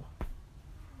guru.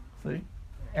 See,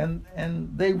 and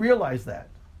they realize that.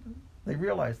 They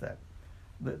realize that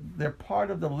they're part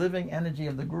of the living energy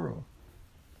of the guru.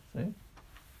 See,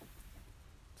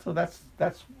 so that's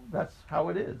how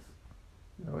it is.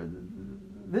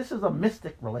 This is a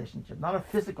mystic relationship, not a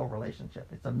physical relationship.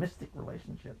 It's a mystic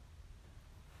relationship.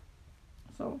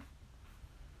 So,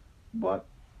 but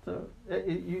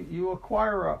you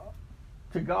acquire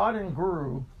to God and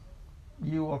Guru,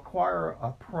 you acquire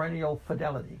a perennial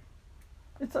fidelity.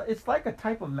 It's like a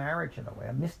type of marriage in a way,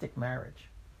 a mystic marriage.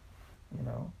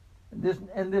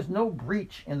 There's no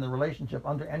breach in the relationship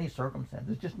under any circumstance.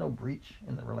 There's just no breach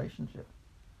in the relationship.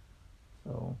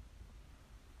 So,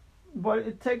 but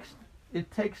it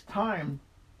takes time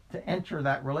to enter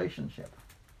that relationship.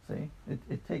 See,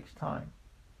 it takes time.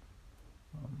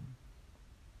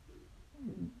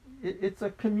 It's a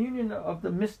communion of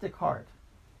the mystic heart.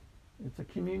 It's a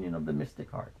communion of the mystic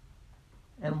heart.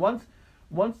 And once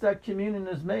that communion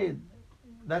is made,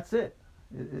 that's it.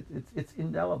 It's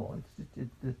indelible.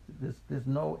 There's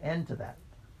no end to that.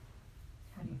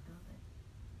 How do you build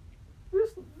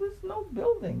it? There's no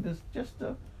building. There's just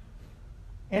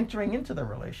entering into the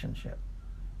relationship.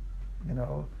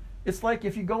 It's like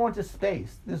if you go into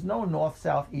space. There's no north,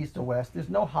 south, east, or west. There's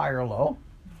no high or low.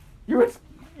 You're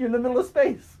in the middle of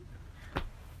space.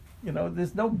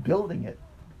 There's no building it.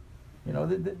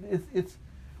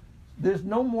 There's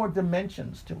no more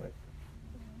dimensions to it.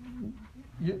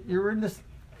 You're in this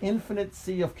infinite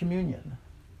sea of communion.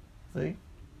 See?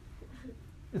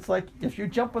 It's like if you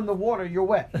jump in the water, you're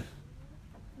wet.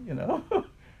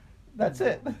 That's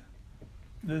it.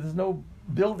 There's no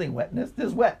building wetness.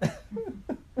 There's wet.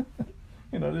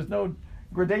 There's no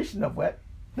gradation of wet.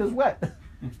 There's wet.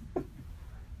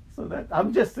 So that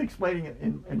I'm just explaining it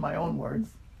in my own words.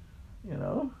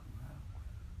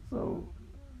 So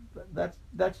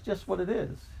that's just what it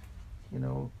is.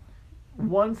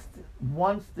 Once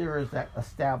there is that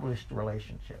established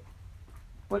relationship,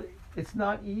 but it's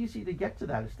not easy to get to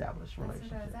that established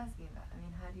relationship. That's what I was asking about.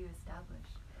 How do you establish?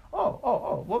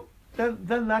 Well,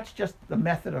 then that's just the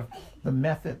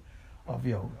method of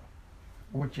yoga,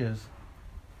 which is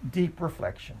deep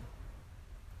reflection,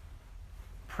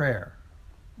 prayer,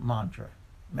 mantra,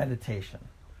 meditation,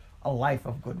 a life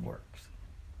of good works.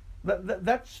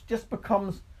 That just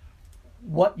becomes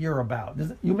what you're about.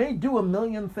 You may do a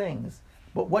million things,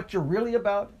 but what you're really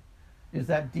about is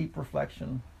that deep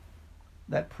reflection,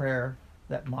 that prayer,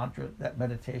 that mantra, that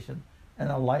meditation, and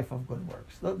a life of good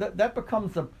works. That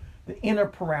becomes the inner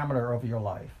parameter of your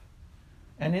life.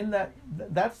 And in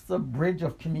that's the bridge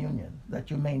of communion, that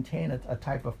you maintain a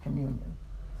type of communion.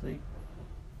 See?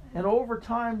 And over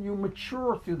time, you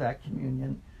mature through that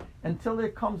communion until there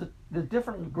comes the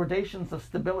different gradations of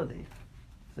stability.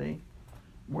 See?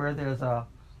 Where there's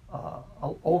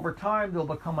over time, there'll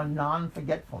become a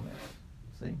non-forgetfulness.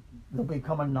 See? There'll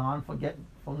become a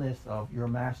non-forgetfulness of your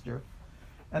master.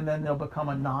 and then there'll become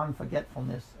a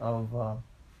non-forgetfulness of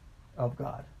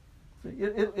God. So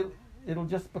it'll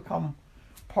just become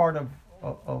part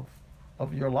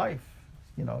of your life.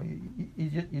 You know,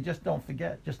 you just don't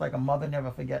forget. Just like a mother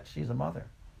never forgets she's a mother.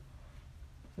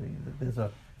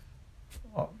 So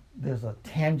there's a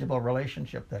tangible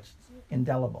relationship that's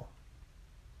indelible.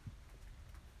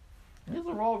 These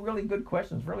are all really good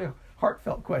questions, really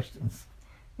heartfelt questions.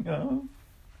 You know,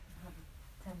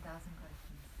 10,000 questions.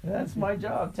 That's my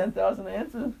job. 10,000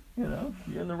 answers. You know,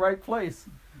 you're in the right place.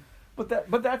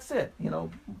 But that's it. You know,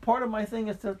 part of my thing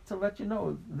is to let you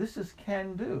know this is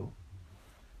can do,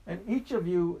 and each of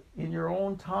you in your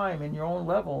own time, in your own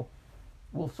level,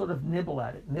 will sort of nibble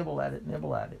at it.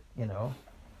 You know,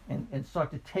 and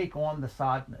start to take on the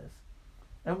sadhanas.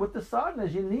 And with the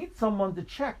sadhanas, you need someone to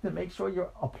check to make sure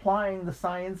you're applying the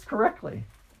science correctly.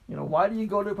 You know, why do you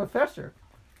go to a professor?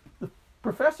 The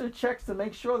professor checks to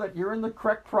make sure that you're in the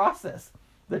correct process,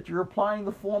 that you're applying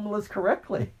the formulas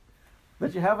correctly,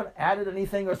 that you haven't added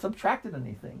anything or subtracted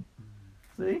anything.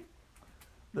 See?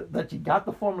 That you got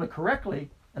the formula correctly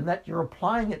and that you're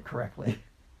applying it correctly.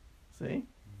 See?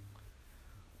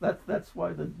 That's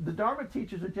why the Dharma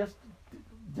teachers are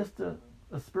just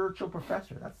a spiritual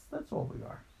professor. That's all we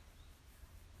are.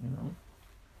 You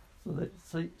know?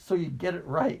 So you get it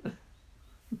right.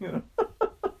 You know?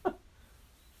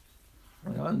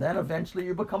 You know, and then eventually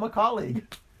you become a colleague.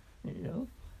 You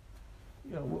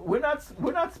know, we're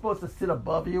not supposed to sit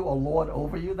above you or lord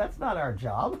over you. That's not our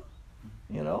job.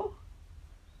 You know,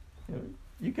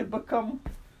 you can become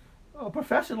a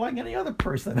professional like any other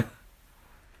person.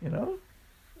 You know,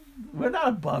 we're not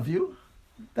above you.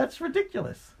 That's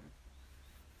ridiculous.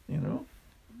 You know,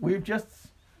 we've just,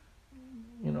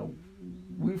 you know,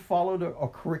 we followed a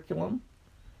curriculum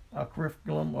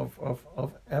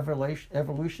of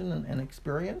evolution and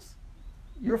experience.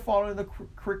 You're following the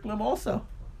curriculum also.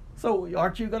 So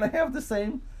aren't you going to have the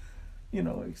same, you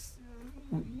know,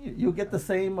 you'll get the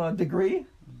same degree?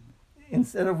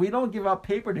 Instead of, we don't give out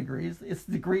paper degrees, it's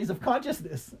degrees of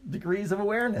consciousness, degrees of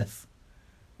awareness.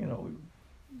 You know,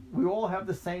 we all have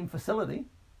the same facility.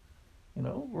 You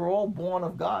know, we're all born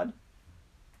of God.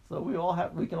 So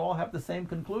we can all have the same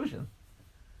conclusion.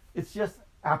 It's just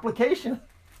application.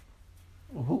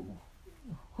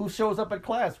 Who shows up at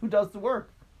class, who does the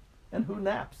work, and who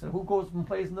naps, and who goes and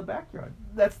plays in the backyard.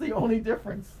 That's the only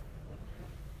difference.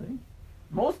 See?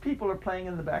 Most people are playing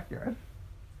in the backyard.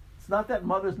 It's not that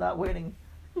mother's not waiting,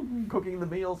 cooking the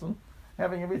meals and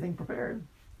having everything prepared.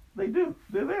 They do.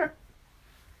 They're there.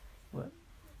 But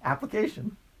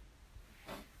application.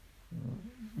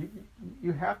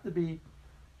 You have to be,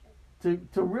 to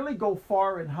really go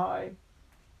far and high,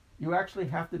 you actually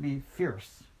have to be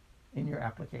fierce in your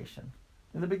application.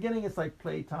 In the beginning, it's like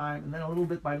playtime, and then a little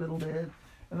bit by little bit,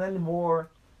 and then more.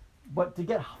 But to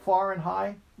get far and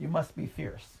high, you must be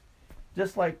fierce.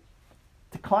 Just like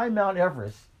to climb Mount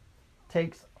Everest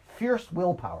takes fierce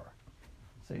willpower,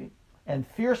 see, and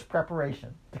fierce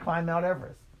preparation to climb Mount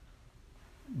Everest.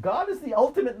 God is the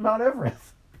ultimate Mount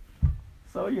Everest.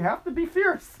 So you have to be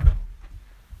fierce.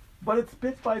 But it's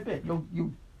bit by bit.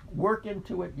 You work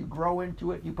into it, you grow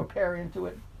into it, you prepare into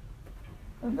it,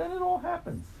 and then it all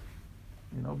happens.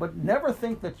 You know, but never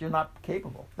think that you're not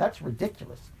capable. That's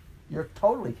ridiculous. You're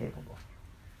totally capable.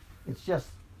 It's just,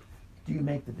 do you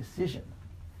make the decision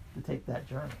to take that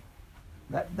journey?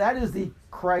 That is the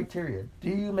criteria. Do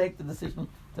you make the decision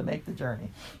to make the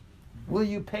journey? Will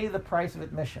you pay the price of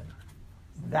admission?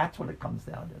 That's what it comes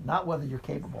down to. Not whether you're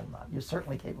capable or not. You're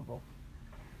certainly capable.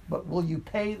 But will you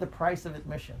pay the price of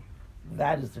admission?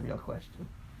 That is the real question.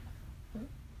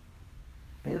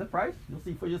 Pay the price, you'll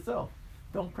see for yourself.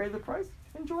 Don't pay the price,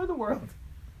 enjoy the world.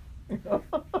 You know?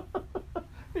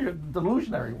 Your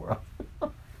delusionary world.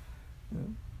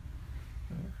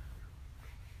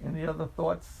 Any other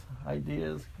thoughts,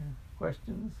 ideas,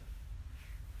 questions?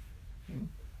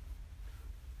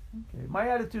 Okay. My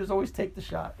attitude is always take the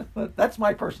shot. That's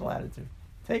my personal attitude.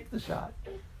 Take the shot.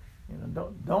 You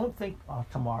know, don't think, oh,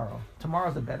 tomorrow.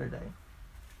 Tomorrow's a better day.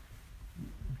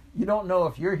 You don't know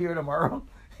if you're here tomorrow.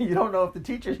 You don't know if the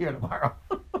teacher's here tomorrow.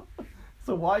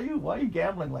 So why are you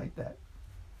gambling like that?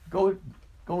 Go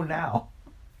now.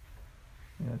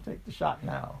 You know, take the shot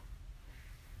now.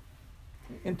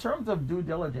 In terms of due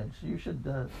diligence, you should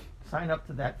sign up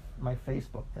to my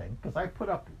Facebook thing, because I put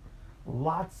up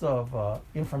lots of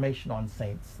information on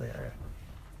saints there,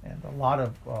 and a lot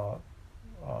of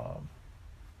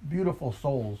beautiful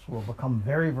souls who have become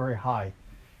very, very high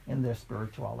in their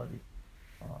spirituality,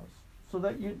 so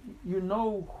that you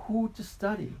know who to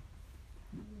study.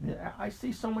 I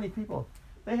see so many people,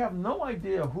 they have no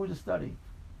idea who to study.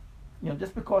 You know,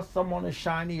 just because someone is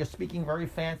shiny or speaking very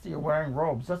fancy or wearing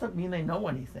robes doesn't mean they know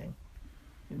anything.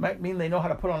 It might mean they know how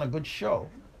to put on a good show,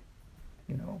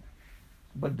 you know.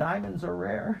 But diamonds are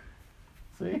rare,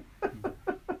 see?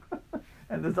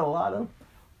 And there's a lot of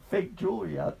fake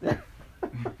jewelry out there.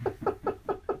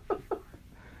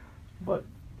 But,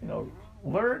 you know,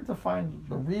 learn to find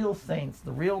the real saints,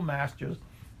 the real masters,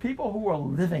 people who are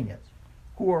living it,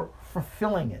 who are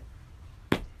fulfilling it.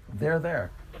 They're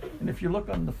there. And if you look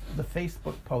on the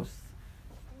Facebook posts,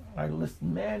 I list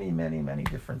many, many, many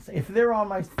different. If they're on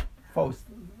my post,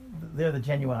 they're the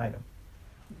genuine item.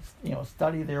 You know,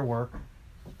 study their work.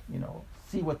 You know,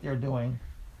 see what they're doing.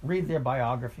 Read their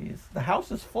biographies. The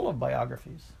house is full of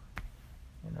biographies.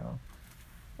 You know,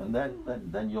 and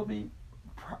then you'll be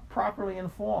properly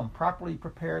informed, properly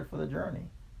prepared for the journey.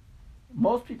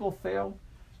 Most people fail.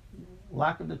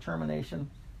 Lack of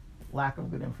determination, lack of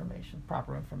good information,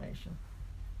 proper information.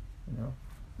 You know,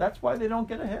 that's why they don't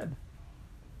get ahead.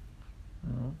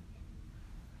 You know,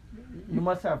 you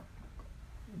must have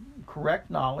correct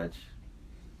knowledge,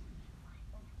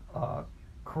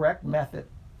 correct method,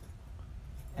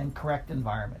 and correct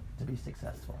environment to be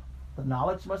successful. The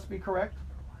knowledge must be correct,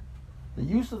 the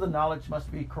use of the knowledge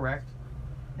must be correct,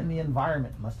 and the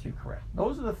environment must be correct.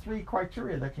 Those are the three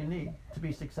criteria that you need to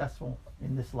be successful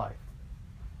in this life.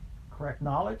 Correct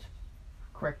knowledge,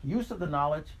 correct use of the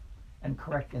knowledge, and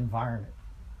correct environment.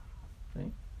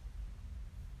 See?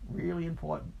 Really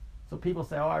important. So people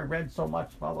say, oh, I read so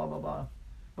much, blah, blah, blah, blah,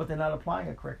 but they're not applying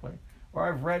it correctly. Or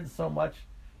I've read so much,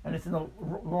 and it's in the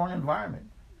wrong environment.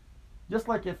 Just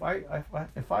like if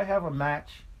I have a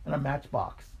match in a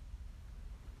matchbox,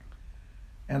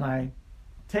 and I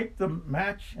take the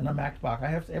match in a matchbox, I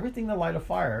have everything to light a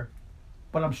fire,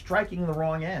 but I'm striking the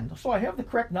wrong end. So I have the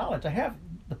correct knowledge. I have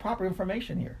the proper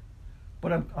information here,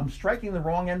 but I'm striking the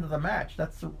wrong end of the match.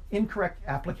 That's the incorrect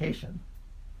application.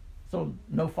 So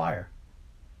no fire.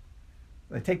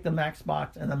 I take the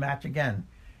matchbox and the match again,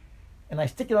 and I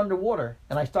stick it underwater,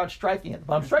 and I start striking it.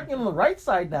 But I'm striking it on the right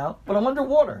side now, but I'm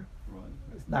underwater.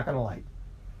 It's not going to light.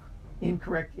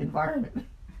 Incorrect environment.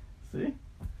 See?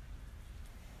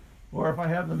 Or if I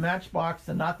have the matchbox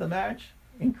and not the match,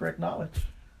 incorrect knowledge.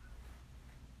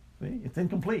 See? It's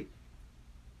incomplete.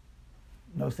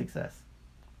 No success.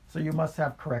 So you must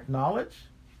have correct knowledge,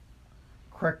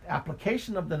 correct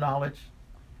application of the knowledge,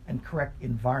 and correct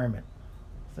environment.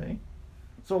 See?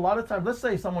 So a lot of times, let's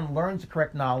say someone learns the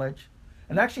correct knowledge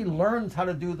and actually learns how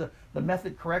to do the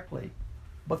method correctly,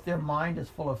 but their mind is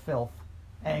full of filth,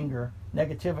 anger,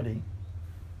 negativity.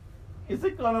 Is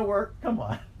it going to work? Come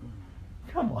on.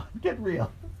 Come on. Get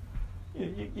real.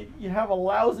 You have a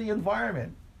lousy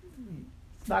environment.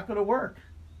 It's not going to work.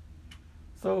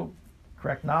 So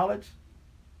correct knowledge,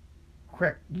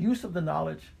 correct use of the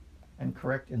knowledge, and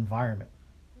correct environment.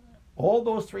 All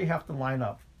those three have to line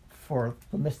up for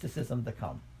the mysticism to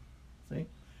come. See?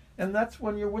 And that's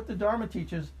when you're with the Dharma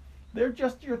teachers, they're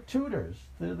just your tutors.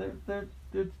 They're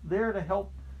there to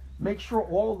help make sure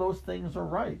all of those things are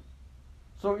right.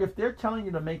 So if they're telling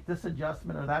you to make this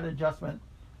adjustment or that adjustment,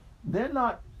 they're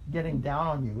not getting down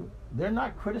on you. They're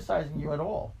not criticizing you at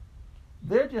all.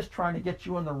 They're just trying to get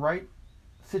you in the right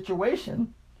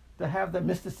situation to have the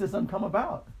mysticism come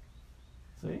about.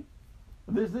 See?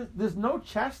 There's no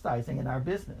chastising in our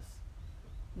business.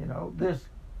 You know, there's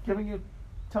telling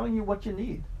you what you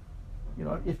need. You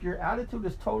know, if your attitude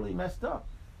is totally messed up,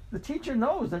 the teacher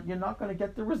knows that you're not going to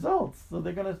get the results. So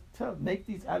they're going to make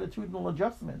these attitudinal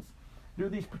adjustments, do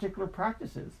these particular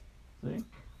practices. See?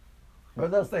 Or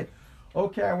they'll say,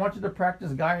 okay, I want you to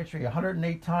practice Gayatri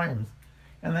 108 times.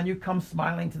 And then you come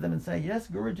smiling to them and say, yes,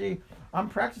 Guruji, I'm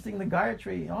practicing the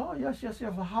Gayatri. Oh, yes.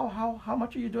 How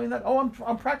much are you doing that? Oh,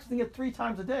 I'm practicing it 3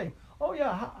 times a day. Oh,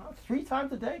 yeah, 3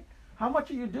 times a day? How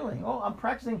much are you doing? Oh, I'm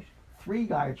practicing 3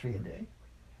 Gayatri a day.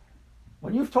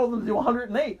 When you've told them to do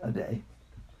 108 a day,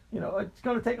 you know, it's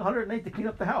going to take 108 to clean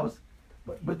up the house.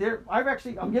 But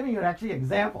I'm giving you an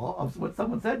example of what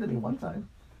someone said to me one time,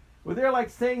 where they're like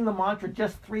saying the mantra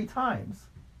just 3 times.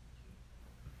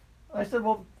 I said,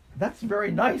 well, that's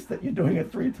very nice that you're doing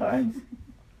it 3 times,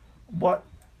 but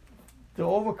to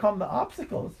overcome the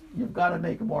obstacles, you've got to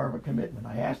make more of a commitment.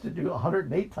 I asked you to do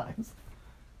 108 times.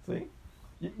 See?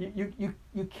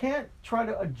 You can't try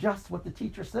to adjust what the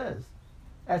teacher says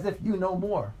as if you know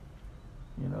more.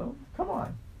 You know, come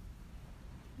on.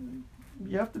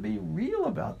 You have to be real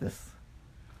about this.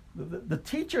 The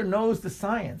teacher knows the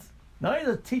science. Not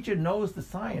only the teacher knows the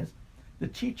science, the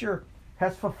teacher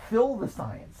has fulfilled the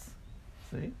science.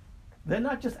 See? They're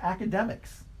not just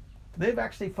academics. They've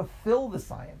actually fulfilled the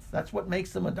science. That's what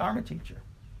makes them a Dharma teacher.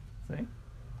 See?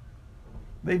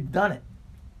 They've done it.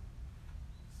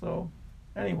 So,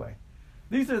 anyway,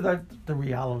 these are the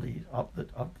realities of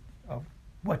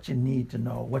what you need to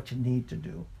know, what you need to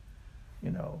do.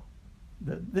 You know,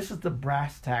 this is the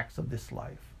brass tacks of this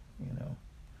life. You know,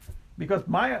 because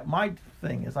my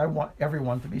thing is I want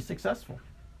everyone to be successful.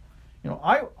 You know,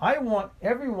 I want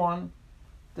everyone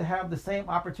to have the same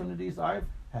opportunities I've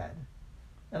had.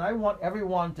 And I want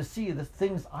everyone to see the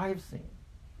things I've seen.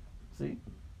 See?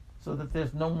 So that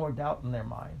there's no more doubt in their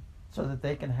mind. So that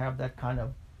they can have that kind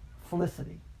of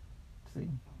felicity. See?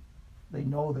 They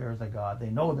know there's a God. They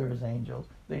know there's angels.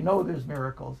 They know there's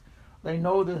miracles. They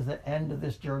know there's the end of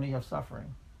this journey of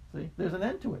suffering. See? There's an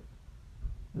end to it.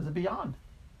 There's a beyond.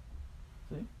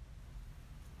 See?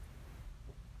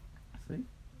 See?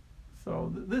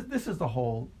 So this is the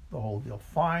whole deal.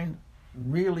 Find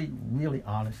really, really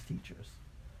honest teachers.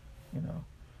 You know,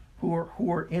 who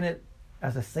are in it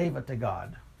as a savor to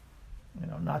God, you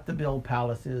know, not to build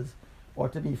palaces or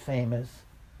to be famous,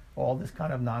 all this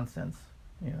kind of nonsense,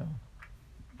 you know,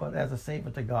 but as a savor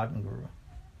to God and Guru.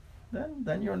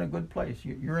 Then you're in a good place.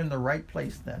 You're in the right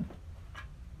place then.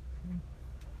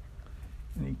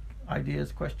 Any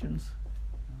ideas, questions?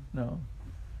 No.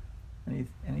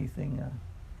 Anything?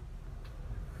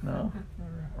 No.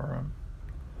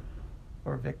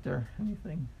 Or Victor?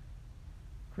 Anything?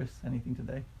 Chris, anything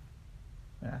today?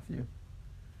 Matthew?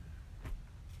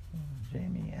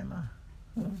 Jamie, Emma?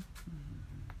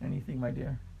 Anything, my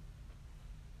dear?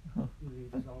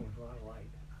 There's always a lot of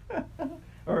light.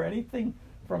 Or anything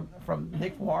from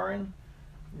Nick Warren?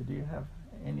 Do you have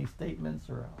any statements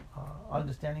or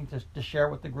understanding to share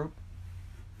with the group?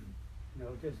 No,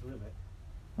 just live it.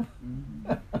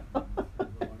 It's a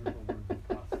wonderful, wonderful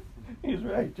process. He's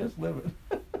right, just live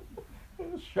it.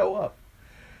 Show up.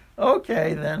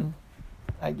 Okay, then.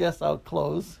 I guess I'll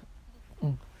close.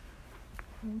 So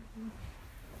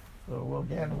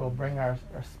we'll bring our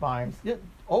spines.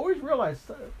 Always realize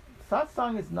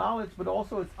satsang is knowledge, but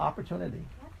also it's opportunity.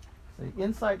 See,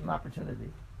 insight and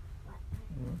opportunity.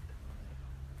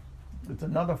 It's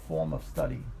another form of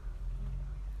study,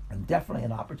 and definitely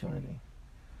an opportunity.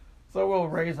 So we'll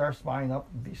raise our spine up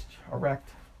and be erect,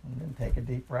 and then take a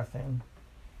deep breath in.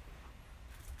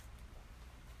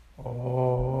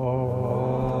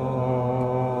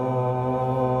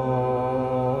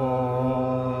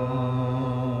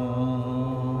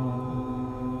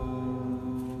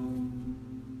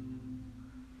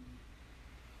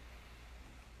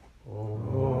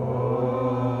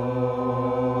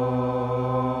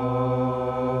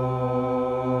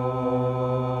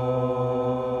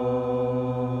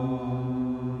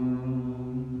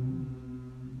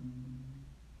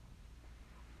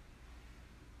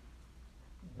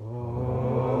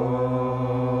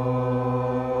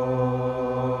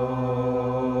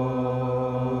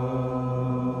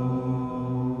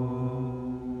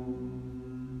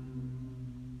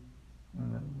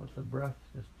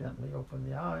 Open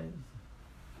the eyes.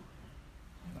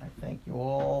 I thank you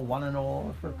all, one and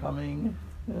all, for coming.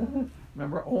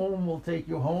 Remember, Om will take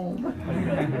you home.